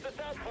bypass this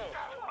outpost.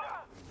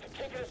 You're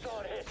taking us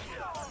on hit.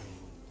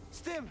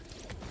 Stim!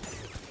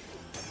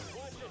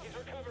 Watch it, he's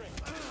recovering.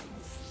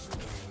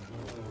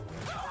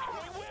 Can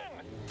we win?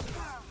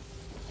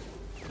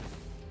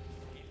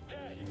 He's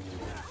dead.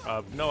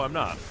 No, I'm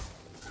not.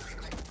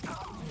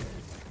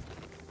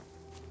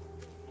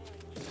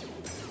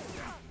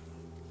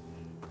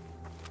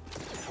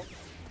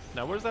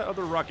 Now, where's that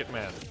other rocket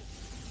man?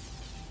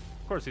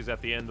 Of course he's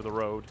at the end of the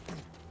road.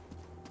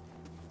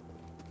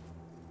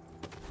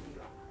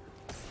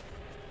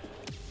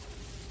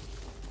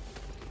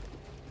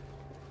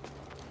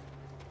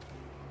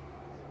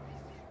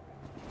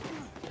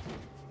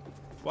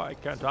 Why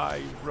can't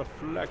I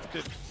reflect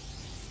it?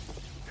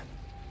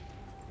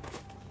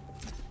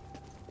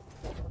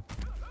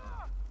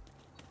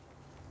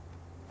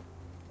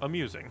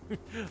 Amusing.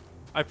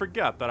 I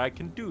forgot that I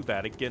can do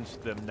that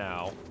against them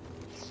now.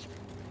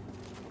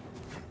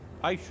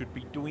 I should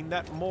be doing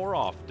that more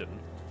often.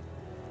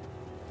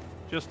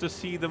 Just to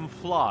see them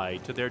fly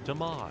to their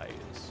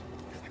demise.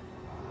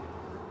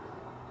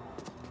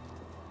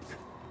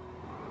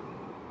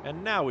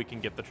 And now we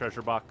can get the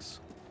treasure box.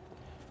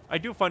 I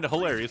do find it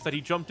hilarious that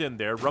he jumped in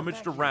there,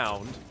 rummaged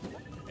around,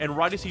 and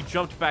right as he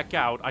jumped back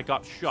out, I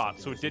got shot,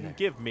 so it didn't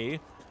give me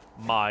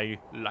my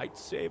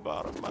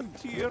lightsaber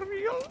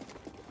material.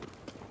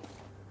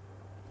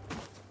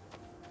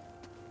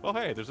 Oh,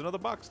 hey, there's another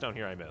box down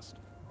here I missed.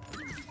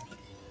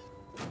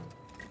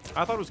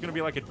 I thought it was going to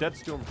be like a dead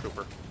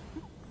stormtrooper.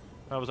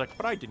 I was like,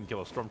 but I didn't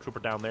kill a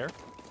stormtrooper down there.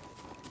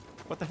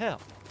 What the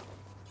hell?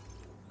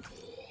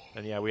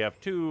 And yeah, we have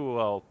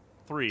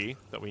three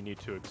that we need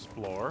to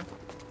explore.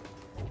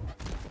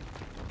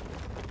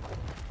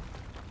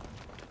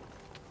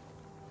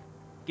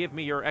 Give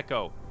me your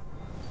echo.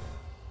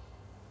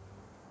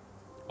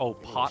 Oh,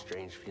 Getting a pot.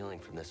 strange feeling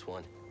from this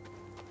one.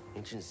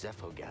 Ancient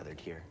Zepho gathered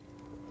here.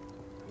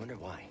 I wonder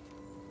why.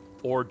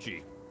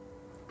 Orgy.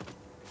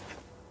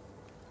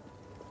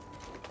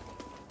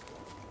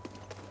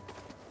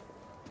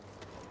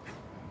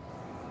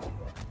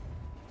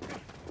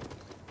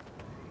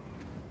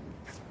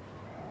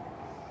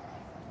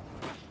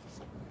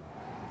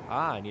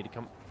 Ah, I need to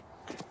come...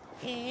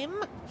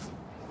 Him?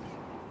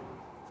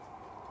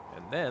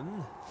 And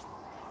then...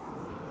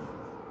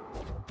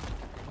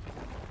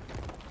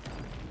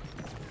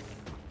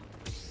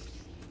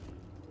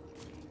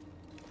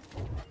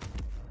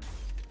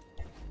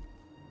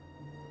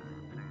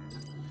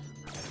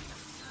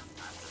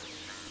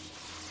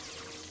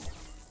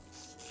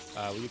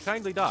 will you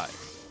kindly die?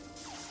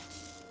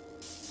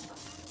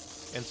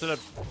 Instead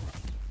of...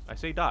 I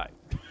say die.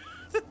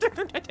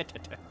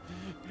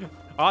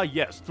 Ah,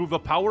 yes, through the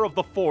power of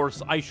the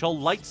Force, I shall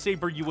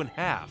lightsaber you in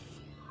half.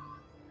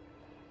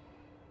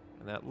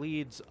 And that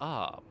leads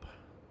up.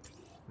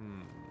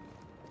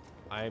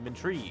 I am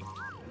intrigued.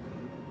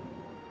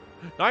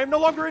 I am no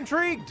longer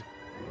intrigued!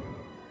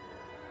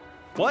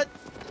 What?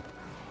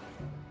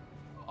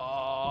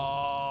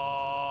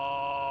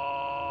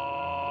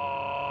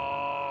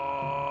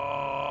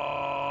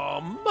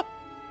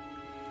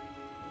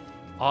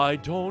 I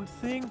don't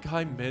think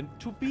I meant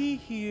to be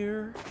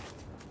here.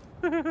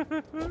 I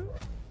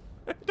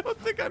don't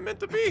think I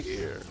meant to be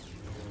here.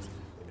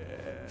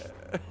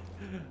 Yeah.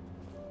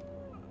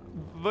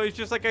 But it's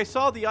just like I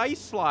saw the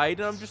ice slide,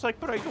 and I'm just like,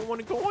 but I don't want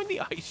to go on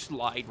the ice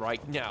slide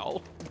right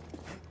now.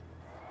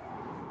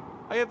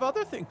 I have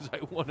other things I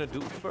want to do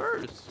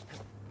first.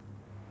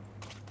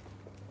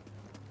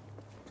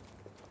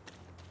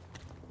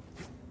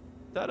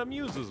 That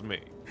amuses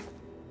me.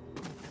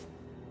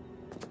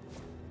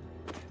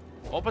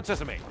 Open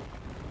sesame.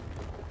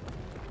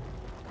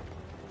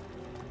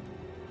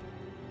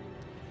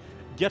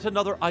 Yet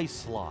another ice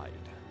slide.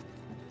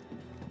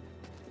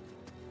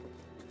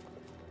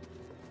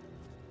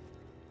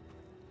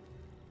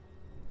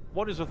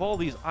 What is with all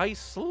these ice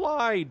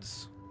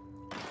slides?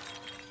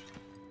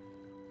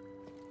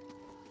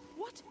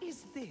 What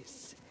is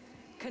this?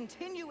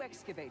 Continue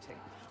excavating.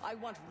 I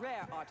want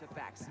rare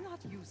artifacts,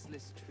 not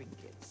useless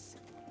trinkets.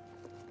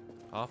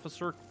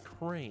 Officer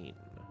Crane.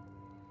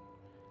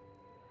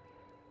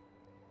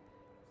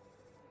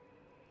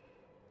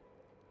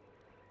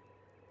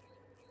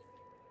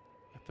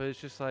 But it's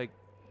just like...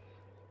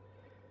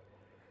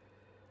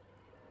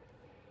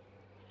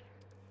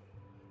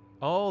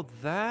 Oh,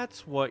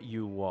 that's what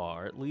you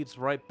are. It leads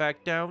right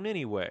back down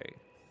anyway.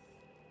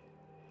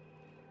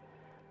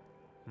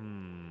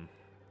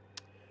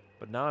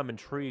 But now I'm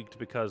intrigued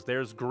because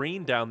there's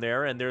green down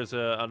there, and there's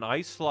an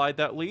ice slide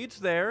that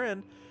leads there,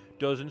 and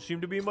doesn't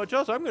seem to be much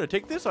else. I'm going to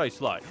take this ice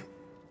slide.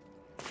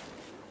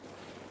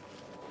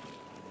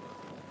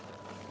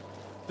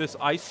 This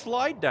ice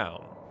slide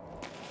down.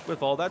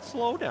 With all that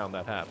slowdown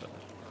that happened.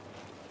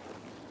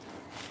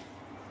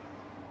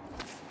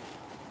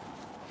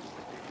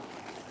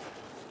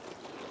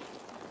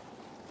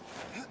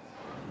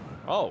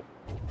 Oh.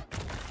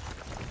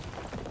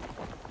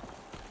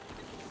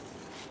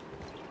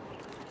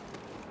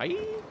 Hi.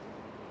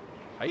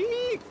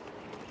 Hi.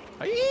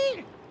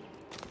 Hi.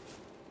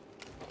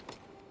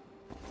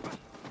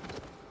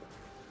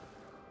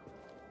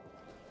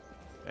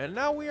 And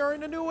now we are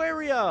in a new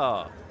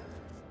area.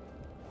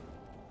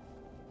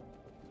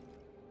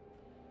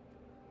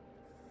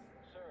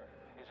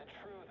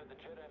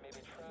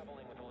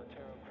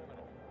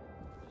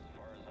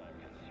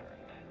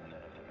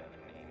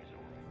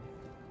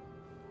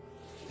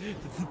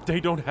 They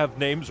don't have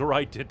names or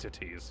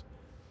identities.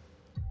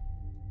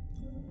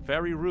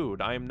 Very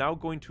rude. I am now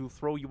going to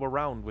throw you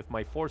around with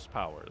my force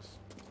powers.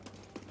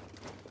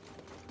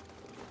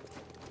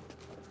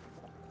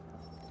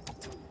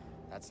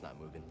 That's not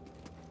moving.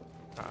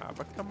 Ah,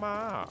 but come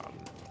on.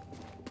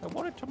 I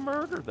wanted to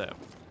murder them.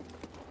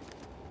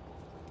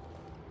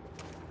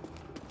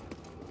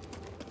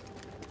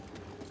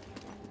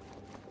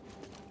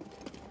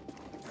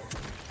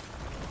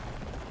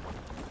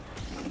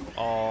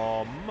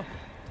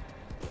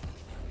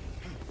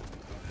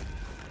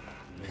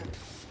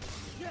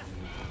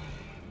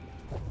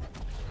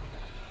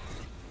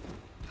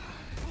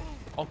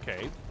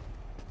 Okay.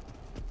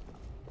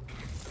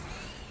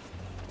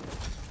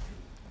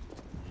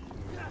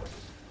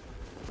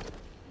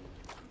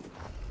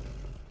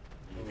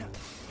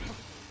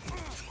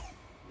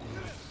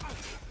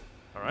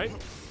 All right.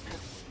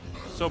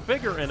 So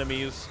bigger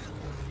enemies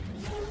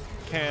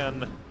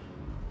can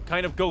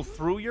kind of go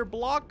through your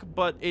block,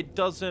 but it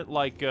doesn't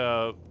like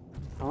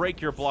break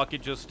your block.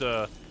 It just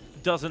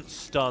doesn't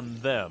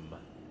stun them.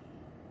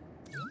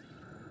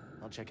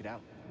 I'll check it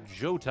out.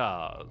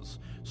 Jotas.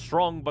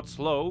 Strong but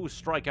slow,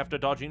 strike after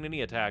dodging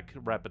any attack,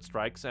 rapid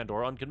strikes, and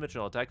or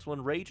unconventional attacks will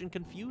enrage and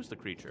confuse the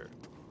creature.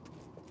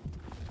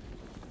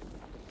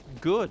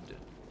 Good.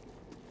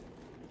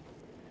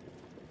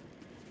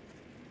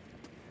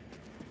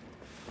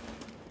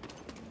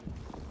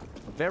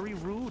 Very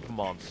rude,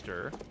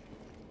 monster.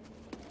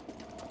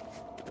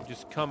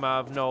 Just come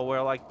out of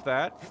nowhere like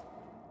that.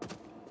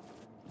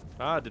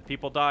 Ah, did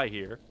people die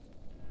here?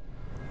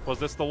 Was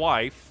this the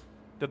wife?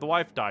 Did the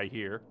wife die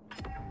here?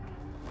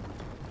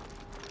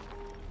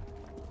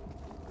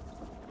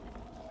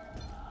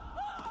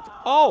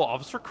 Oh,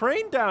 Officer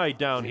Crane died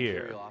down here. The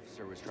Imperial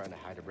officer was trying to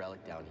hide a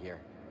relic down here.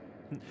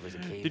 It was a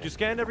cave. Did you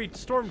scan every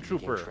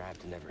stormtrooper?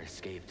 Trapped and never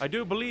escaped. I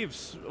do believe.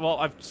 Well,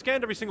 I've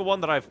scanned every single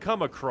one that I've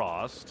come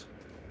across,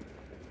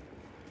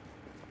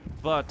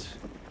 but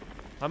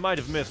I might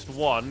have missed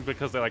one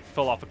because they like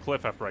fell off a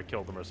cliff after I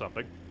killed them or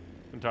something.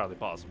 Entirely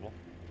possible.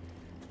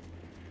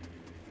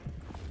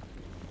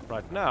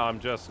 Right now, I'm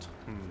just.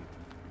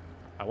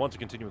 I want to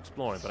continue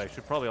exploring, but I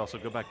should probably also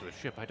go back to the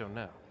ship. I don't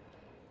know.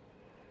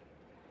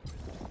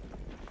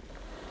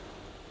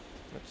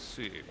 Let's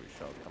see, we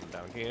shall come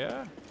down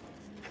here.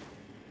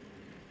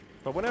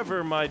 But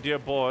whenever my dear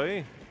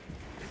boy,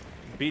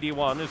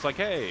 BD1, is like,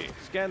 hey,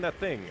 scan that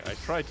thing, I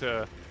try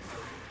to...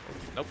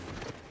 Nope.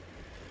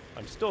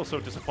 I'm still so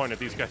disappointed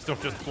these guys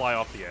don't just fly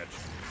off the edge.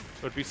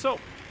 It would be so...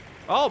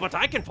 Oh, but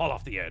I can fall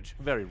off the edge.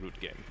 Very rude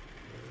game.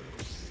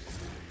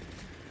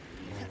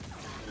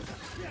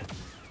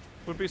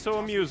 It would be so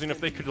amusing if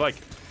they could, like,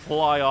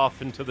 fly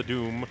off into the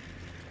doom.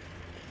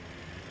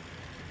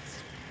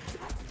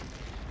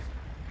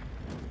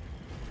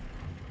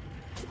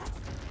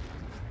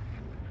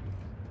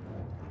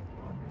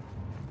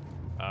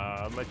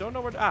 I don't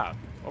know where... Ah,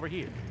 over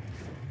here.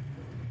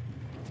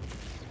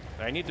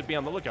 I need to be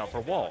on the lookout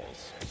for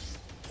walls.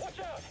 Watch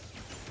out!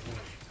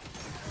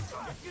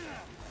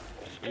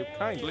 You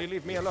kindly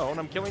leave me alone.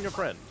 I'm killing your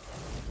friend.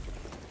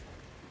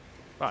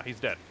 Ah, he's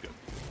dead. Good.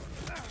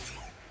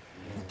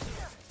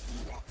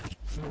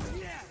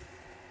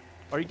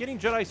 Are you getting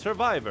Jedi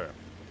Survivor?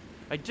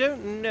 I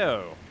don't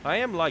know. I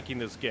am liking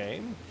this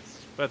game.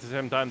 But at the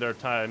same time, there are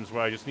times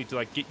where I just need to,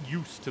 like, get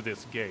used to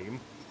this game.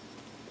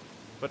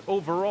 But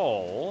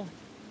overall,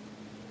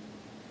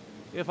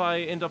 if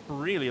I end up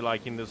really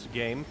liking this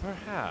game,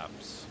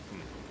 perhaps.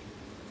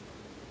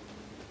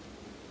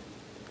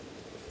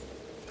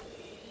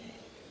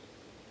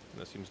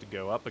 This seems to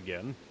go up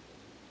again.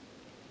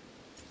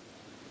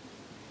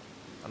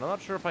 And I'm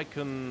not sure if I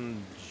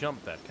can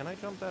jump that. Can I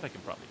jump that? I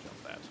can probably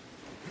jump that.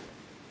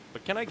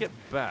 But can I get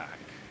back?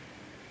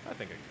 I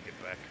think I can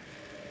get back.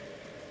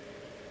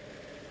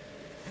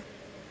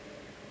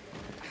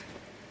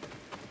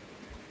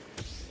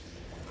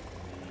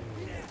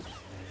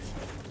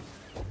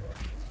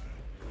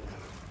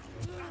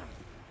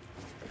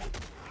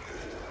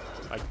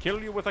 I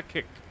kill you with a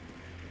kick,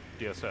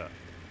 dear sir.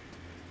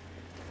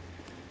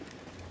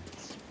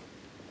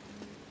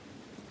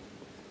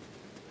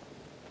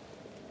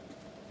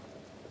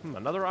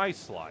 Another ice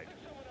slide.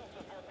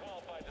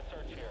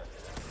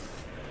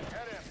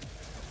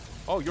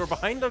 Oh, you're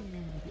behind the...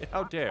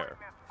 How dare.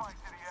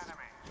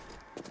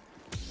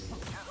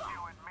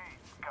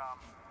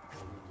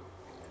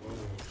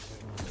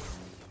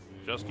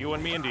 Just you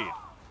and me, indeed.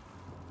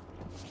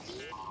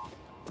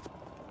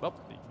 Well,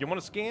 you want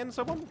to scan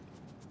someone?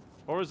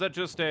 Or is that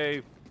just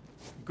a...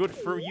 Good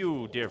for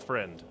you, dear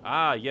friend.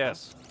 Ah,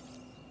 yes.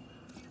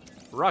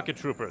 Rocket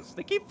troopers.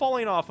 They keep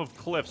falling off of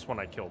cliffs when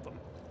I kill them.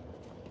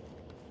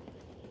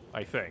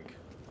 I think.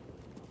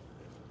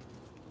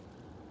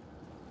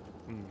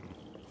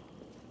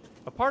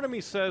 A part of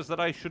me says that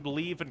I should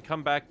leave and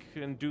come back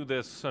and do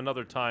this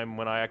another time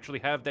when I actually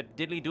have that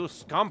diddly-doo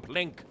scomp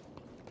link.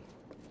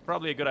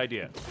 Probably a good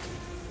idea.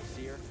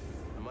 Seer,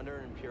 I'm under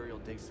an Imperial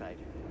dig site.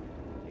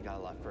 It got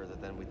a lot further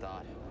than we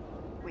thought.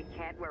 We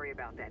can't worry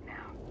about that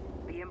now.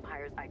 The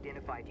Empire's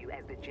identified you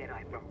as the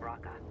Jedi from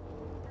Bracca.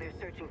 They're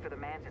searching for the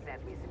Mantis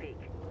as we speak.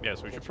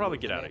 Yes, we should probably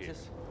get out of here.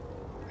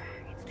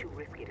 It's too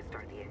risky to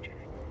start the engine.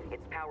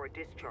 Its power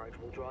discharge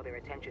will draw their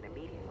attention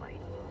immediately.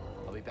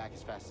 I'll be back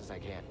as fast as I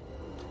can.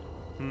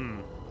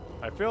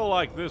 I feel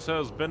like this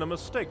has been a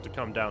mistake to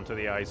come down to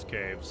the ice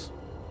caves.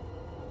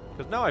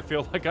 Because now I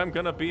feel like I'm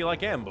gonna be,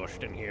 like,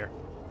 ambushed in here.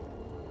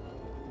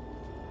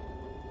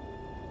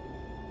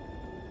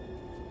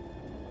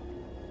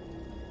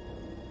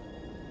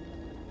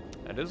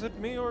 And is it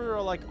me, or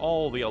are, like,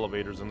 all the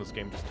elevators in this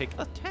game just take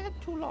a tad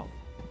too long?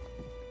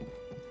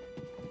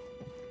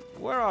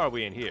 Where are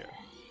we in here?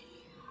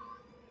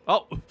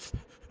 Oh!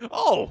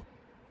 Oh!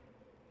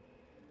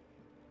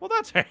 Well,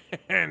 that's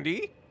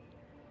handy.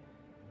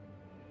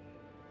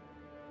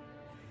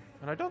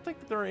 And I don't think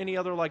that there are any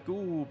other, like,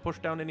 ooh, push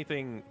down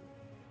anything.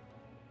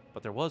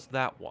 But there was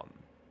that one.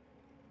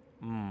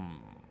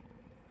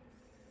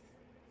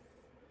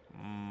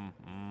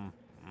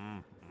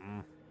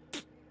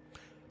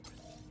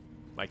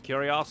 My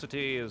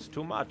curiosity is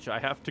too much. I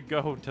have to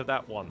go to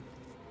that one.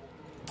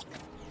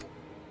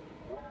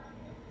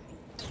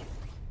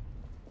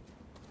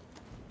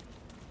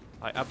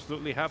 I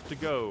absolutely have to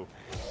go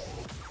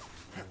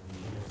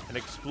and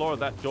explore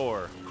that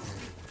door.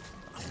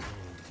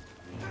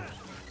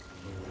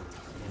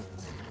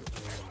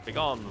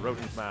 Begone,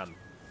 rodent man.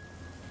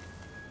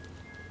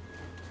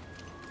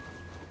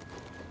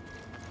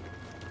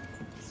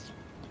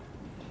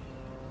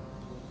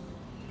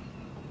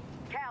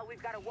 Cal,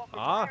 we've got a walker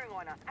firing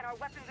on us, and our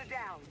weapons are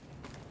down.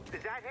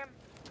 Is that him?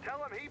 Tell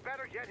him he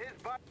better get his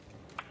butt.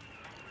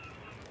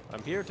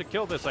 I'm here to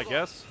kill this, I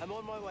guess. I'm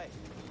on my way.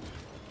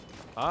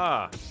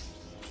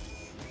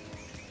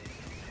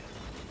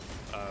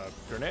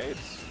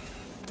 Grenades?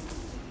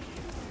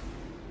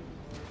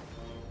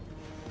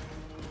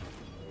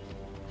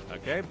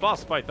 Okay,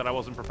 boss fight that I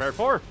wasn't prepared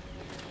for.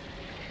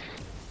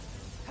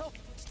 Help!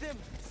 Stim!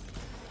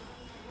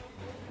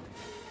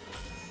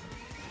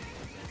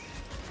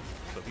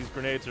 So these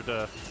grenades are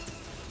to...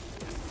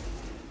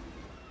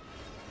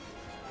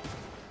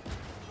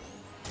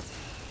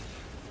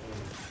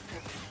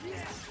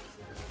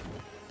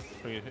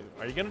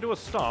 Are you gonna do a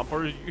stomp,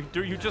 or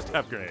do you just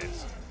have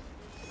grenades?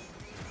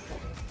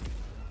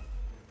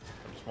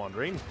 I'm just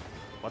wondering.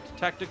 What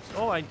tactics?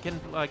 Oh, I can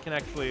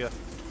actually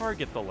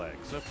target the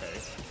legs. Okay.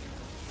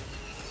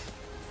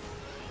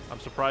 I'm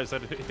surprised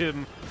that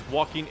him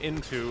walking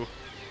into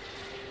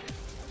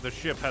the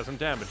ship hasn't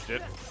damaged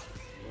it.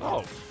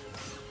 Oh.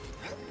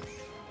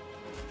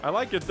 I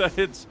like it that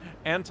its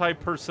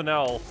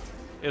anti-personnel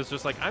is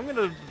just like, I'm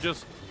gonna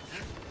just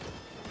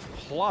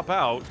plop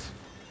out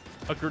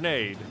a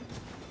grenade.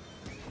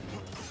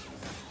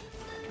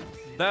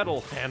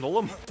 That'll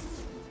handle him.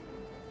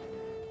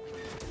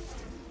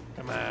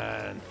 Come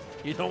on.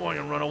 You don't want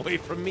to run away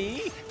from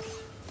me?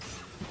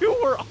 You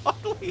were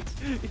ugly.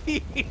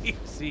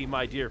 Easy,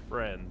 my dear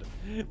friend.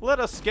 Let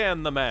us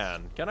scan the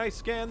man. Can I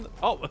scan?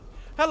 Oh,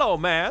 hello,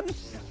 man.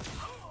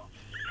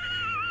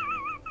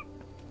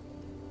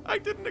 I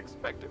didn't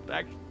expect him to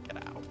actually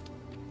get out.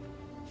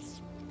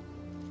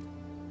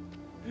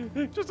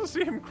 Just to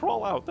see him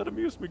crawl out, that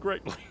amused me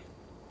greatly.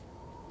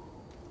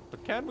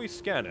 But can we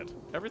scan it?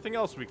 Everything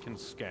else we can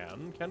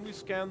scan. Can we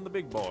scan the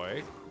big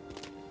boy?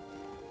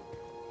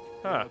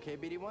 Huh. Okay,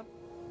 BD1?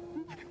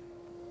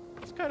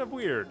 It's kind of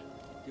weird.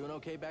 Doing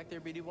okay back there,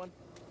 BD1?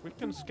 We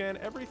can scan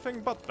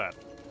everything but that.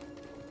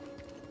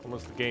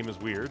 Unless the game is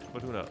weird,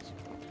 but who knows?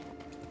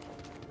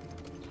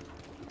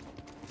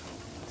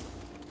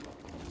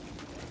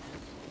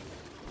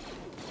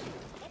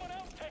 Someone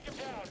else take him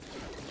down.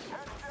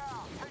 Head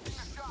down. Taking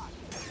a shot.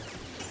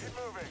 Keep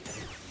moving.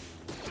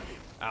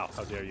 Ow,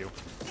 how dare you.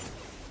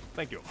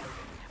 Thank you.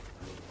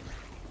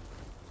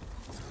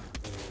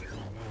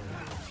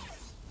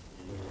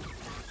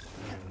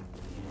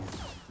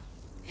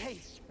 Hey,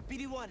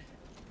 BD1.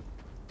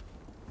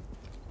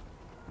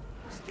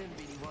 Skin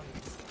BD1.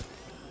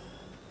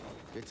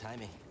 Good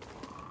timing.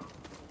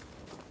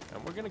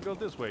 And we're gonna go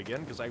this way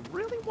again, because I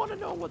really want to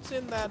know what's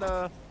in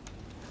that,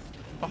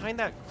 behind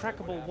that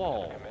crackable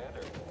wall.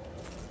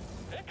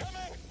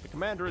 The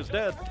commander is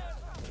dead.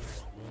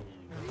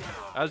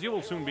 As you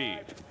will soon be.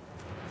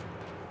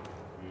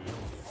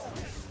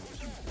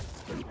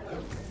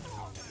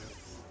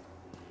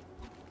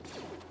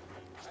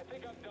 I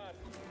think I'm done.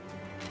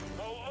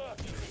 Oh, look,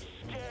 he's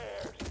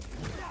scared.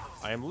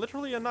 I am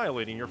literally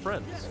annihilating your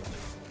friends.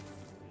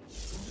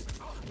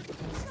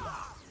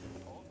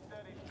 Hold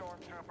steady,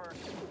 Stormtrooper.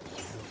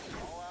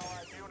 All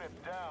allied units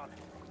down.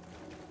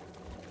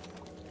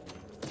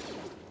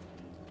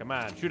 Come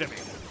on, shoot at me.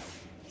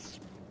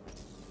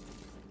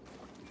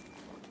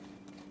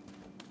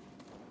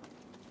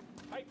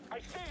 I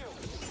see you.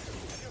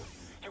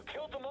 You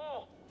killed them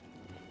all.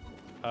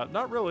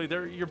 Not really.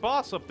 Your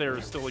boss up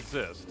there still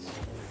exists.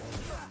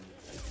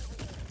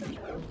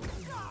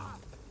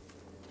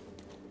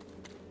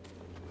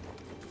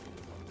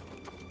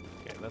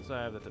 Okay, let's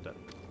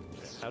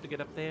how to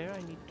get up there?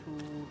 I need to.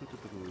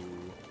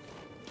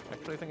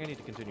 Actually, I think I need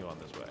to continue on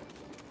this way.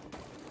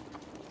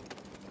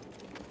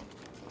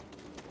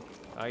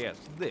 Ah, yes,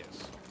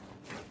 this.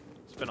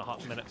 It's been a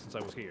hot minute since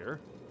I was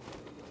here.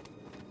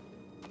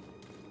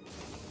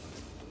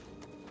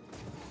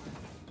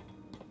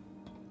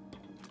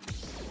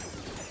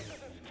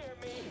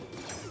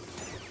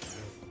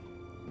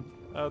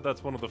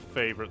 That's one of the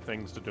favorite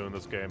things to do in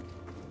this game.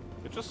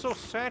 It's just so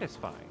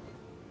satisfying.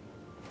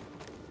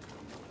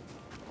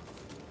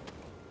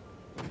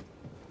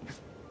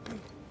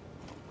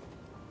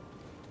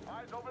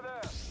 Eyes over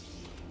there.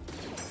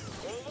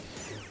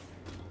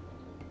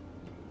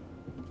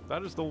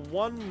 That is the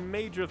one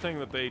major thing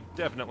that they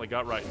definitely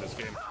got right in this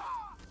game.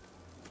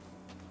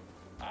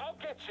 I'll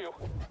get you.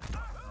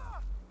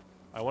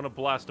 I want to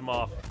blast him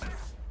off.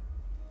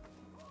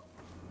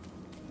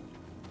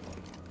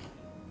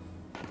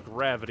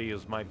 Gravity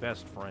is my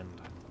best friend.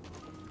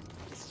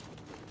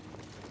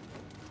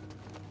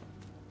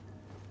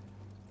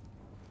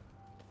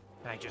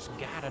 I just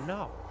gotta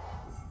know.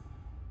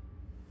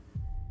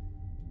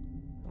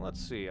 Let's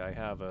see, I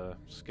have a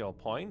skill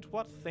point.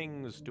 What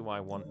things do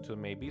I want to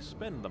maybe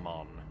spend them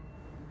on?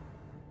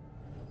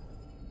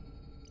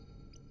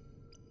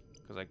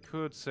 Because I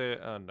could say...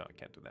 no, I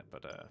can't do that,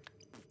 but...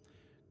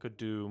 could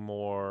do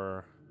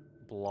more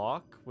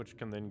block, which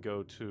can then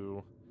go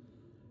to...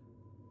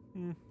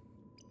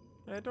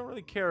 I don't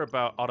really care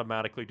about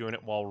automatically doing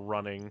it while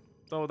running,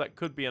 though that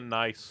could be a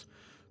nice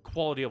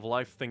quality of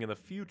life thing in the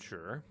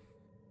future.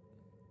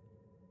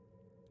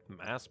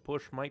 Mass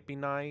push might be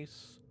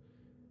nice.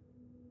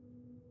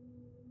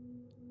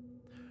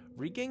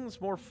 Regains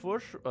more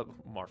force,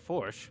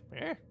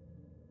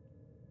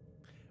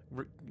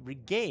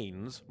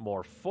 regains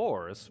more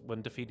force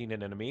when defeating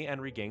an enemy,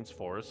 and regains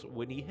force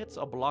when he hits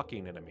a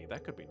blocking enemy.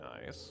 That could be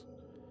nice.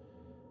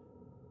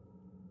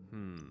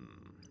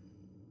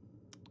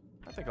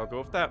 I think I'll go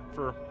with that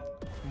for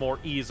more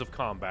ease of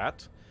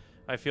combat.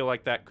 I feel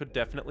like that could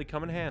definitely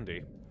come in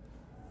handy.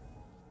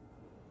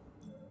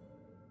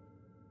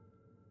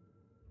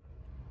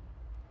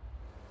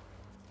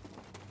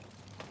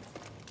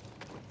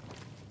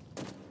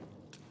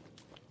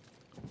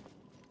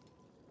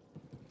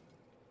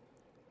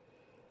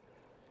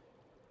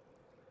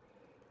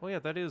 Well, yeah,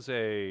 that is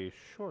a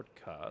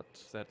shortcut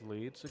that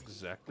leads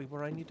exactly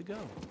where I need to go.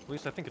 At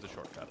least I think it's a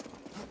shortcut.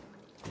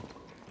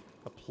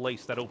 A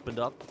place that opened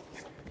up.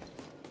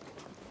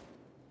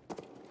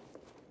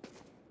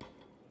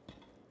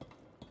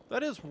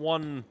 That is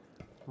one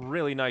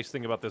really nice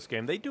thing about this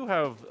game. They do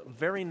have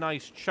very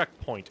nice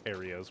checkpoint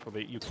areas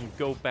where you can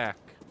go back.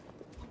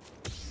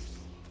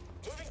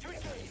 Moving to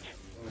engage.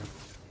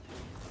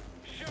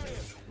 Shoot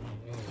him.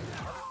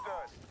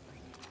 Understood.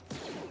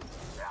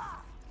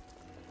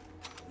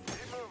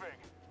 Keep moving.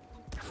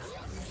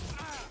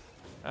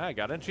 I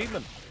got an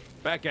achievement.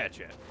 Back at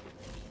you.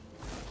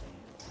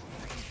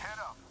 Head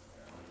up.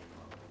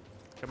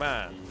 Come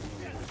on.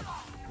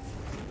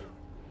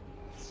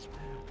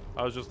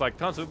 I was just like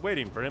constantly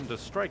waiting for him to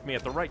strike me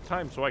at the right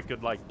time so I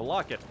could like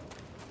block it.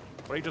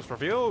 But he just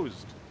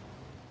refused.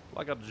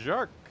 Like a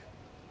jerk.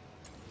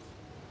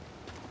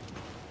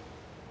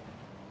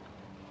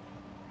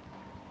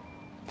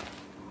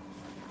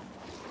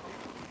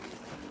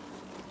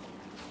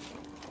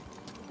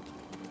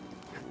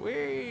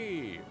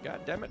 Whee!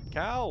 God damn it,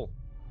 Cal!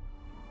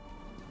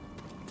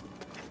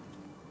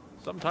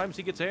 Sometimes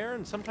he gets air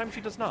and sometimes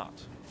he does not.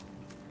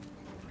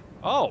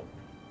 Oh!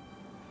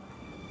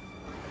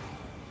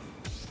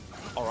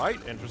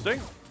 Alright,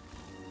 interesting.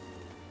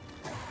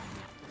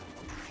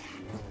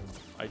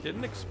 I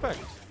didn't expect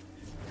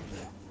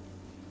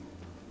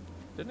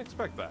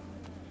that.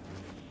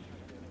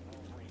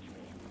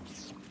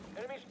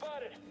 Enemy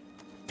spotted.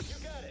 You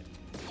got it.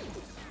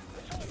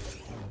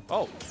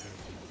 Oh,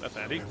 that's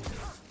handy.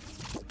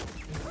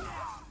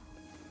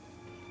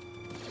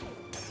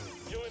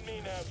 You and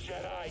me now,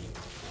 Jedi.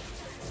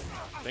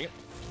 Dang it.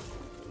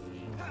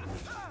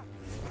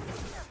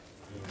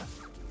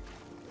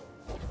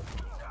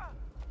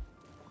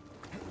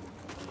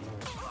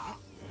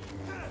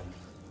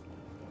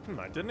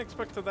 I didn't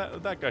expect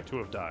that guy to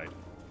have died.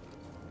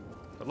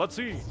 But let's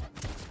see.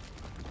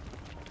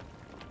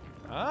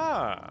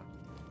 Ah,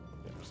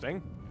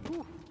 interesting.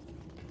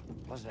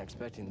 Wasn't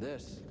expecting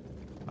this.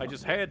 I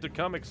just had to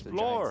come It's a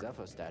explore. giant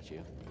Zepho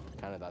statue.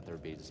 Kind of thought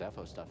there'd be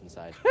Zepho stuff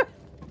inside.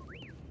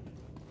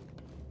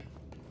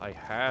 I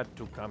had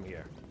to come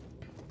here.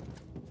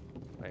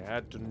 I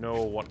had to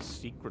know what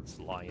secrets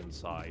lie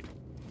inside.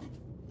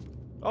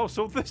 Oh,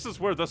 so this is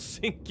where the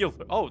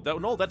singular... Oh,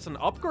 no, that's an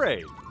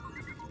upgrade.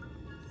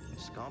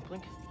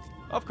 Scomplink?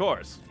 Of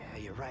course.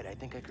 Yeah, you're right. I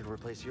think I could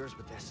replace yours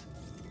with this.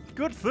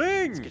 Good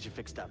thing. Let's get you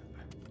fixed up.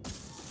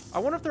 I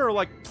wonder if there are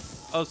like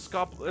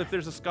if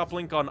there's a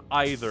Scoplink on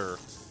either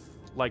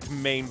like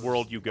main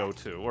world you go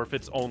to, or if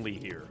it's only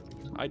here.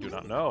 I do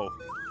not know.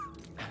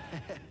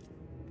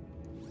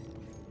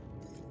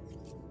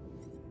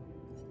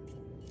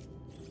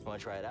 Want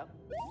to try it out?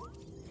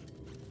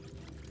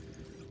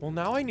 Well,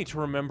 now I need to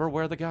remember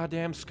where the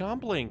goddamn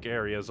Scomplink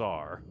areas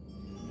are.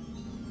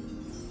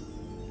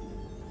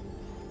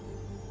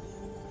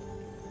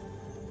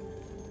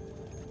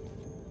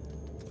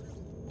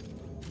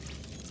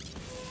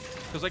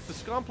 Because, like, the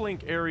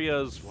Scomplink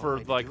areas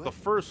for, like, the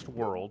first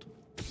world,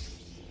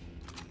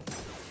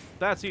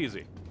 that's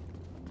easy.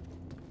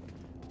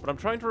 But I'm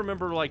trying to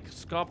remember, like,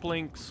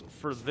 Scoplinks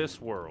for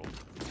this world.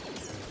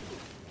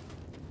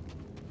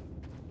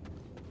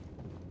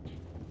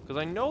 Because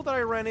I know that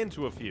I ran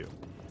into a few.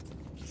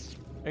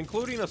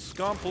 Including a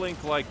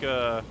Scomplink like,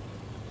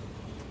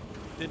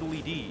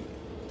 Diddly-dee.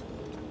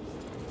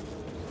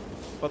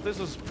 But this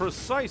is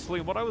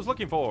precisely what I was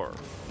looking for.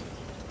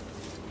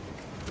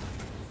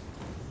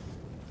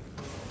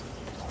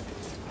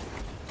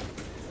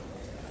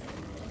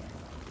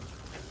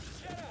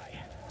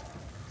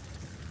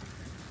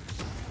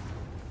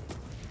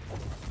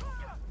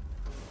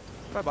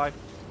 Bye-bye.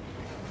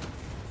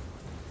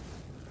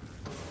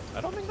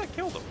 I don't think that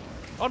killed him.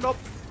 Oh, nope.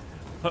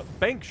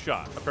 Bank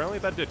shot. Apparently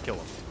that did kill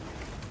him.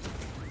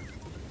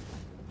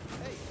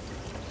 Hey.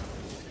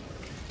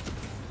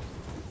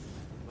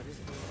 What is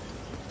it?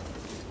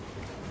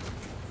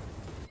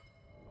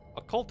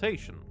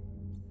 Occultation.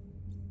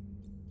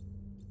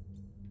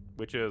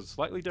 Which is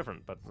slightly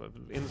different, but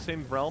in the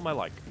same realm I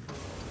like.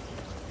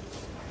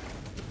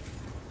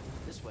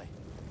 This way.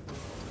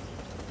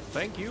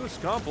 Thank you,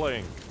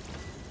 Scomplink.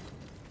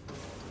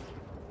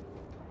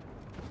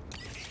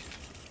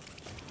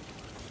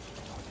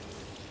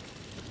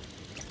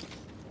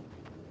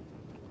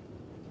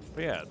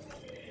 But yeah.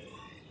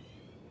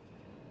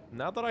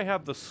 Now that I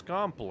have the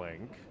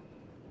Scomplink,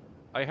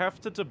 I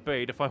have to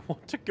debate if I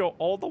want to go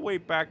all the way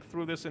back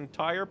through this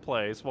entire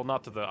place. Well,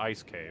 not to the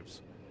ice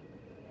caves.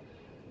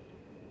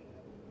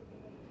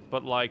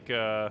 But, like,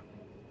 I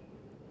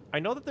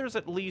know that there's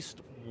at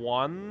least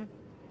one,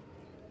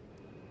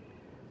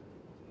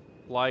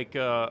 like,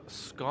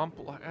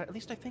 Scomplink... At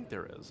least I think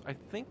there is. I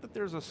think that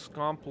there's a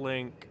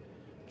Scomplink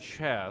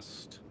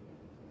chest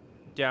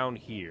down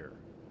here.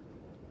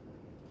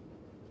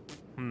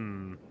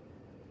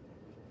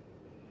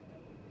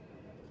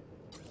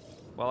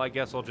 Well, I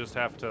guess I'll just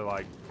have to,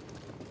 like,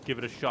 give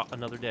it a shot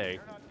another day.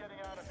 You're not getting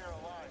out of here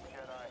alive,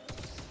 Jedi.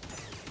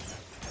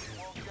 You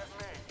won't get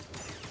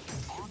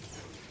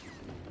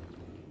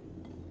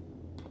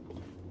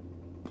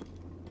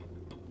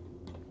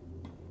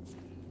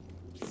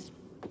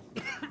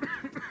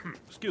me.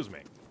 Excuse me.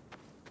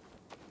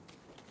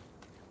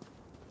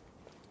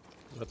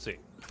 Let's see.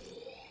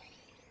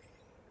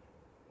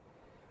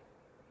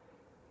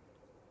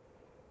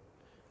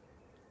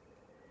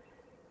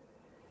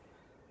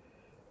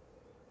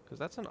 Because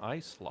that's an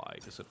ice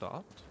slide, is it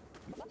not?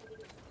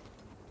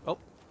 Oh,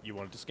 you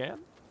wanted to scan?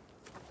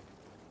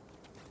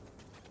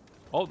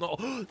 Oh, no.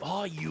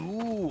 Oh,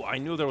 you! I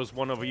knew there was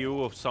one of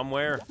you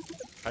somewhere.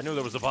 I knew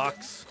there was a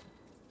box.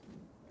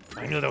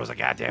 I knew there was a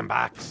goddamn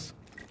box.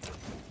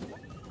 Did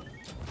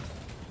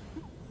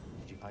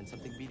you find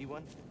something,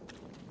 BD1?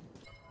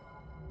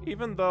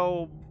 Even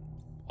though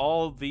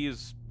all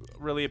these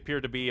really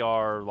appear to be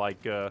are,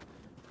 like,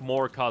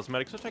 more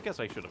cosmetics, which I guess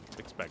I should have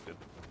expected.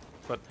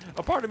 But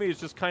a part of me is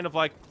just kind of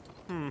like,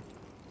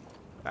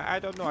 I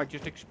don't know, I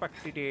just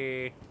expected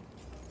a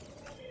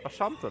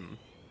something.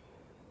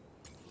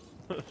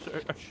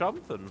 A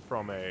something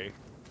from a...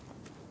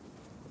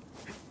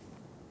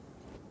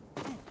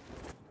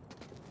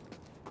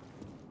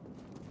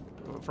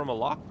 From a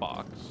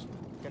lockbox.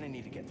 Gonna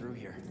need to get through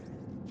here.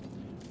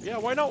 Yeah,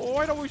 why not?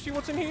 Why don't we see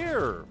what's in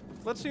here?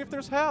 Let's see if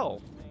there's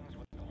hell.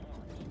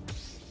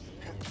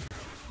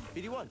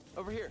 BD1,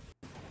 over here.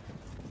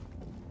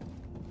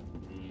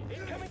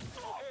 Incoming.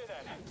 Okay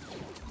then.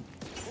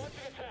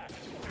 Launching attack.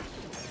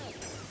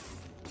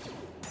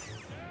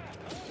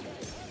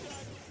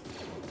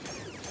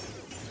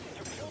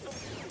 You killed them.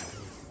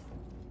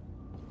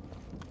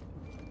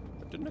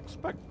 I didn't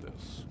expect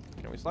this.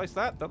 Can we slice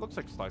that? That looks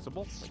like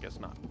sliceable. I guess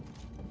not.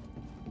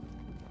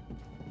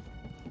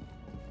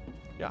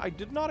 Yeah, I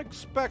did not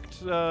expect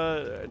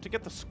to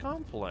get the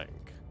scomp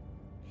link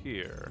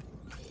here.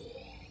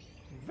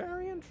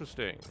 Very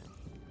interesting.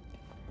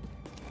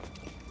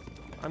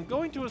 I'm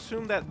going to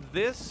assume that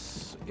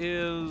this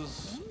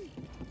is...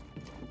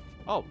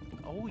 Oh,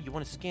 you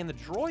want to scan the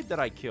droid that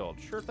I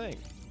killed? Sure thing.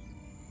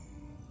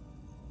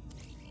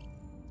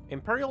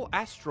 Imperial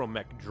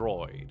Astromech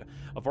Droid.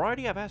 A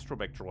variety of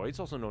astromech droids,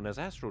 also known as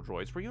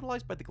astrodroids, were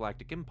utilized by the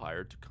Galactic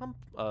Empire to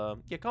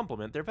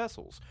complement their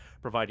vessels.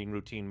 Providing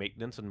routine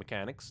maintenance and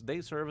mechanics,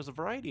 they serve as a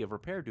variety of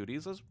repair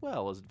duties as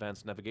well as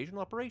advanced navigation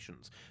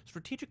operations,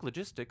 strategic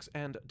logistics,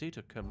 and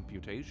data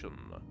computation.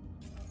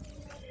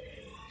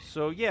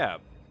 So yeah,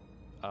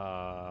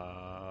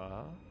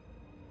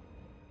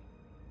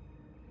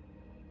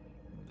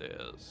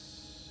 this...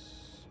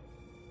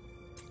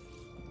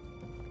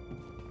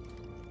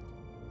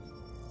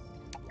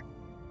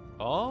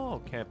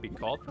 Oh, can't be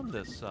called from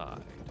this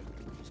side.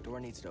 This door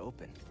needs to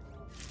open.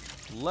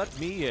 Let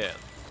me in.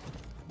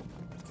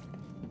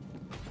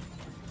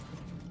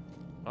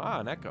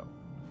 Ah, an echo.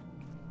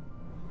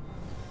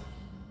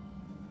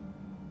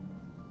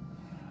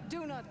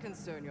 Do not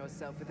concern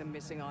yourself with a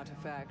missing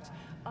artifact.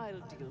 I'll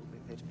deal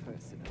with it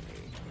personally.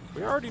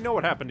 We already know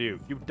what happened to you.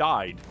 You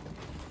died.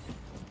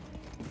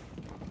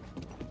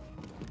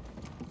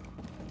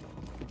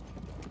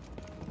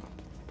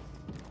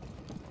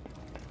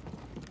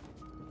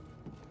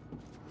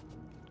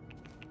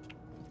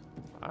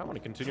 I want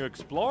to continue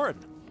exploring.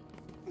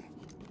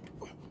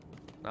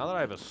 Now that I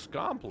have a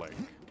scomp link.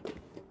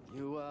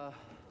 You,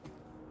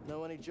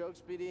 know any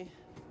jokes, BD?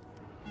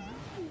 I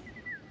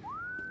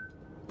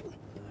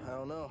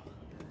don't know.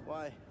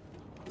 Why?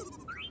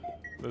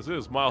 This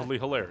is mildly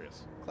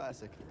hilarious.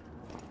 Classic.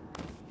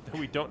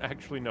 We don't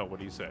actually know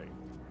what he's saying.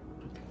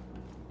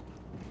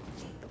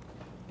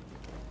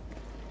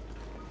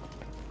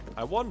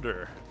 I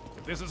wonder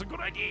if this is a good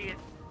idea.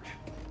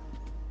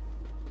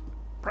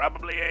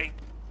 Probably ain't.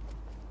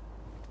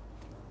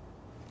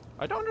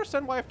 I don't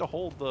understand why I have to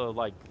hold the,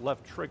 like,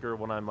 left trigger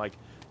when I'm, like,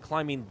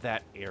 climbing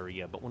that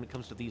area, but when it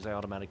comes to these, I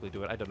automatically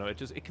do it. I don't know,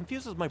 it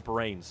confuses my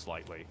brain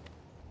slightly.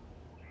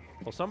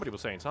 Well, somebody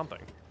was saying something.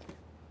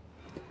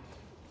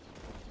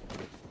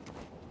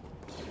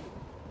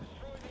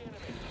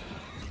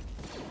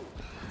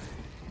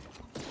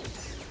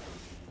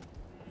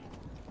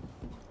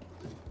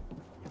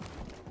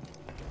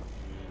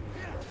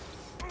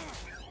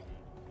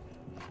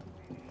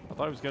 I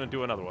thought I was going to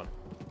do another one.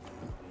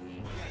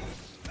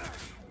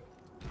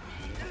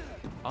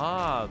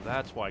 Ah,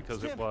 that's why,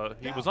 because it was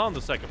he was on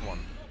the second one.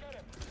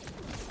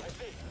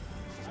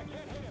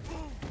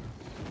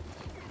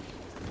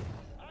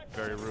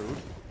 Very rude.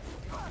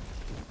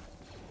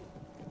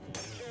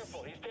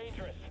 Careful, he's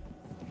dangerous.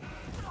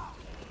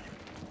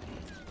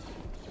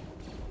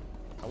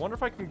 I wonder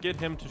if I can get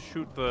him to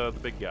shoot the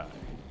big guy.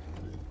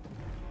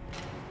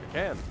 I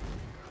can.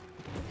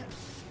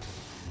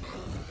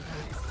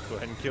 Go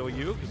ahead and kill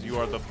you, because you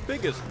are the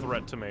biggest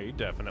threat to me,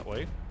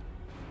 definitely.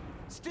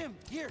 Stim,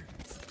 here!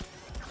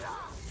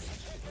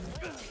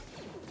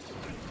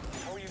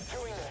 How are you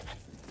doing that?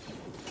 I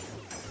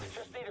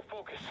just need to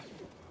focus.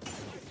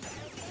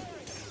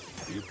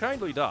 You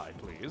kindly die,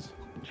 please.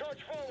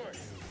 Charge forward.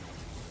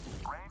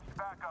 Range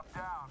backup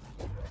down.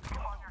 Keep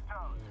on your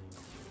toes.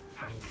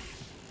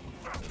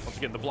 Once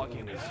again, the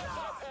blocking is...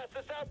 Past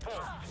this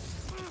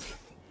outpost.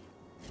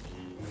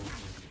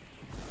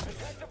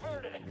 Attack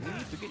diverted.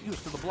 Need to get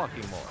used to the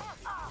blocking more.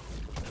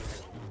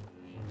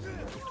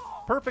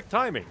 Perfect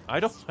timing. I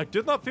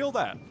did not feel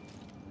that.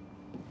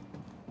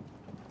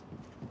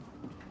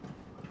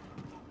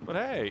 But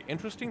hey,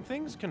 interesting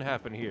things can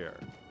happen here.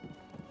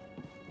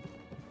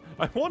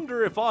 I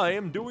wonder if I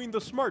am doing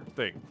the smart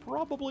thing.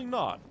 Probably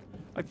not.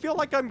 I feel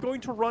like I'm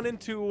going to run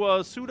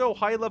into pseudo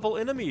high-level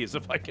enemies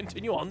if I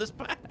continue on this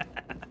path.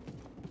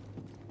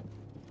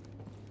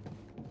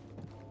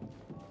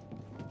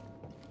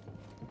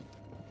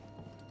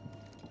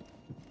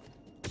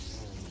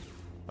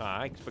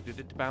 I expected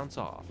it to bounce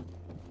off.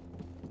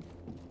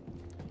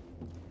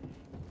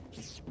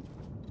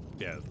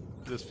 Yeah,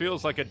 this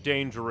feels like a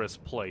dangerous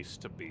place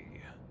to be.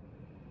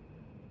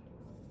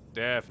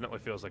 Definitely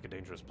feels like a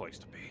dangerous place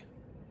to be.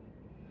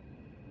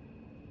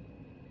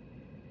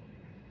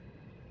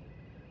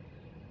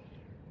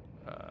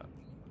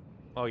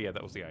 Oh yeah,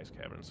 that was the ice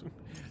caverns.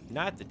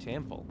 Not the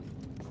temple.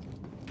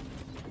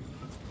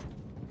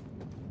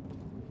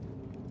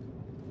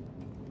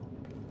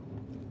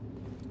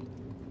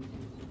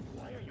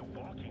 Why are you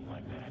walking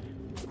like that?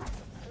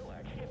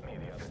 Philak hit me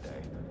the other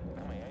day.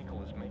 Now my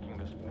ankle is making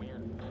this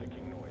weird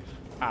clicking noise.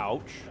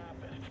 Ouch.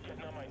 Stop it. It's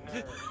getting on my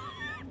nerves.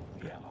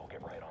 Yeah, I'll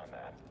get right on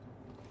that.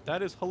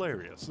 That is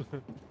hilarious.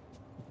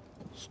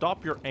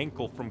 Stop your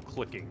ankle from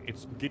clicking.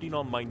 It's getting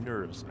on my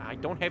nerves. I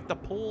don't have the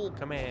pull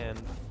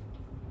command.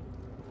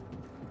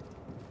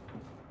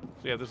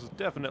 So yeah, this is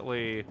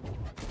definitely... Move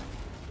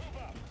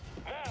up.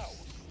 Now.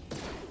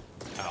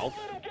 Ow.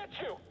 Let him get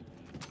you.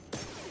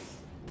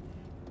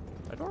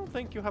 I don't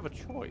think you have a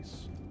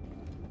choice.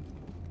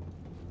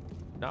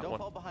 Not Don't one.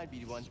 fall behind,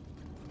 BD1.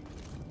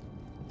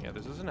 Yeah,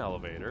 this is an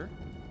elevator.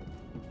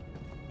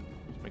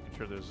 Just making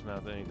sure there's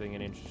not anything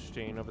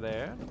interesting over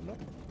there. Nope.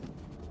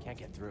 Can't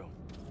get through.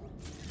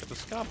 It's a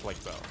scout-like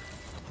though.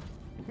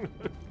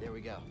 There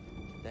we go.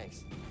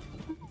 Thanks.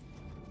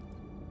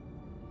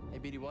 Hey,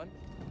 BD1.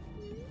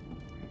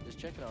 Just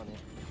checking on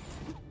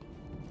you.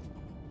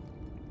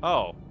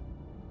 Oh.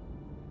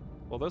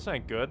 Well, this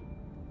ain't good.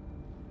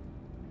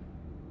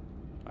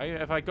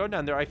 If I go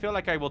down there, I feel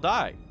like I will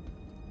die.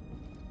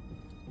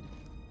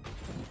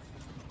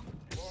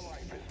 Your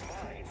life is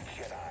mine,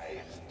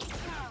 Jedi.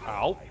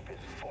 Ow. Life is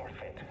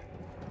forfeit.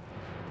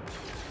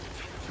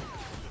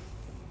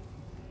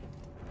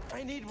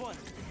 I need one.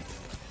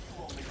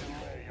 You only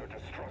delay your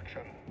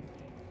destruction.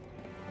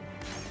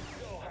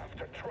 You'll have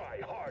to try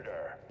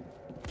harder.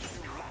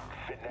 You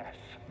lack finesse.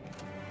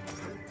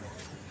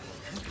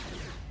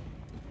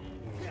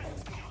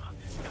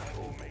 I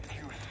will make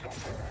you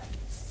suffer.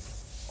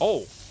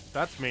 Oh,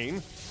 that's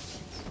mean.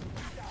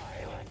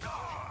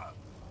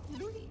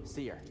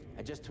 Seer,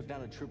 I just took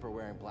down a trooper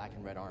wearing black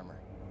and red armor.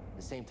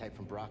 The same type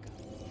from Braca.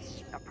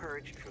 A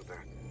purge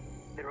trooper.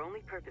 Their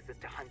only purpose is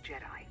to hunt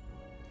Jedi.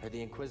 Are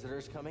the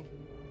Inquisitors coming?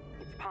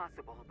 It's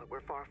possible, but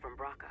we're far from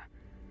Braca.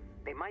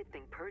 They might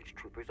think purge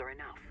troopers are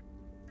enough.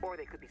 Or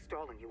they could be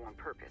stalling you on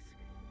purpose.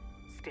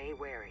 Stay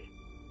wary.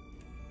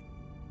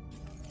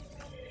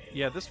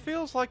 Yeah, this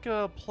feels like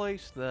a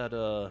place that,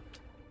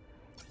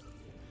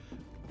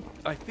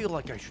 I feel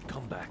like I should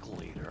come back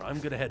later. I'm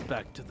gonna head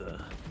back to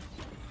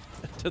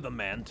the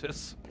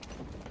Mantis.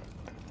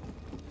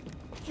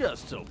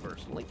 Just so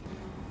personally.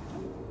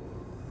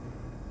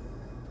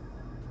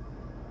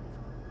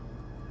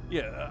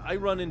 Yeah, I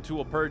run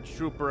into a purge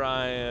trooper.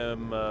 I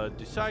am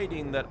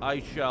deciding that I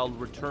shall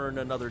return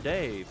another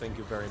day. Thank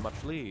you very much,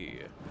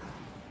 Lee.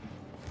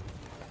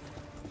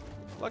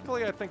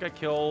 Luckily, I think I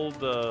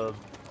killed a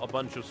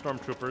bunch of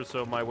stormtroopers,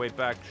 so my way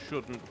back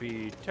shouldn't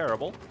be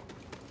terrible.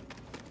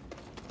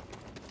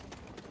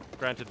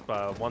 Granted,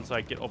 once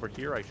I get over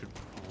here, I should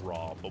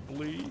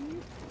probably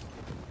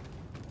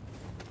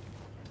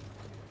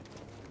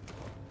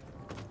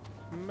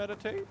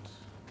meditate.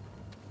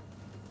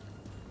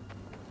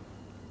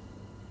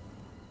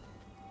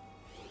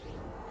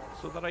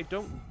 So that I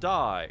don't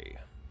die.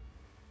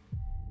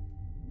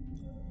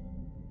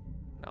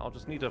 Now I'll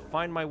just need to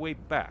find my way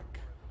back.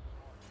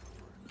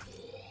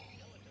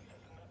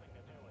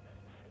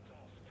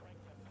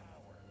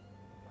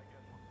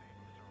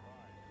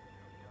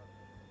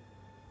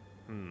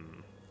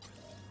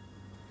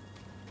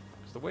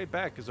 Because the way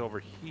back is over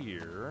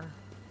here.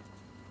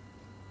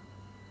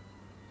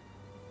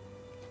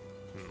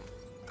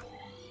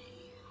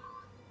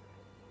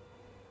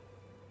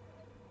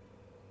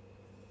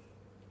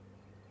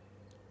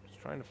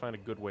 Just trying to find a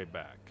good way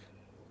back.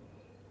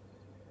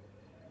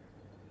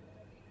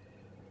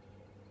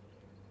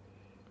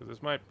 Because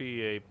this might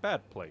be a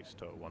bad place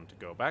to want to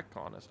go back,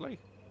 honestly.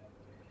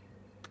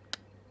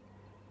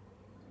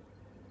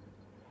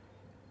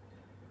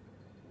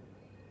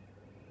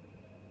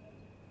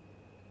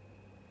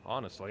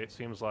 Honestly, it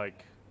seems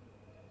like...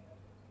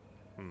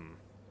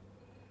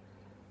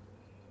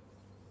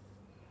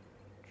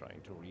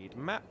 Trying to read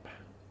map.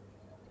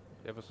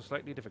 Ever so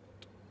slightly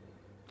difficult.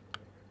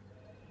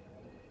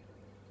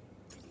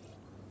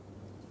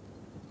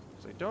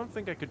 So I don't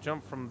think I could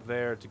jump from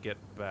there to get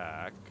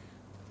back.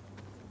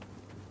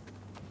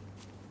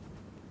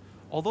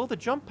 Although the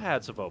jump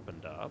pads have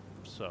opened up,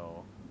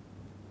 so...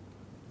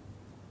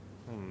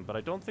 But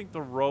I don't think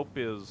the rope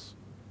is...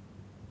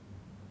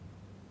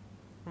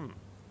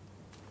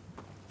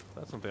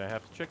 That's something I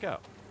have to check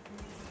out.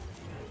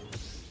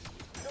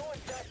 No one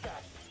got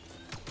that.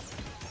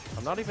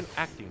 I'm not even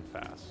acting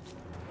fast.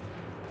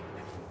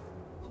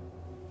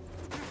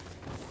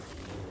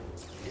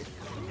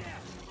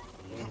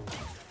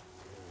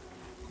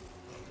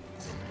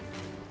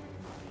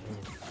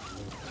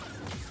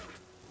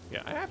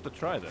 Yeah, I have to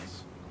try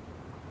this.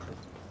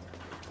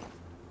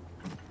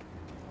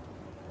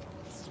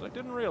 I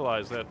didn't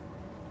realize that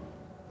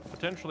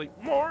potentially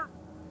more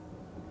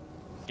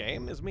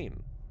game is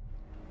mean.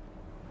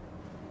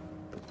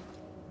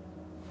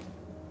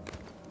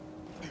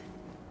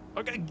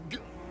 Okay,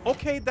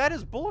 okay, that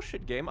is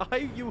bullshit, game.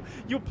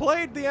 You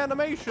played the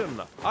animation.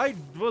 I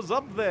was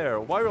up there.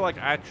 Why are you like,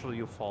 actually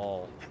you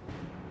fall?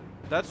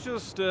 That's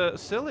just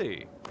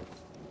silly.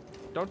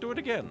 Don't do it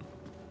again.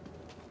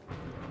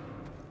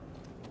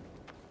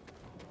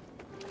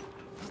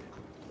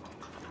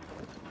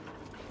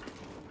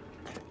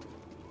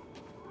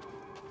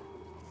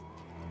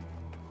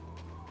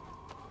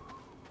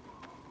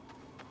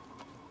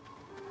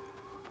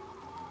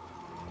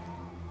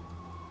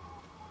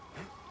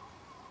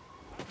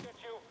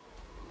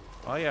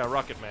 Oh yeah,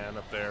 Rocket Man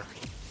up there.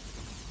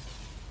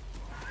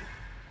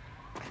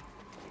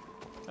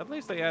 At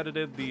least they added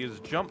in these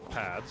jump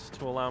pads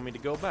to allow me to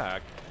go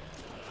back.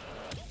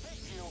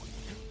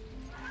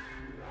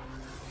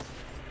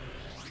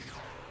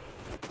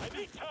 I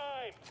need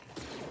time.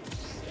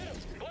 Hit him.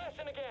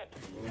 Blasting again.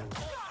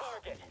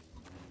 Target.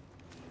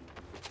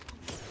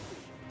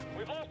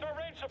 We've lost our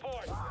range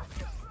support.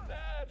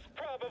 That's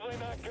probably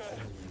not good.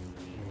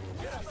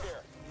 Get up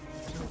here.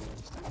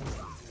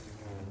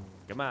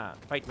 Come on,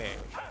 fight me.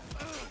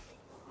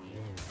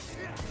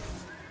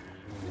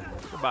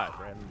 Goodbye,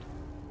 friend.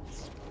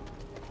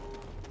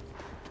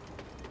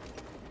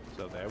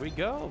 So there we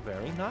go.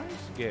 Very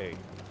nice game.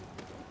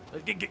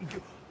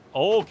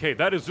 Okay,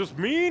 that is just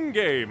mean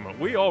game.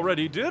 We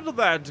already did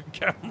that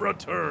camera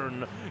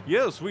turn.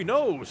 Yes, we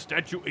know.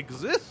 Statue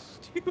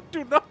exists. You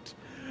do not...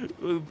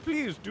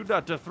 please do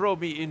not throw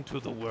me into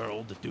the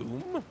world,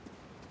 Doom.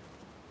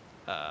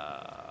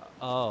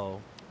 Oh.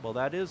 Well,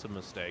 that is a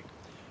mistake.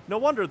 No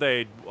wonder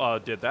they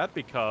did that,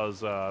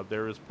 because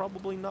there is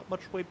probably not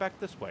much way back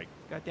this way.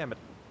 God damn it.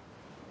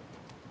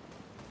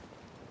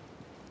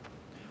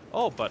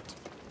 Oh, but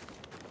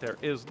there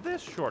is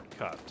this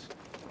shortcut,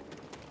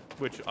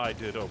 which I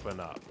did open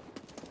up,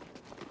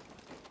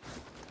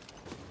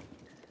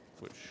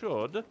 which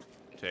should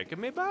take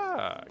me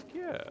back,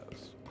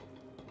 yes.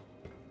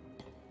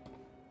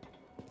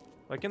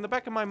 Like, in the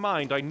back of my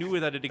mind, I knew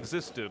that it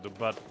existed,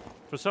 but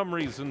for some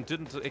reason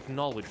didn't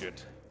acknowledge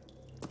it.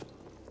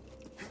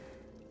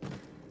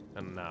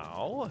 And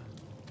now...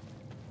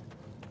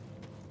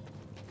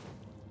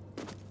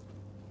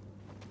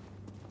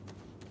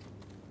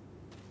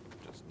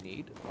 just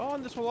need... oh,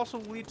 and this will also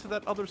lead to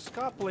that other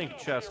Scoplink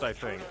chest, I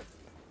think.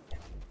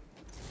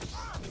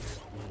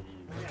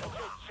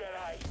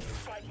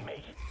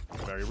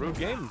 Very rude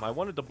game. I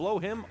wanted to blow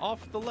him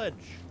off the ledge.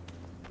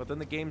 But then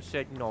the game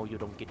said, no, you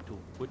don't get to,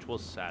 which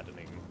was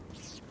saddening.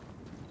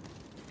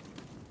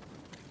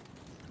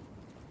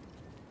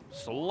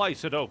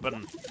 Slice it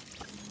open.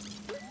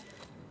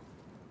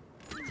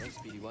 Thanks,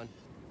 Speedy One.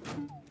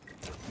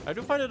 I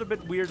do find it a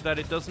bit weird that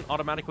it doesn't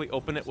automatically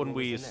open it when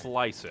we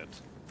slice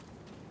it.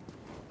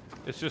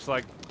 It's just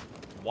like,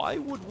 why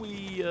would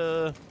we,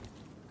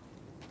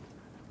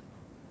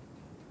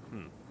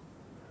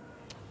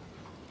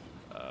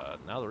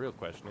 now the real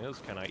question is,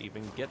 can I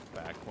even get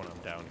back when I'm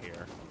down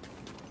here?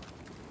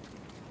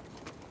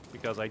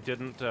 Because I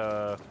didn't,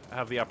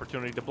 have the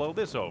opportunity to blow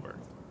this over.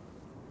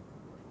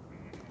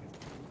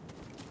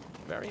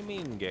 Very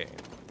mean game.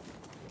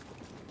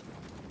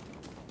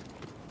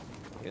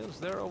 Is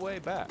there a way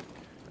back?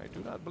 I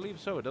do not believe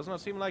so. It does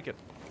not seem like it.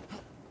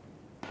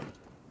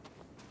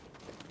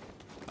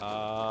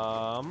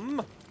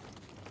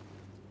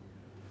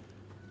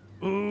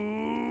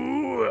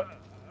 Ooh,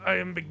 I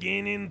am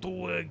beginning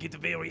to get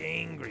very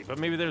angry. But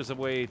maybe there's a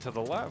way to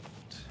the left.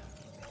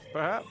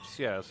 Perhaps,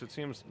 yes. It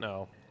seems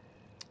no.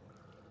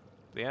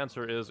 The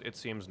answer is, it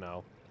seems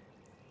no.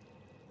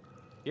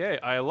 Yay,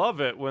 I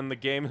love it when the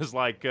game is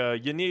like,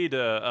 you need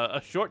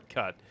a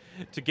shortcut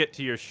to get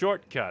to your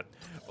shortcut.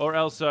 Or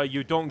else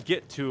you don't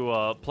get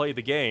to play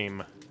the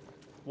game.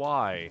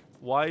 Why?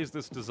 Why is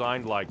this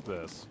designed like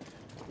this?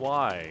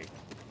 Why?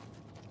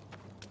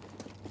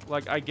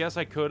 Like, I guess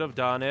I could have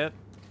done it,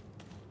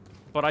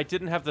 but I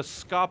didn't have the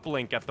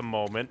Scoplink at the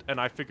moment, and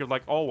I figured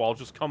like, oh, I'll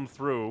just come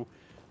through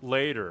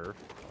later.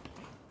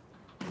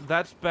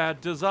 That's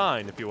bad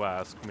design, if you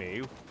ask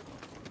me.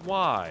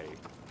 Why?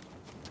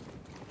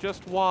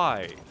 Just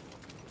why?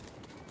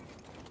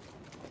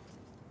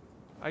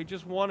 I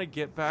just want to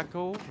get back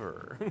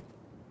over.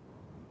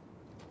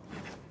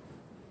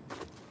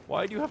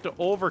 Why do you have to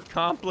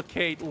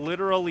overcomplicate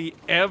literally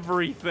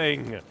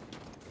everything?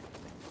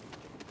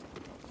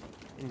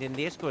 And then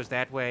this goes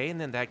that way,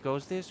 and then that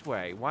goes this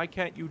way. Why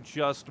can't you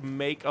just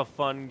make a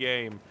fun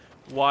game?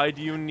 Why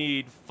do you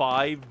need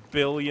 5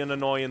 billion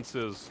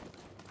annoyances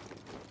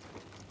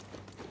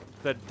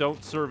that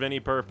don't serve any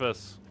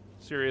purpose?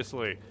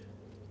 Seriously.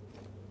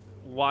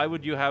 Why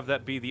would you have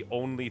that be the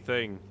only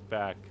thing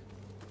back?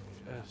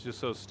 It's just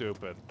so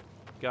stupid.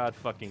 God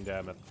fucking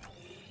damn it.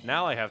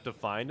 Now I have to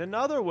find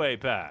another way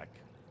back.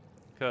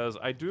 Because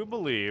I do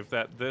believe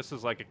that this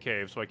is like a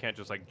cave, so I can't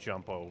just like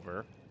jump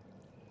over.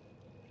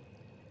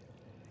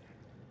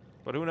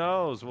 But who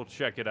knows? We'll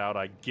check it out,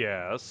 I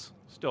guess.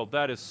 Still,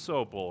 that is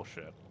so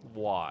bullshit.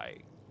 Why?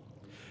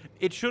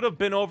 It should have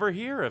been over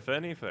here, if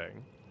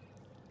anything.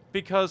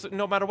 Because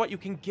no matter what, you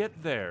can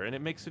get there, and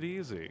it makes it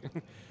easy.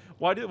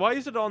 Why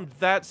is it on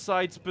that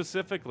side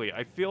specifically?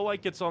 I feel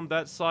like it's on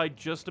that side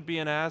just to be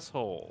an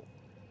asshole.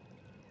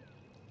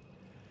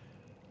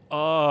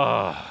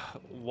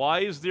 Why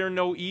is there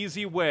no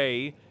easy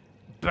way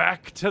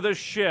back to the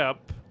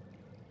ship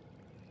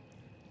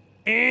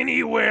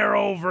anywhere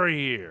over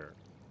here.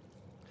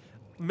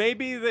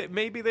 Maybe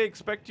they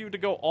expect you to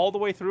go all the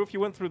way through if you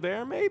went through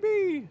there.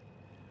 Maybe.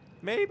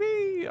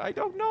 I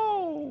don't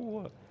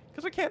know.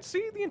 Because I can't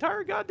see the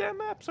entire goddamn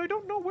map, so I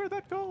don't know where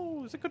that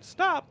goes. It could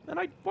stop, and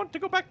I want to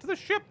go back to the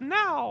ship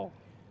now.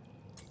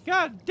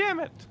 God damn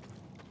it.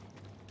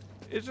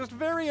 It's just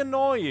very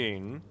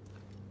annoying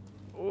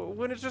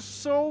when it's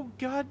just so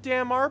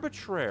goddamn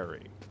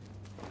arbitrary.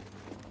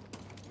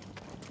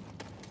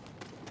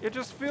 It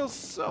just feels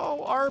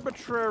so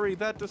arbitrary,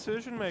 that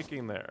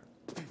decision-making there.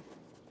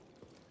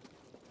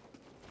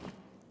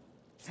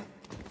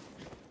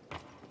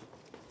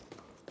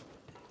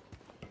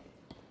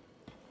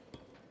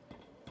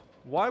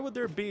 Why would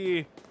there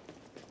be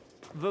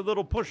the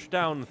little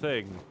push-down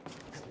thing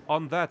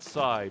on that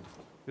side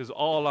is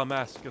all I'm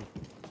asking.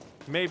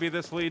 Maybe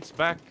this leads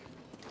back,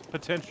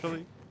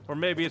 potentially, or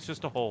maybe it's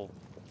just a hole.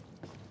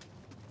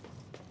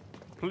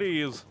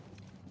 Please,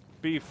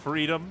 be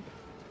freedom.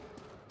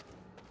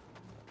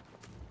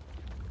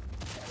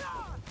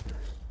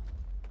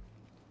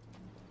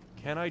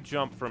 Can I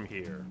jump from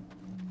here?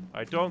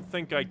 I don't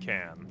think I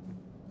can.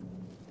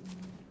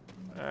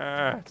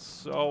 Ah, it's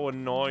so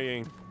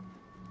annoying.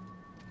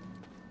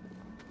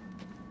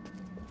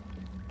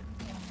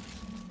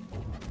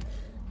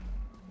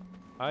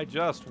 I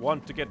just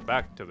want to get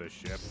back to the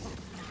ship.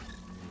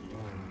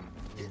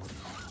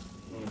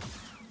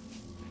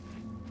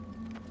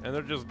 And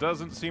there just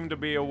doesn't seem to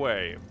be a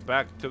way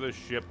back to the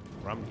ship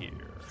from here.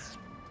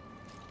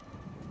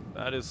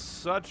 That is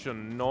such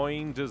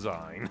annoying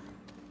design.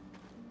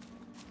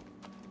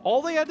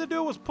 All they had to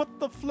do was put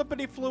the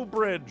flippity-flu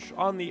bridge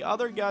on the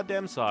other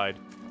goddamn side.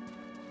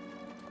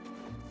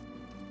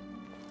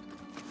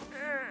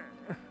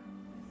 I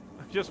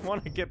just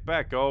want to get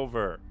back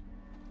over.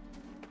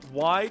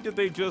 Why did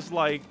they just,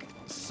 like,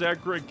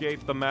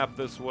 segregate the map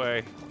this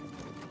way?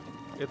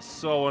 It's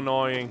so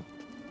annoying.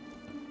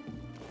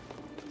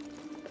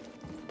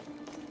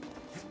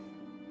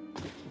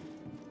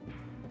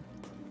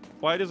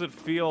 Why does it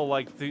feel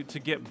like to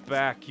get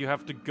back, you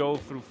have to go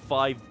through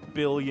 5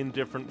 billion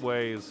different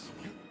ways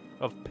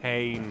of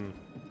pain?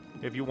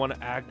 If you want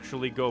to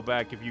actually go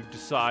back, if you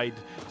decide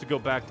to go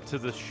back to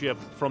the ship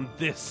from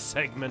this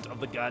segment of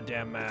the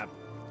goddamn map.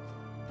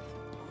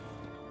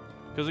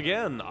 Because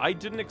again, I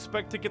didn't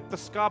expect to get the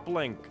scop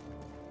link.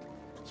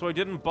 So I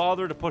didn't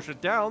bother to push it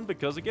down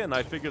because again,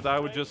 I figured I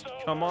would just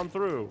come on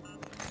through.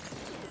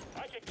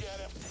 I can get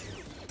him.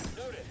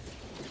 Noted.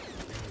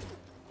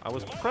 I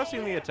was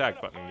pressing the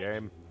attack button,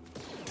 game.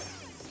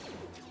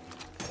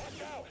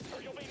 Watch out,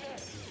 or you'll be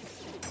next.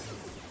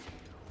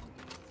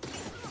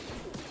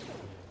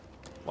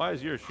 Why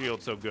is your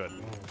shield so good?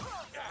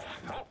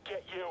 I'll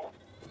get you.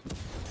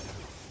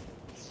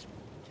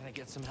 Can I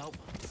get some help?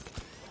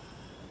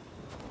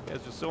 Yeah,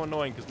 it's just so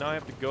annoying because now I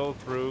have to go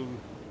through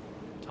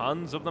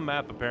tons of the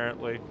map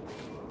apparently.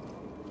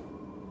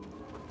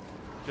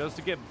 Just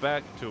to get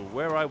back to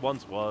where I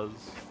once was.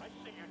 I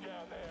see you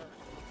down there.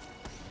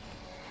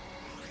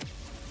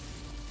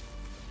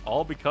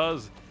 All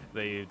because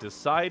they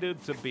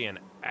decided to be an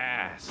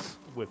ass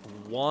with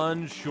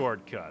one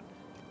shortcut.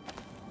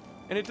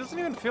 And it doesn't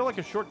even feel like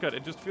a shortcut.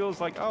 It just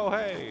feels like, oh,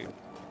 hey,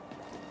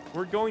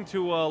 we're going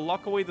to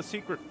lock away the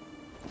secret.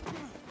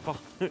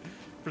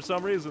 For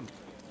some reason.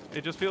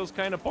 It just feels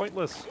kind of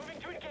pointless.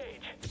 Moving to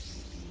engage.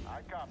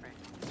 I copy.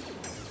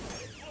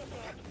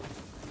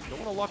 Don't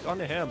want to lock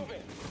onto him.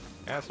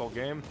 Asshole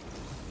game.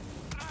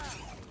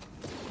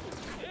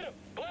 Hit him.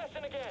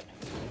 Blasting again.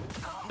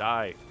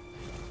 Die.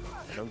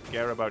 I don't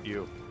care about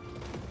you.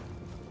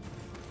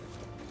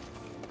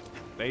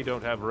 They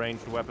don't have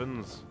ranged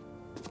weapons.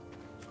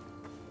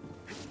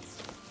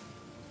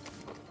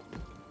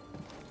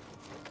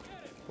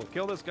 We'll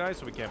kill this guy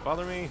so he can't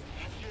bother me.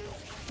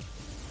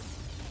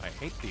 I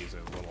hate these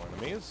little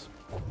enemies.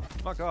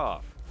 Fuck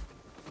off.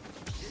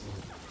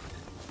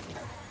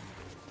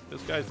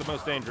 This guy's the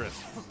most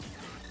dangerous.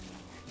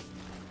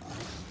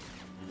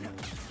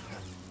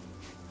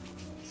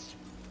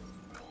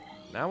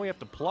 Now we have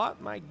to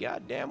plot my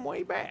goddamn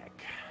way back.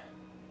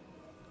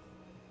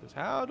 Because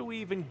how do we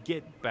even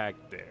get back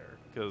there?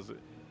 Because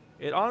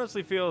it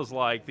honestly feels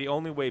like the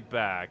only way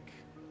back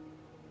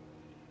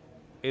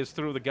is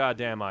through the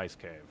goddamn ice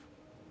cave.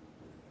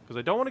 Because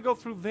I don't want to go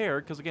through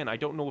there, because again, I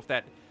don't know if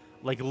that,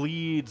 like,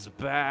 leads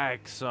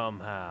back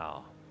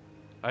somehow.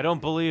 I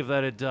don't believe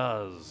that it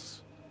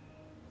does.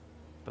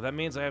 But that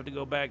means I have to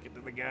go back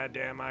into the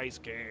goddamn ice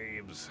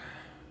caves.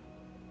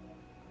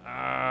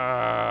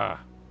 Ah.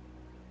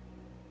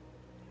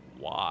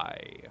 Why?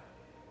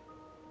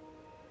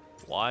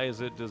 Why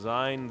is it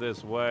designed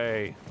this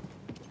way?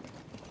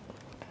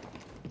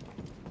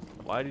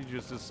 Why did you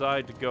just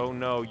decide to go,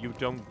 no, you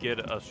don't get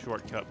a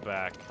shortcut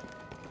back?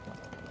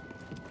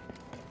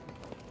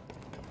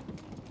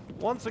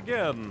 Once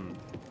again,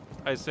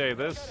 I say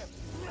this.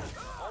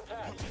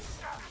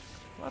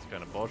 Well, that's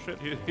kind of bullshit.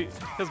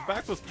 His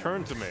back was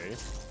turned to me.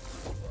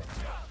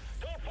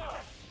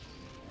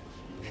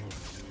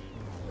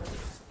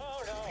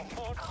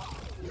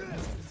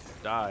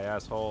 Die,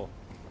 asshole.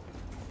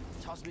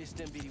 Toss me a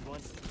stim,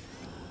 BD1.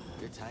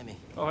 Good timing.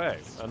 Oh, hey,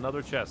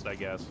 another chest, I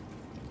guess.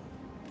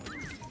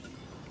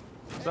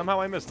 Somehow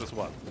I missed this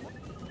one.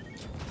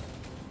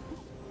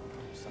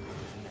 Something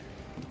was in there.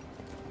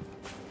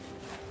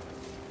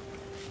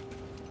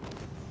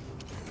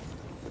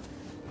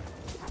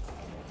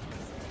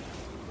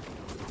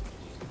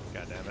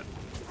 God damn it.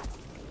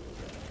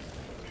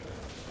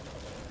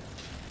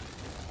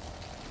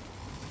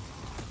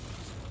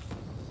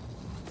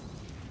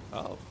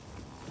 Oh.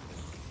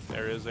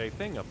 There is a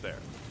thing up there.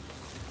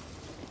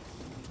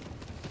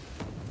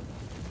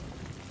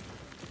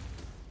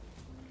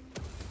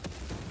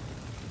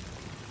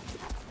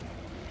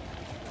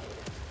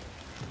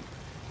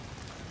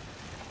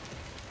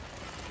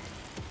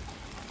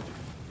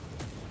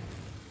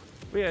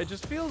 But yeah, it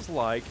just feels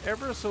like,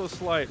 ever so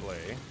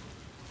slightly...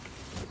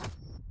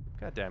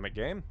 God damn it,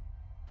 game.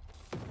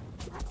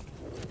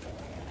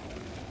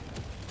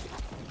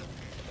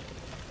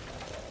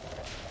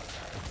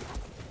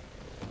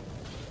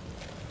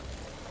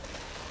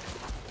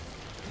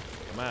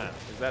 Come on,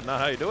 is that not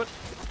how you do it?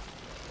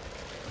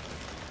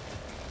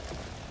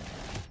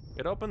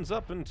 It opens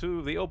up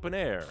into the open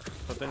air,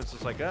 but then it's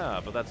just like,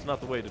 ah, but that's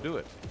not the way to do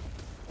it.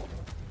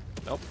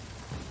 Nope.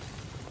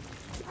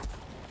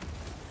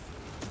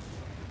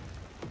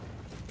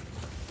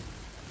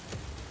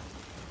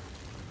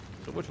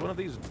 So which one of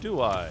these do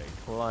I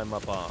climb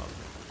up on?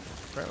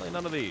 Apparently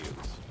none of these.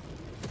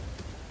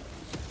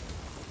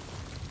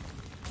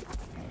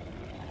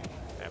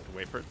 I have to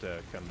wait for it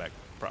to come back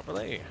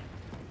properly.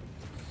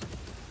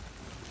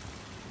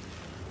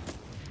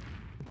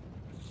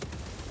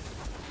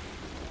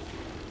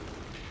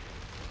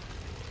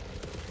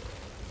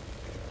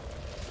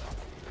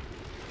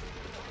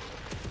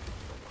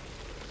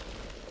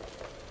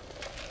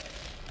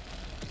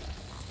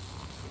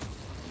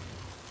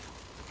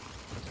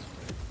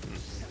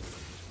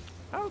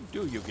 How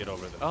do you get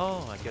over there?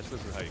 Oh, I guess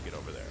this is how you get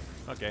over there.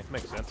 Okay,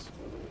 makes sense.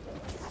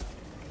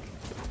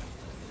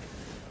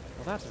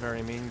 Well, that's a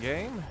very mean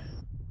game.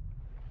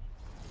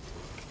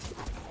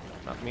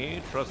 Not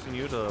me trusting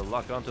you to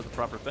lock onto the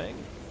proper thing.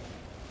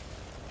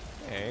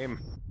 Game.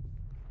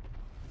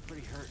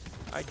 Pretty hurt.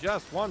 I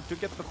just want to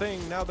get the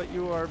thing now that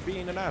you are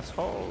being an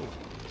asshole.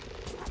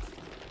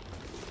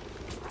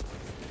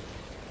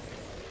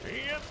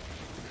 Yep.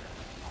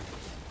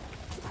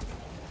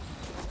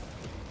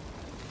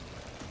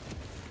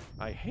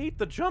 I hate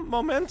the jump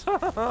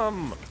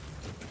momentum!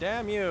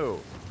 Damn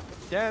you!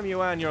 Damn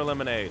you and your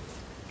lemonade.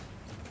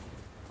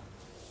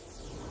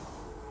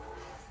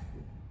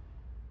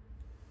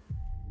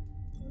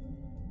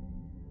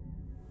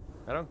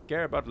 I don't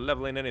care about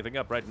leveling anything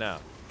up right now.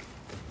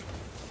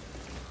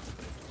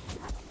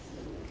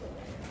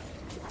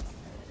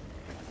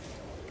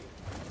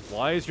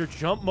 Why is your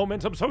jump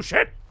momentum so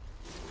shit?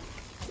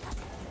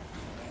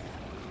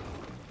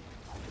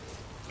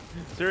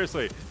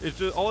 Seriously, it's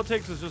just all it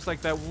takes is just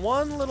like that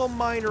one little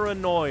minor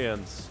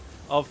annoyance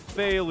of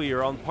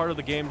failure on part of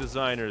the game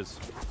designers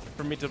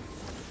for me to...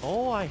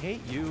 Oh, I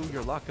hate you.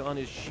 Your lock-on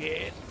is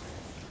shit.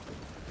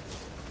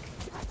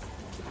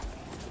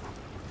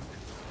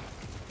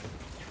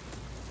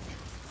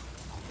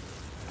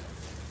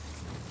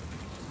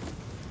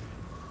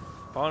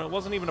 Oh, and it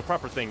wasn't even a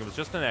proper thing. It was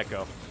just an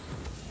echo.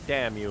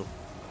 Damn you.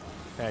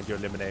 And your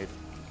lemonade.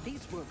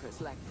 These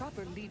workers lack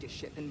proper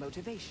leadership and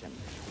motivation,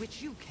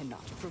 which you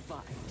cannot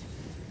provide.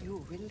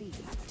 You're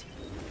relieved.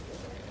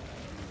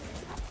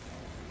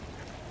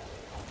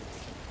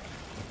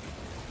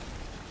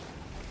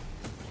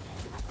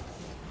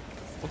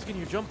 Once again,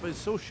 your jump is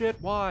so shit.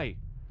 Why?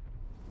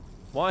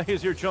 Why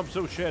is your jump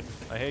so shit?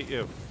 I hate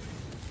you.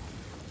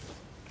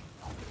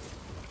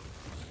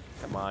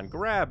 Come on,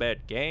 grab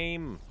it,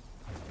 game.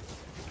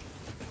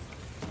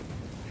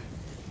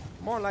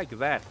 More like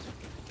that,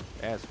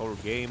 asshole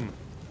game.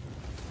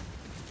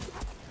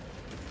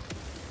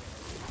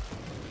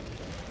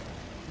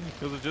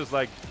 Because it's just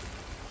like,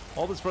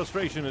 all this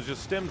frustration is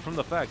just stemmed from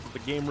the fact that the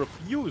game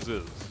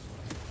refuses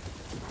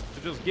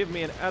to just give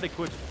me an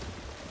adequate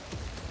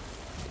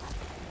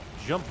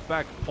jump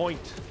back point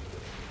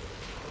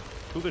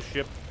to the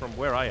ship from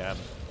where I am.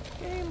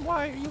 Game,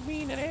 why are you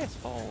being an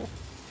asshole?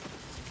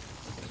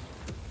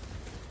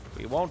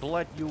 We won't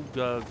let you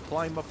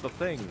climb up the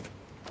thing.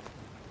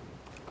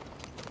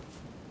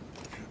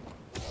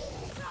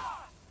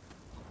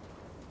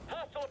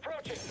 Hostile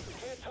approaching.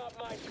 Can't top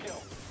my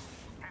skill.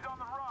 He's on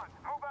the run.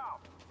 Move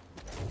out.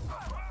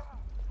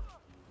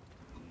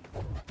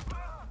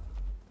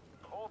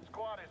 Whole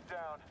squad is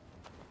down.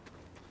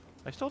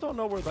 I still don't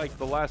know where, like,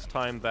 the last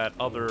time that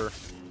other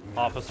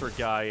officer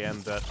guy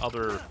and that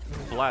other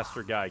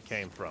blaster guy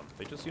came from.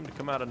 They just seem to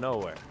come out of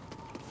nowhere.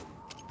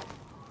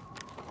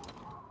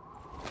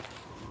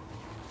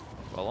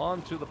 Well,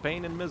 on to the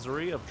pain and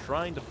misery of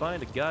trying to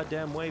find a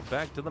goddamn way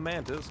back to the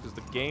Mantis, because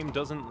the game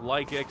doesn't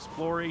like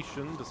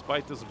exploration,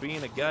 despite this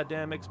being a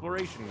goddamn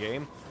exploration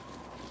game.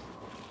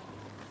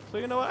 So,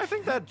 you know what? I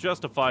think that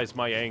justifies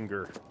my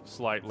anger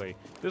slightly.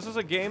 This is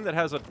a game that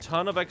has a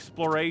ton of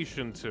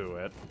exploration to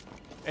it,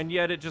 and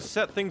yet it just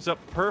set things up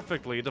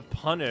perfectly to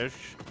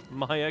punish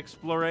my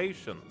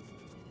exploration.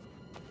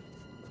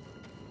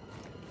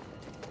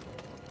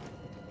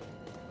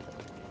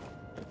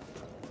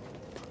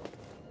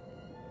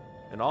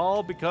 And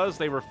all because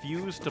they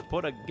refused to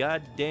put a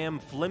goddamn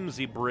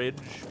flimsy bridge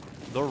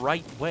the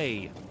right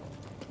way.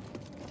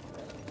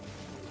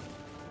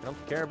 I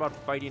don't care about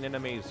fighting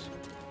enemies.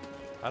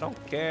 I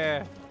don't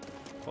care.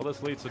 Well,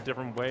 this leads a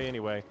different way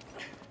anyway.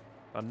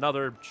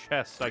 Another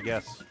chest, I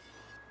guess.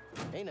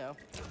 Hey, now.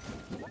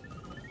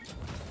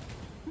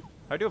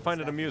 I do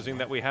find it amusing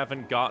that we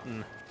haven't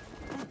gotten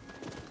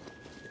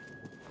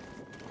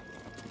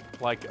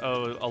like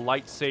a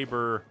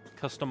lightsaber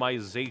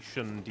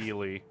customization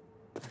dealie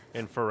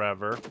in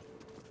forever.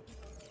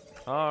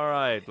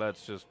 Alright,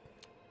 let's just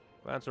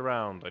glance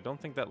around. I don't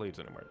think that leads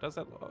anywhere. Does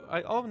that?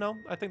 Oh no,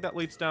 I think that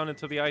leads down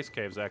into the ice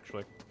caves,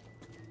 actually.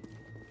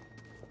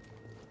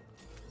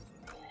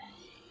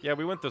 Yeah,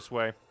 we went this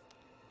way.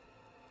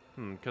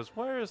 Because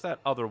where is that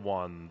other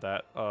one?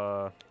 That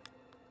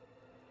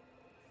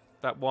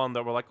one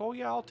that we're like, oh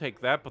yeah, I'll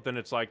take that, but then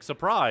it's like,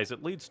 surprise,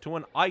 it leads to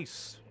an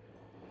ice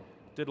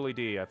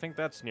diddly-dee. I think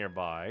that's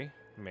nearby,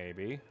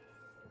 maybe.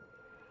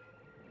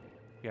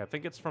 Yeah, I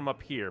think it's from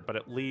up here, but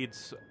it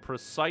leads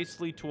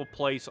precisely to a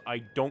place I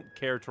don't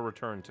care to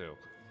return to.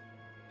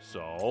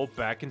 So,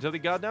 back into the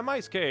goddamn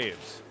ice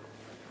caves.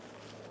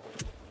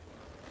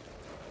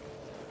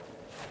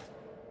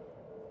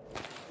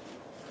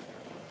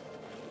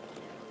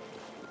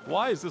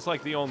 Why is this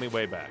like the only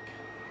way back?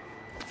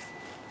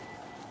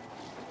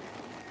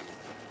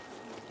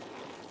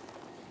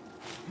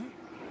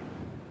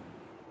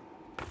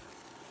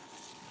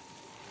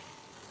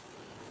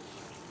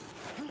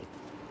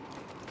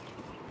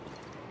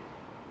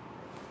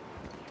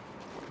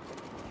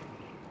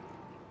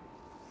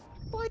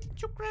 Why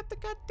didn't you grab the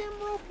goddamn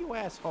rope, you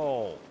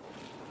asshole?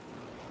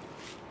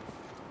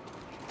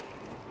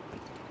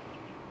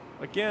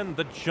 Again,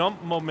 the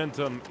jump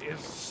momentum is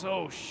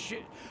so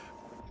shit.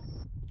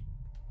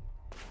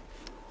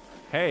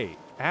 Hey,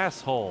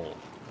 asshole,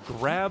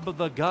 grab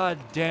the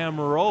goddamn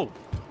rope.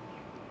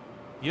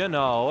 You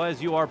know,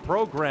 as you are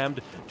programmed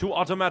to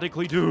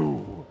automatically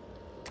do.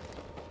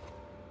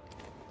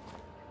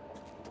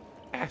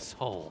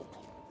 Asshole.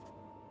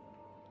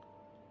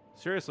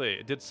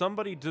 Seriously, did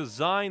somebody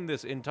design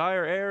this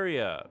entire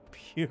area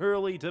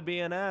purely to be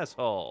an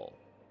asshole?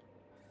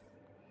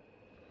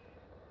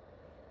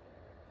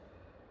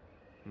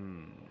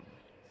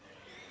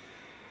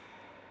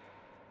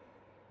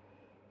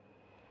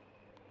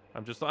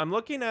 I'm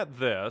looking at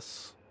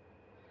this,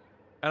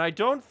 and I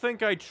don't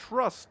think I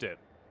trust it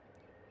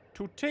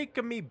to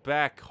take me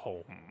back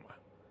home.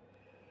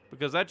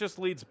 Because that just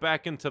leads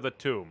back into the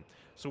tomb.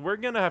 So we're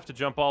gonna have to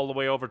jump all the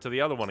way over to the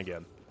other one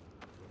again.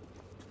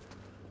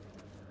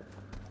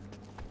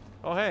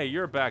 Oh hey,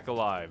 you're back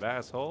alive,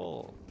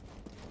 asshole.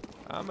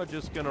 I'm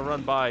just gonna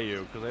run by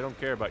you, because I don't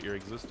care about your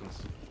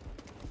existence.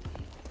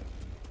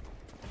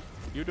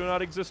 You do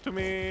not exist to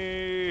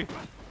me!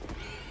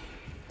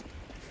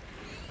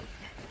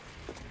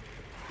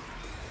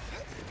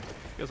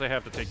 Guess I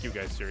have to take you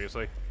guys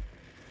seriously.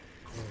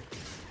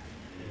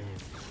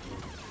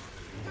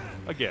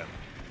 Again,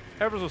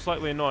 ever so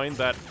slightly annoying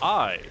that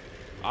I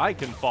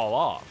can fall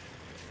off.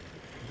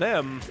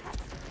 Them,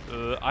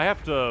 I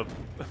have to,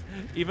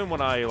 even when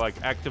I like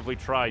actively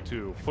try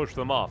to push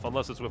them off,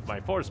 unless it's with my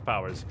force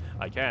powers,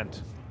 I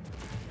can't.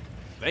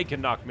 They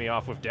can knock me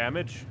off with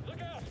damage. Look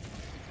out!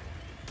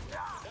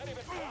 Not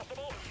even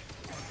possible.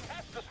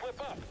 Has to slip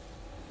up.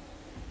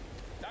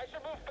 Nicer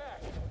move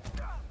back.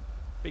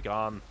 Be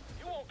gone.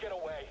 You won't get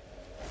away.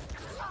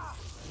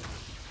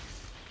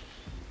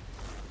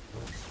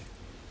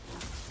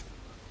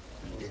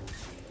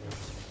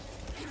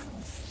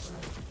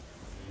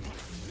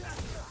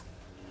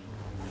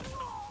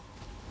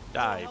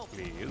 Die,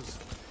 please.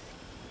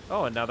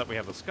 Oh, and now that we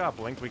have the Scop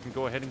Link, we can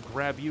go ahead and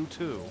grab you,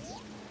 too.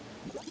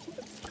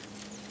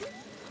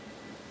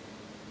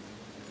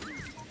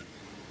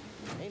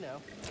 Hey, now.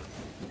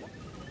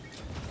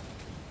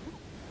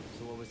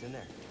 So what was in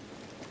there?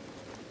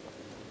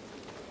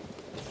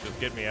 Just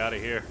get me out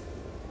of here.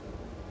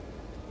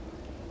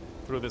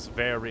 Through this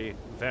very,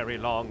 very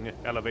long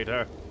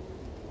elevator.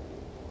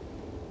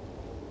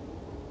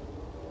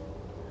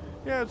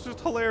 Yeah, it's just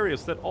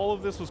hilarious that all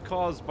of this was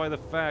caused by the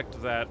fact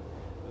that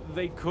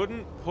they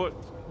couldn't put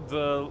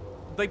the...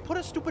 They put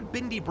a stupid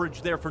Bindi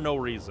bridge there for no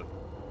reason.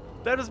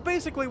 That is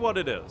basically what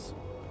it is.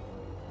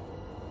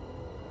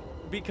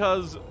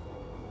 Because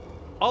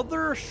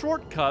other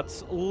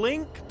shortcuts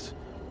linked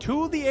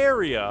to the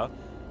area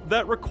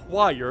that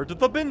required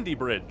the Bindi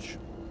bridge.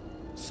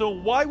 So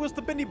why was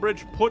the Bindi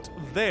bridge put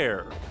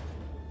there?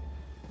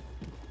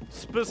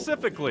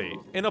 Specifically,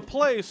 in a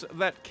place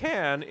that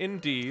can,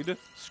 indeed,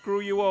 screw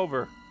you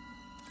over.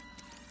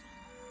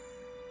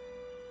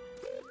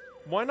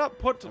 Why not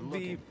put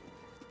the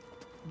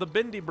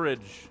Bindi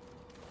bridge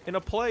in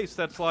a place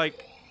that's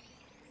like...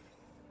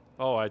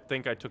 Oh, I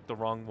think I took the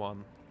wrong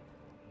one.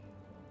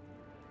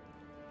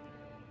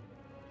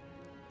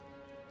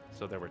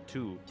 So there were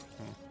two.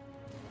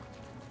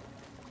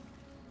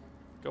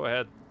 Go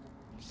ahead.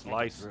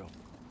 Slice.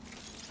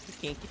 You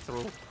can't get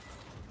through.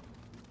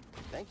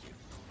 Thank you.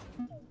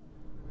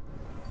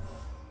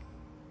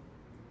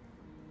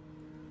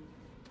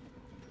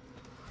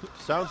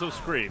 Sounds of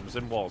screams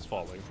and walls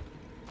falling.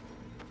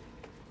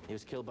 He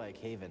was killed by a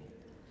cave-in.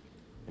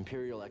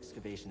 Imperial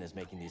excavation is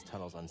making these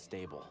tunnels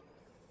unstable.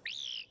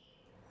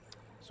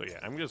 So yeah,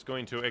 I'm just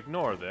going to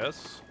ignore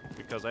this,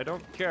 because I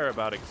don't care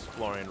about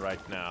exploring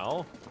right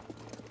now.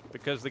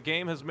 Because the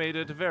game has made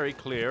it very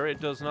clear it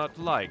does not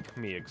like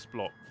me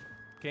explore.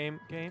 Game.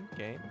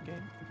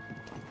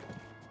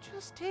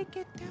 Just take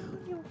it down,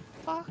 you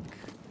fuck.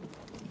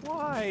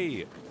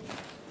 Why?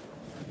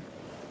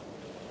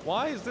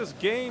 Why is this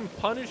game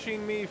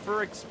punishing me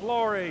for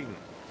exploring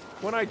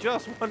when I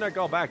just want to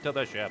go back to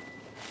the ship?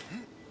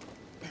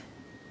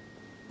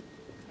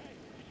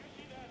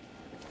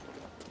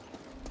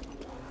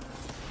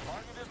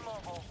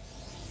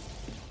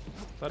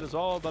 That is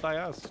all that I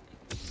ask.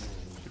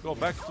 To go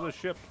back to the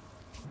ship.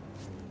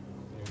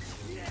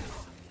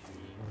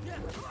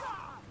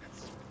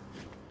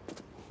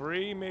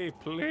 Free me,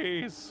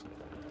 please.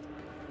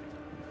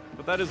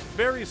 But that is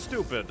very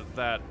stupid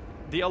that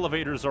the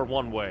elevators are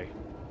one way.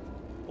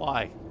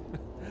 Why?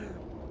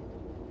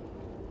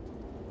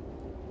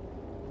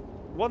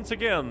 Once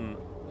again,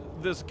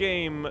 this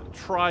game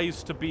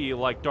tries to be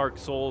like Dark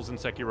Souls and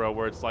Sekiro,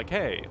 where it's like,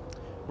 hey,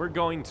 we're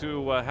going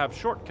to have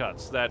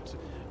shortcuts that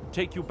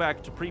take you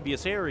back to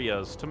previous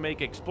areas to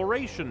make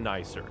exploration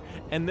nicer,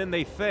 and then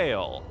they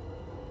fail.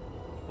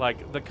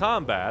 Like, the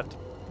combat,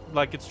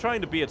 like, it's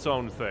trying to be its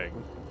own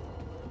thing.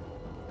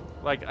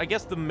 Like, I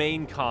guess the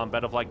main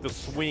combat of, like, the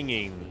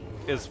swinging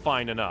is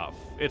fine enough.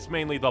 It's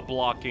mainly the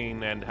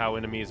blocking and how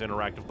enemies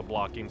interact with the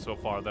blocking so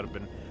far that have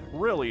been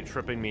really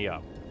tripping me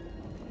up.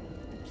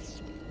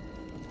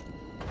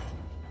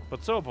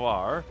 But so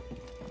far,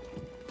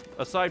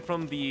 aside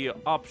from the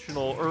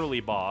optional early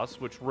boss,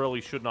 which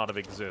really should not have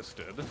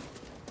existed,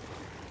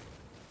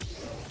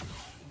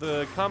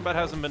 the combat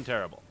hasn't been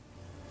terrible.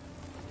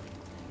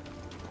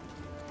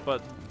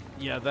 But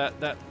yeah,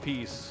 that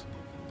piece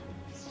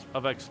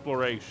of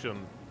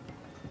exploration,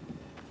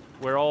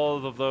 where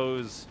all of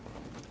those,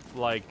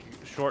 like,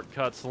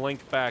 shortcuts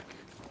link back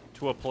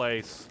to a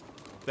place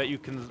that you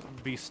can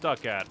be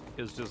stuck at,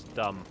 is just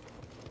dumb.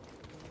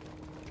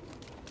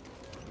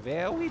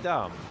 Very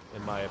dumb,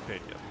 in my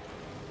opinion.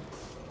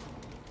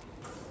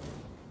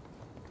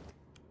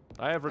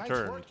 I have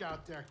returned. Nice work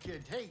out there,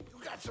 kid. Hey,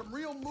 you got some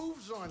real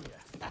moves on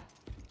you.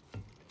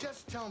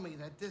 Just tell me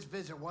that this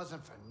visit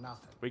wasn't for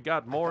nothing. We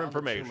got more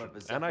information,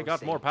 and I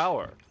got more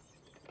power.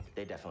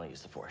 They definitely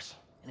used the Force.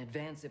 An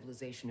advanced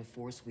civilization of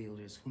Force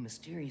wielders who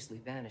mysteriously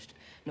vanished.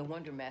 No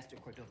wonder Master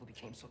Cordova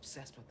became so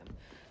obsessed with them.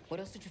 What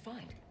else did you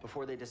find?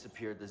 Before they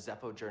disappeared, the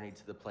Zeppo journeyed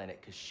to the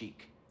planet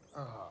Kashyyyk.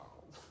 Oh.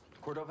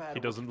 Cordova had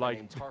He doesn't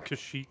like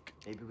Kashyyyk.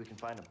 Maybe we can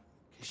find him.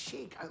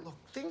 Kashyyyk, look,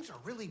 things are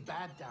really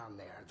bad down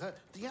there.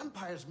 The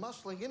Empire's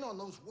muscling in on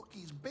those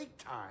Wookiees big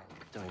time.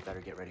 Then we better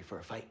get ready for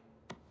a fight.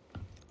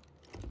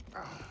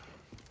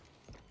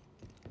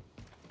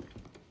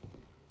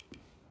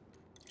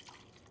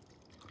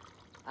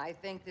 I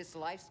think this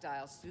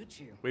lifestyle suits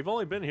you. We've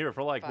only been here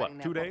for like, what,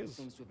 2 days?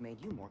 Seems to have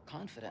made you more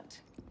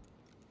confident.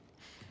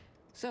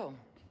 So,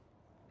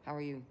 how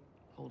are you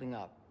holding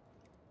up?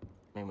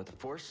 I mean, with the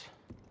Force?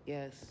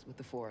 Yes, with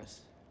the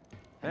Force.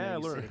 Yeah, I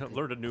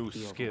learned a new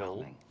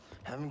skill.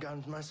 Haven't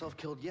gotten myself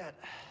killed yet.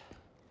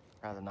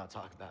 Rather not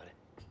talk about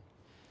it.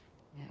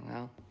 Yeah,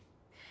 well,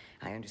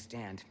 I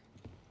understand.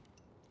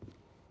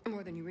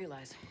 More than you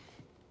realize.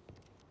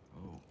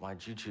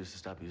 Why'd you choose to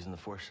stop using the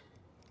Force?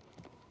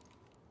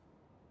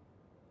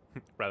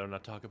 Rather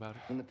not talk about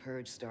it? When the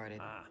Purge started,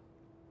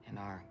 and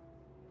our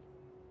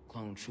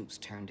clone troops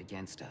turned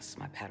against us,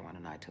 my Padawan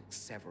and I took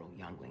several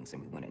younglings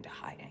and we went into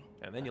hiding.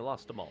 And then you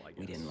lost them all, I guess.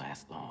 We didn't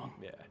last long.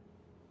 Yeah.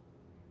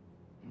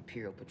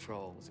 Imperial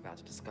Patrol was about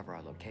to discover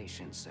our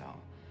location, so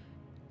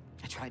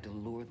I tried to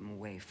lure them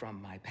away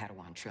from my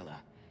Padawan Trilla.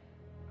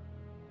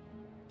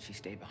 She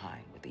stayed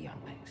behind with the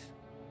younglings,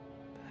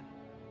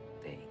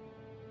 but they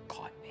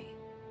caught me.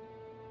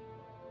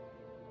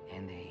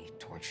 And they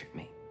tortured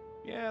me.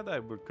 Yeah,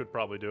 that could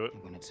probably do it. They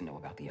wanted to know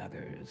about the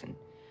others and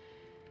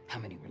how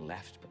many were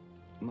left, but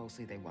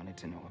mostly they wanted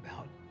to know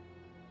about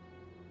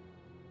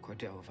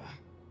Cordova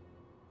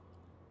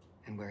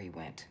and where he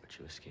went. But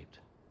you escaped.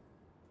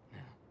 No.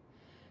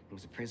 It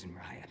was a prison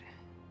riot.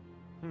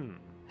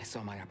 I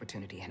saw my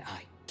opportunity and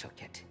I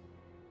took it.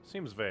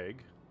 Seems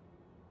vague.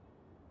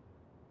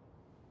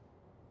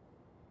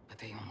 But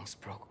they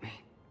almost broke me.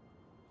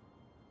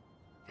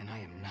 And I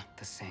am not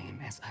the same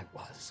as I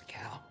was,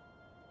 Cal.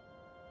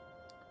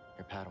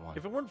 Your Padawan.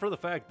 If it weren't for the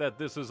fact that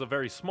this is a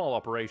very small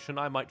operation,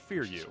 I might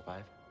fear you.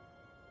 Survive?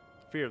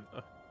 Fear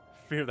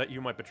that you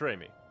might betray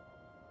me.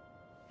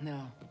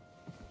 No.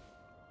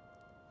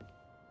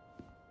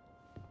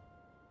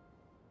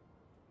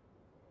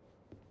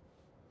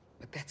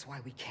 But that's why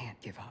we can't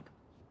give up.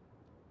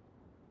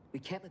 We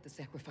can't let the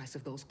sacrifice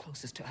of those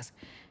closest to us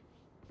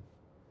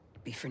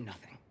be for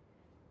nothing.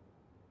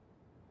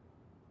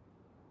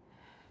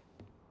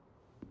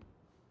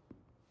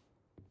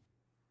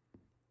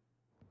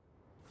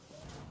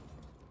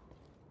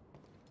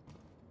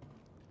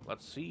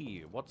 Let's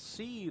see. What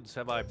seeds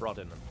have I brought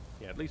in?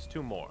 Yeah, at least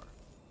 2 more.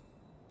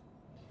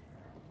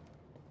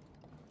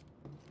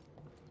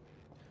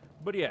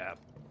 But yeah,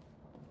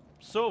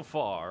 so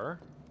far,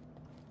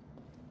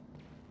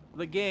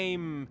 the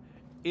game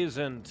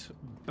isn't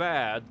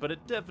bad, but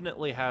it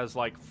definitely has,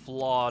 like,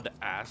 flawed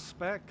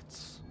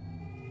aspects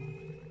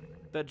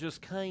that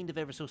just kind of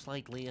ever so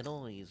slightly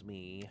annoys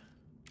me.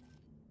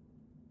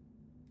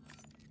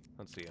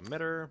 Let's see,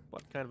 emitter.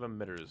 What kind of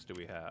emitters do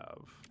we have?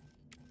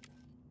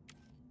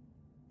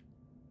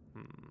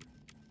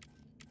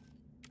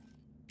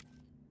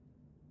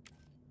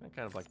 I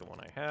kind of like the one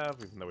I have,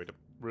 even though we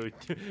really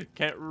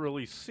can't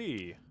really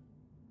see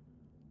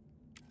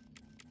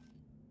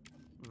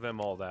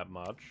them all that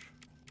much.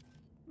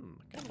 I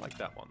kind of like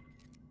that one.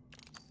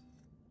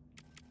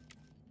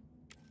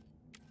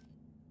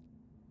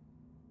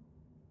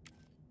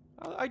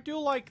 I do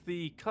like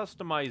the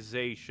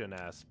customization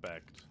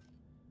aspect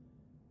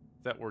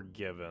that we're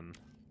given.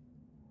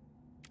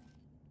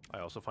 I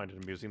also find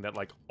it amusing that,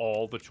 like,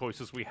 all the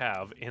choices we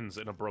have ends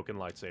in a broken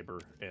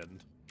lightsaber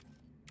end.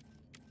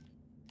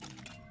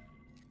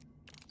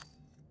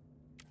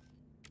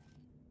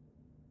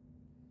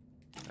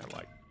 I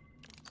like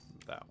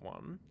that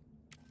one.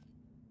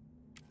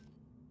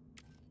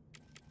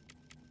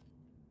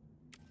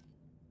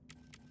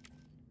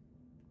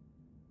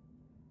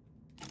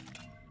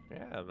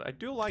 Yeah, I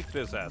do like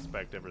this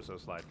aspect ever so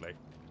slightly.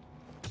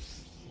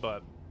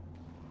 But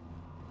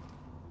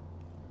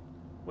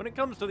when it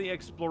comes to the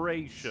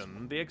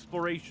exploration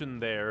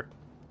there,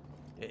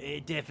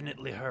 it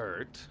definitely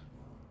hurt.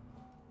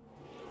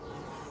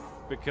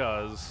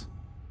 Because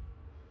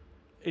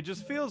it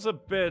just feels a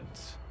bit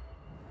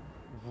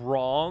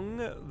wrong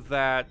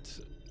that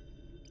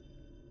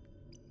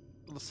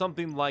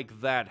something like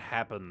that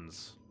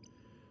happens.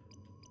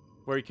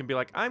 Where you can be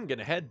like, I'm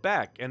gonna head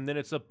back, and then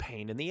it's a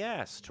pain in the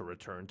ass to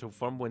return to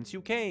from whence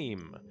you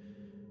came.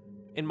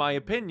 In my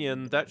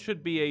opinion, that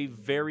should be a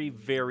very,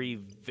 very,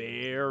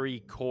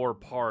 very core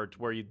part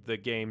where the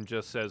game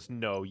just says,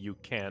 no, you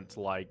can't,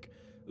 like,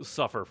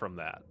 suffer from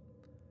that.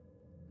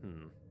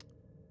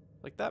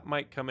 Like, that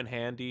might come in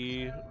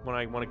handy when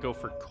I want to go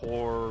for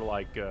core,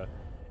 like,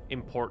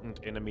 important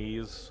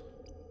enemies.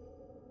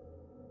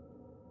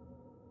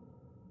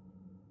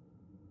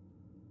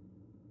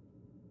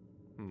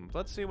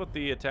 Let's see what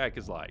the attack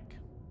is like.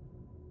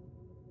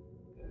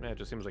 It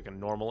just seems like a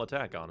normal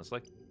attack,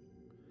 honestly.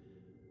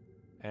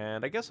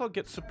 And I guess I'll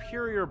get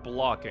superior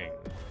blocking.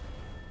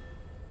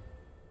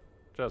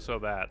 Just so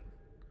that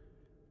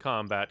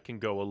combat can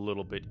go a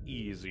little bit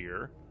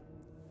easier.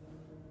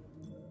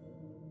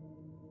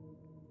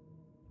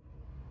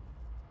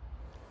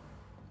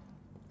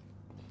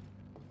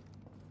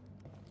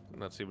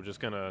 Let's see, we're just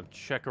gonna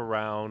check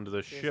around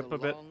the ship a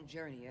bit. There's a long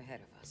journey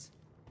ahead of us.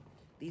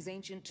 These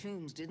ancient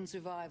tombs didn't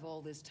survive all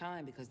this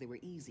time because they were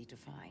easy to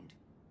find.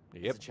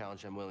 Yep. It's a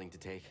challenge I'm willing to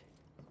take.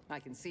 I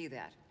can see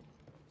that.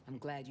 I'm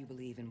glad you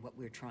believe in what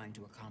we're trying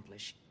to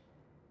accomplish.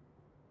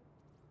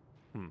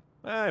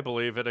 I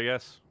believe it, I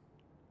guess.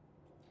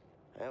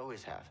 I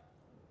always have.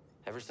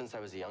 Ever since I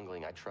was a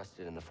youngling, I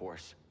trusted in the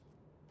Force.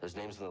 Those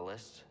names on the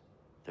list,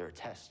 they're a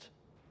test.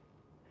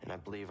 And I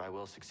believe I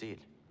will succeed.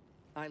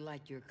 I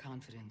like your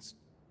confidence.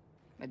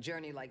 A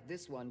journey like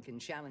this one can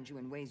challenge you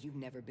in ways you've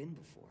never been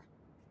before.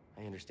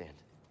 I understand.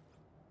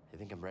 I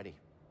think I'm ready.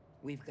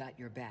 We've got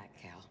your back,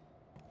 Cal.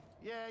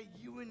 Yeah,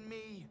 you and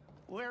me,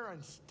 we're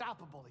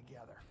unstoppable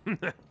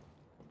together.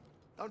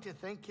 Don't you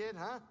think, kid,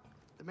 huh?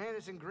 The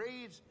Manison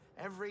grades,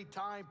 every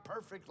time,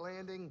 perfect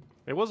landing.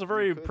 It was a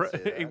very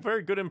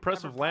good,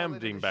 impressive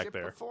landing back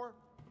there. Before?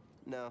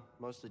 No,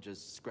 mostly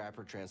just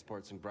scrapper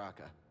transports in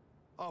Braca.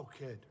 Oh,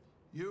 kid,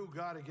 you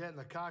gotta get in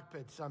the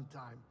cockpit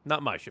sometime.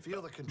 Not my ship.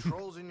 Feel the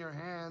controls in your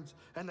hands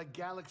and the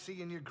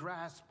galaxy in your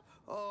grasp.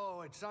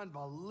 Oh, it's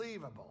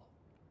unbelievable.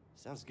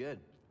 Sounds good.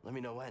 Let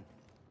me know when.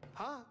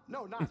 Huh?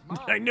 No, not mine.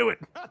 I knew it.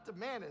 Not the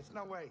Manus,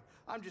 no way.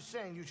 I'm just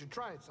saying you should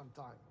try it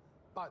sometime.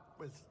 But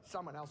with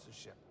someone else's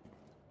ship.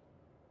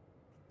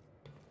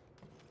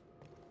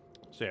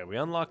 So yeah, we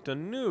unlocked a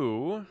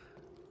new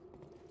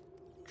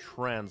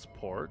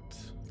transport.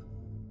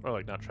 Or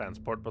like, not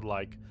transport, but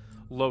like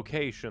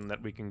location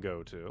that we can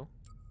go to.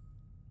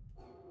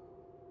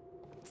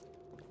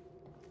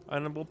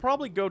 And we'll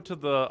probably go to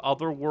the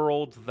other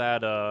world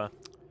that,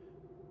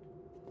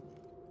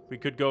 we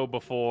could go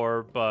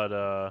before,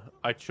 but,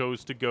 I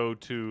chose to go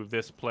to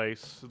this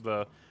place,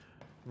 the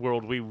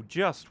world we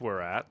just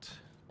were at.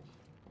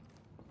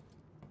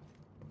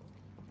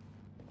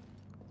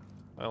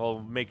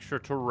 I'll make sure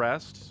to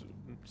rest,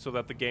 so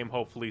that the game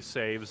hopefully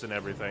saves and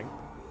everything.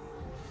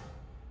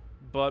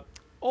 But,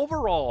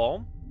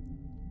 overall,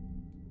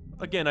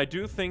 again, I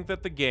do think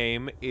that the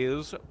game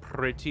is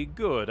pretty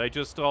good. I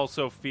just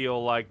also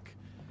feel like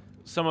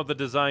some of the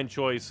design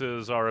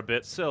choices are a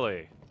bit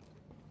silly.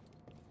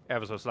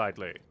 Ever so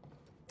slightly.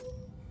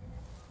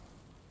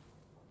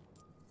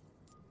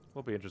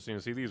 Will be interesting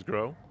to see these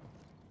grow.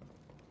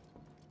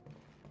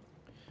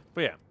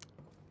 But yeah,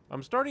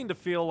 I'm starting to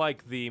feel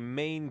like the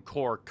main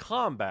core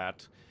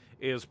combat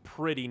is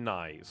pretty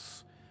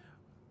nice.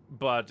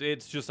 But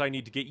it's just I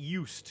need to get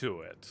used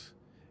to it.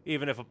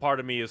 Even if a part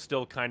of me is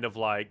still kind of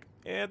like,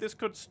 this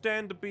could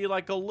stand to be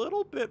like a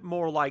little bit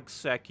more like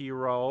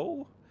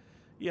Sekiro.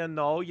 You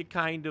know, you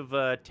kind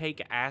of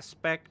take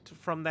aspect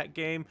from that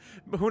game.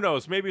 Who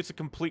knows? Maybe it's a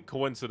complete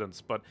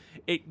coincidence, but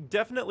it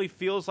definitely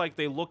feels like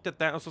they looked at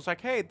that and was just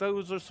like, hey,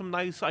 those are some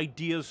nice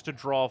ideas to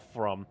draw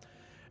from.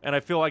 And I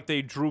feel like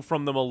they drew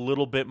from them a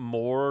little bit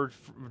more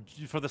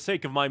for the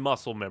sake of my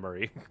muscle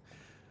memory.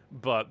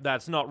 But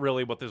that's not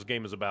really what this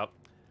game is about.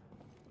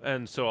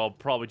 And so I'll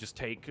probably just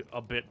take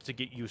a bit to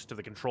get used to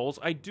the controls.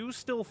 I do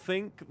still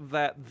think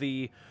that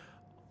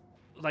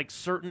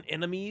certain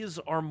enemies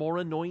are more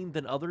annoying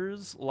than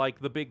others. Like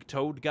the big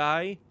toad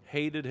guy,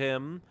 hated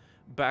him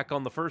back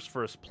on the first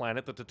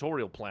planet, the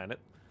tutorial planet.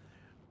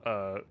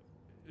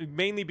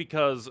 Mainly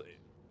because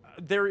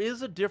there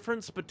is a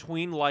difference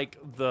between, like,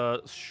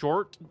 the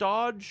short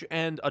dodge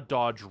and a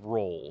dodge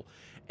roll.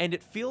 And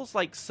it feels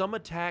like some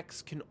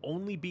attacks can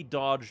only be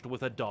dodged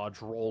with a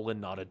dodge roll and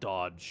not a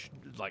dodge,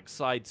 like,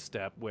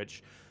 sidestep,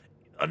 which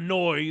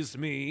annoys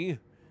me,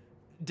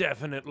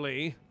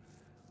 definitely.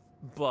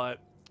 But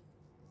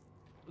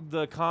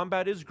the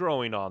combat is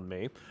growing on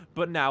me,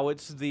 but now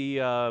it's the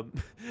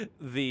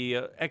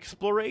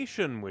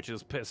exploration which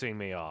is pissing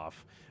me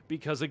off.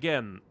 Because,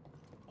 again,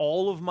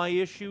 all of my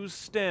issues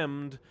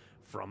stemmed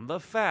from the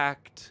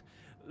fact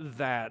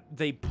that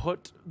they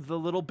put the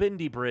little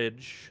bendy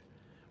bridge,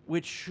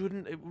 which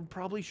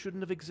probably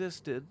shouldn't have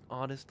existed,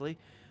 honestly,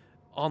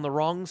 on the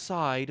wrong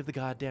side of the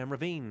goddamn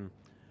ravine.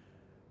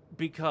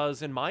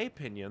 Because, in my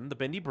opinion, the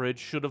bendy bridge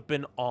should have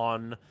been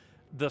on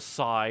the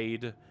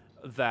side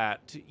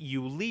that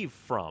you leave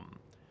from.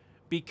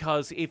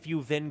 Because if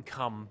you then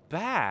come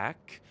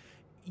back,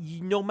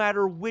 no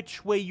matter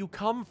which way you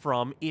come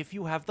from, if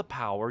you have the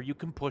power, you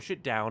can push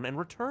it down and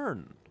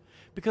return.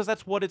 Because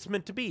that's what it's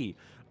meant to be.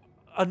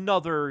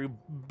 Another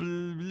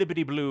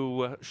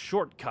blibbity-blue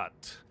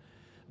shortcut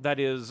that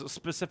is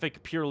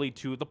specific purely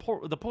to the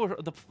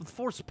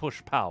force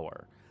push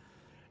power.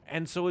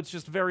 And so it's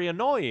just very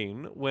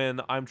annoying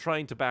when I'm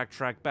trying to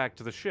backtrack back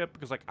to the ship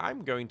because, like,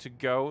 I'm going to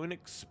go and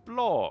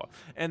explore.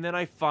 And then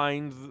I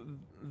find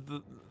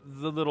the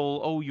little,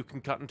 oh, you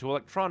can cut into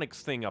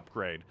electronics thing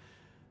upgrade.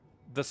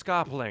 The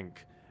scop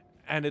link.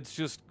 And it's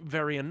just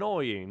very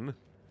annoying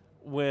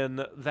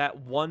when that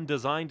one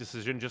design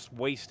decision just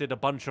wasted a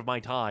bunch of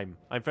my time.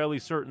 I'm fairly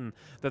certain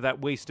that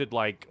that wasted,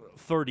 like,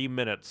 30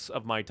 minutes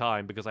of my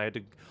time because I had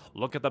to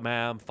look at the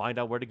map, find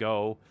out where to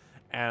go.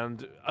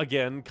 And,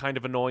 again, kind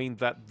of annoying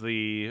that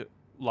the,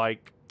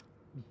 like,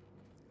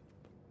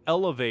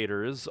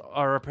 elevators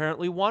are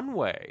apparently one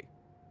way,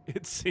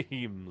 it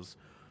seems.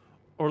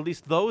 Or at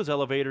least those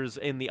elevators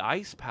in the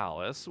Ice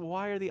Palace.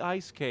 Why are the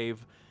Ice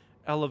Cave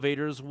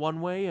elevators one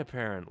way,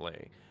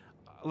 apparently?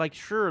 Like,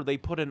 sure, they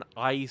put an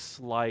ice,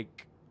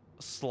 like,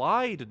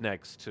 slide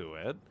next to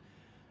it.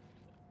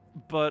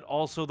 But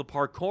also the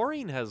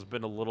parkouring has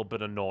been a little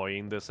bit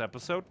annoying this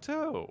episode,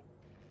 too.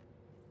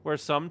 Where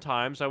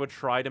sometimes I would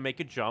try to make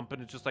a jump,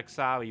 and it's just like,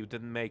 sorry, you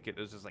didn't make it.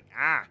 It's just like,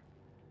 ah.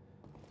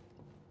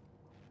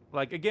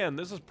 Like, again,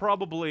 this is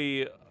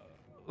probably,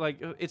 like,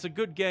 it's a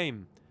good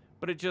game.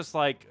 But it just,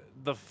 like,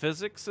 the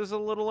physics is a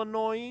little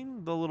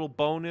annoying. The little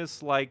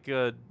bonus, like,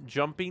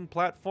 jumping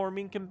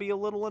platforming can be a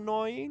little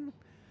annoying.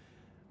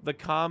 The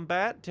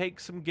combat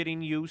takes some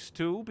getting used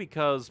to,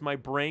 because my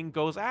brain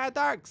goes,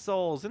 Dark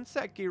Souls and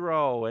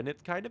Sekiro. And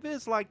it kind of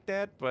is like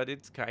that, but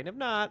it's kind of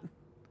not.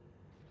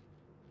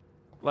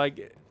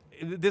 Like,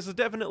 this is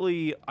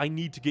definitely, I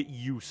need to get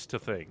used to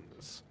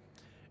things.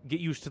 Get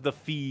used to the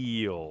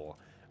feel.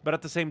 But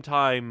at the same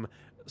time,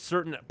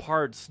 certain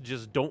parts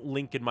just don't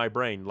link in my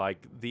brain.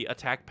 Like, the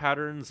attack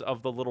patterns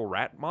of the little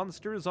rat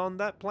monsters on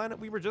that planet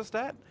we were just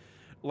at.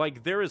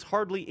 Like, there is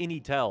hardly any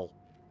tell.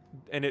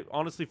 And it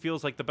honestly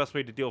feels like the best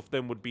way to deal with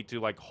them would be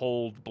to, like,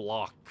 hold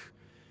block.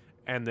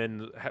 And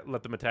then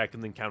let them attack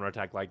and then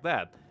counterattack like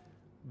that.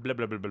 Blah,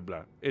 blah, blah, blah,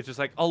 blah. It's just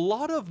like a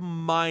lot of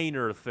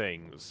minor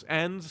things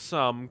and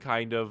some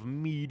kind of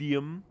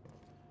medium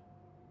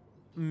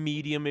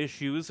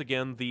issues.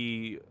 Again,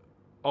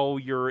 oh,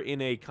 you're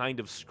in a kind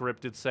of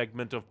scripted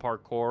segment of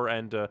parkour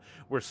and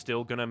we're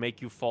still gonna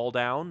make you fall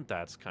down.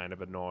 That's kind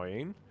of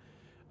annoying.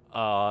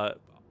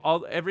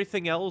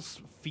 Everything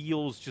else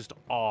feels just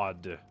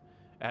odd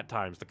at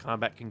times. The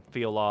combat can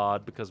feel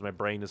odd because my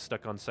brain is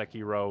stuck on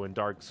Sekiro and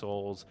Dark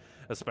Souls,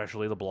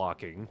 especially the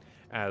blocking,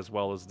 as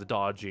well as the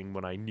dodging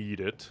when I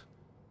need it,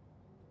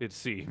 it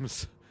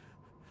seems.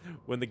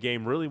 When the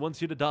game really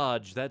wants you to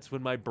dodge, that's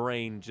when my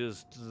brain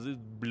just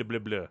blah, blah,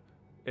 blah,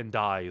 and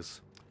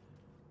dies.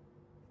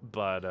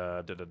 But,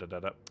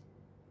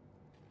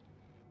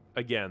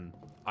 again,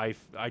 I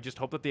just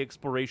hope that the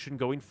exploration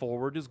going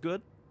forward is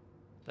good.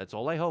 That's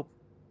all I hope.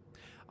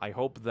 I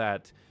hope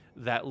that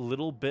that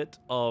little bit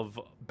of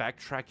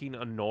backtracking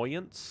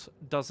annoyance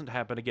doesn't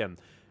happen again.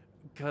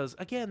 Because,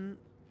 again,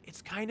 it's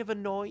kind of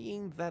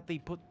annoying that they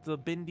put the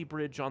bendy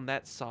bridge on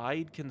that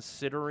side,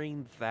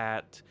 considering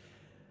that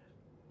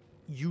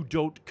you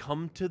don't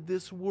come to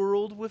this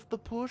world with the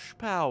push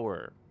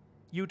power.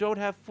 You don't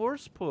have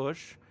force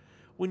push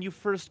when you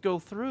first go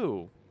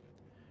through.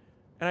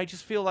 And I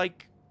just feel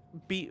like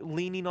be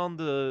leaning on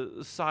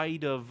the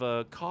side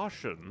of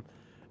caution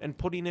and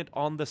putting it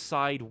on the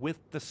side with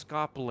the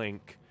Scoplink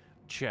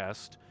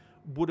chest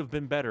would have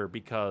been better,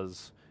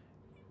 because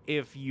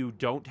if you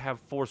don't have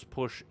force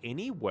push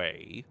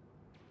anyway,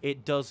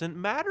 it doesn't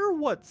matter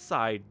what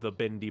side the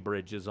bendy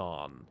bridge is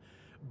on.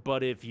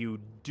 But if you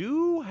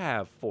do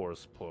have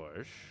force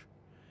push,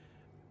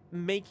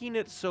 making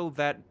it so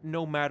that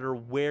no matter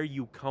where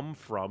you come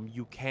from,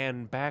 you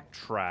can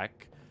backtrack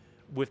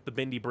with the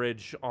bendy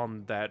bridge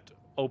on that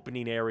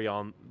opening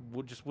area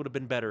would have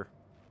been better.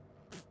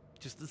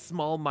 Just the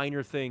small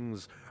minor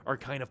things are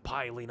kind of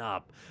piling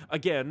up.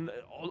 Again,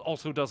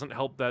 also doesn't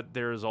help that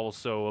there's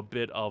also a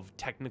bit of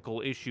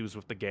technical issues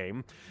with the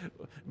game.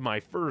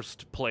 My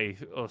first play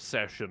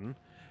session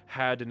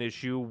had an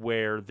issue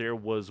where there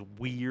was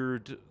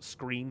weird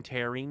screen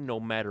tearing no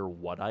matter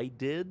what I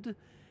did.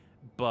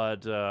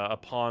 But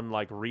upon,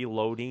 like,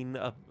 reloading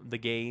the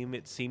game,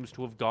 it seems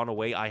to have gone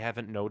away. I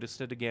haven't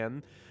noticed it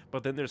again.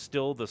 But then there's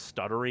still the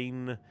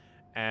stuttering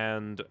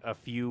and a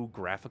few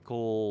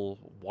graphical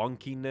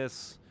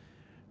wonkiness,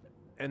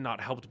 and not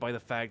helped by the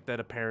fact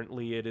that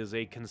apparently it is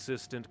a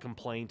consistent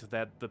complaint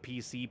that the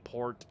PC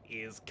port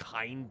is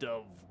kind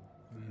of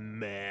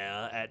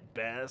meh at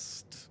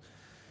best.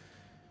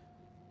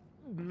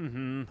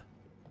 Because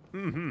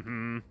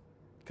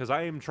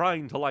I am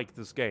trying to like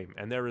this game,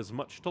 and there is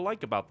much to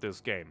like about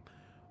this game,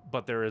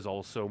 but there is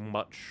also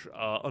much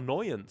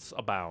annoyance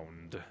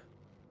abound,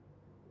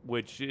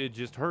 which it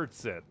just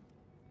hurts it.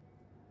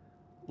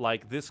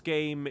 Like, this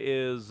game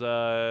is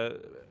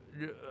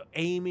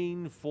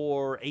aiming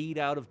for 8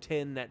 out of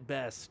 10 at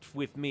best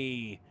with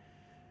me,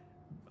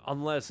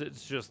 unless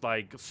it's just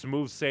like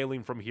smooth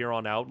sailing from here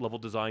on out. Level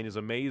design is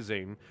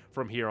amazing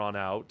from here on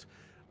out.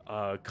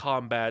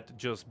 Combat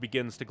just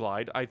begins to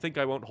glide. I think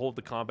I won't hold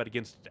the combat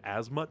against it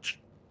as much.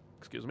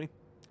 Excuse me.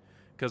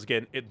 Because,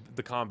 again,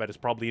 the combat is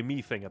probably a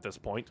me thing at this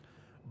point.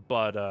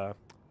 But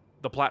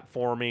the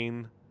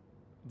platforming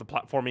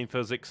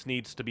physics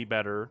needs to be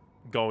better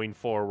going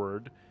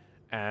forward.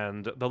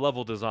 And the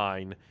level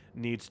design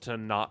needs to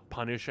not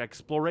punish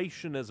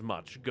exploration as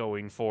much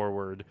going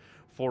forward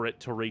for it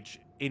to reach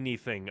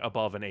anything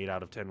above an 8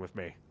 out of 10 with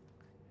me.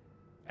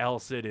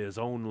 Else it is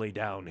only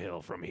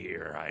downhill from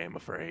here, I am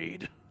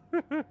afraid.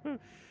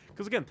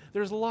 Because, again,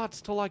 there's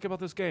lots to like about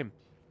this game.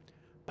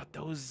 But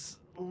those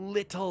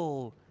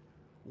little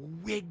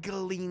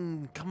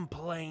wiggling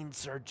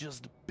complaints are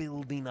just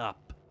building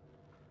up.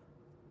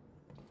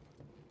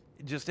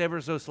 Just ever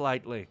so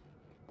slightly.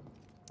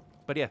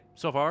 But yeah,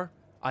 so far,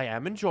 I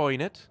am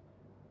enjoying it.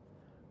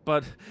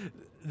 But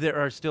there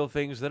are still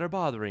things that are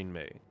bothering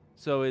me.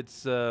 So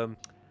it's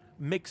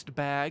mixed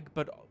bag,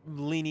 but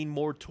leaning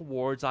more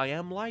towards I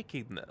am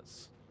liking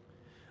this.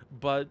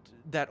 But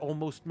that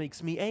almost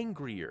makes me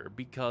angrier,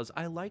 because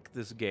I like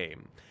this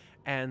game.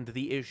 And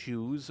the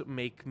issues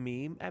make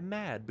me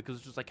mad, because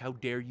it's just like, how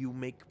dare you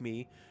make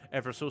me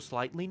ever so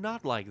slightly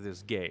not like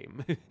this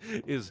game,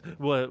 is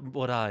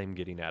what I'm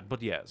getting at.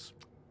 But yes,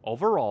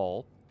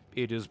 overall,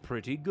 it is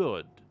pretty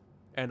good.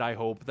 And I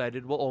hope that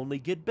it will only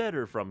get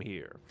better from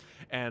here.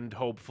 And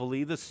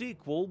hopefully the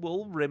sequel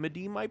will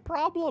remedy my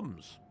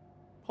problems.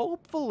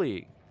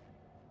 Hopefully.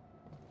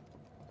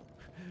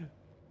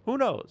 Who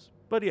knows?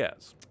 But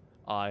yes,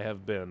 I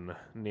have been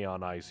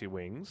Neon Icy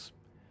Wings.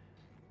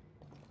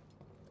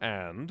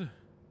 And...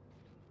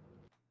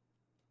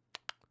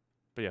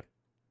 but yeah.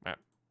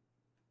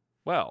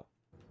 Well.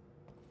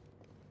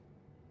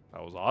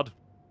 That was odd.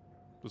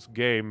 This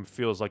game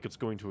feels like it's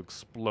going to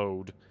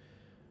explode.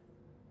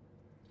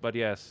 But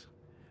yes,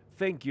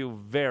 thank you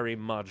very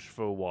much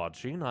for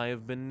watching. I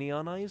have been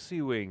Neon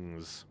Icy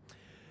Wings.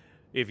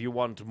 If you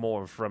want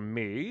more from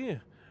me,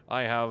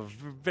 I have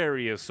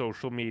various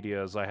social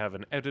medias. I have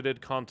an edited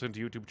content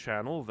YouTube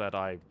channel that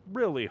I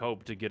really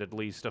hope to get at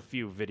least a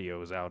few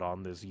videos out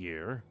on this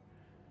year.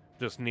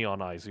 Just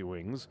Neon Icy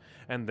Wings.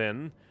 And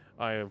then,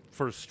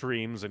 for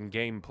streams and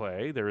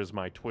gameplay, there is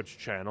my Twitch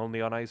channel,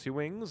 Neon Icy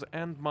Wings,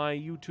 and my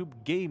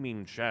YouTube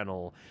gaming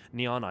channel,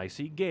 Neon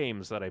Icy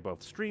Games, that I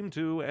both stream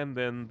to, and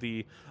then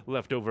the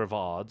leftover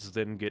VODs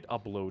then get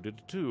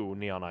uploaded to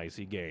Neon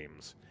Icy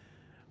Games.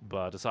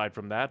 But aside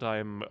from that,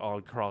 I'm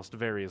across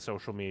various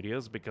social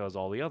medias, because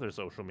all the other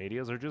social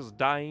medias are just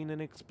dying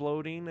and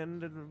exploding,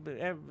 and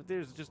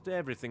there's just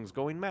everything's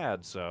going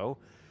mad, so...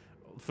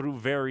 through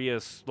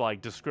various, like,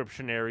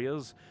 description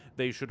areas,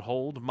 they should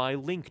hold my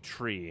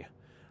Linktree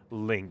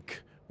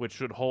link, which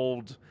should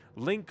hold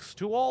links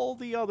to all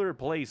the other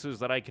places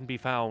that I can be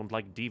found,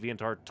 like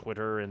DeviantArt,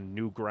 Twitter, and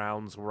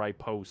Newgrounds, where I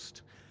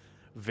post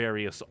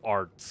various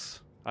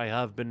arts. I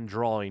have been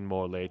drawing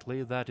more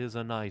lately. That is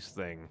a nice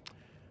thing.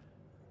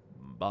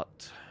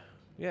 But,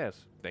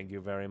 yes, thank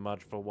you very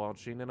much for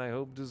watching, and I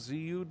hope to see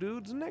you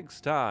dudes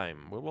next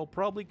time, where we'll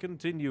probably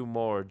continue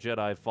more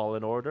Jedi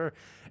Fallen Order,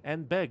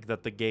 and beg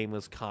that the game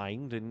is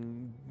kind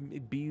and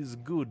it be's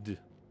good.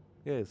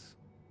 Yes.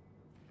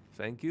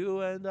 Thank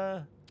you, and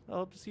I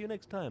hope to see you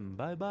next time.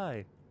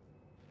 Bye-bye.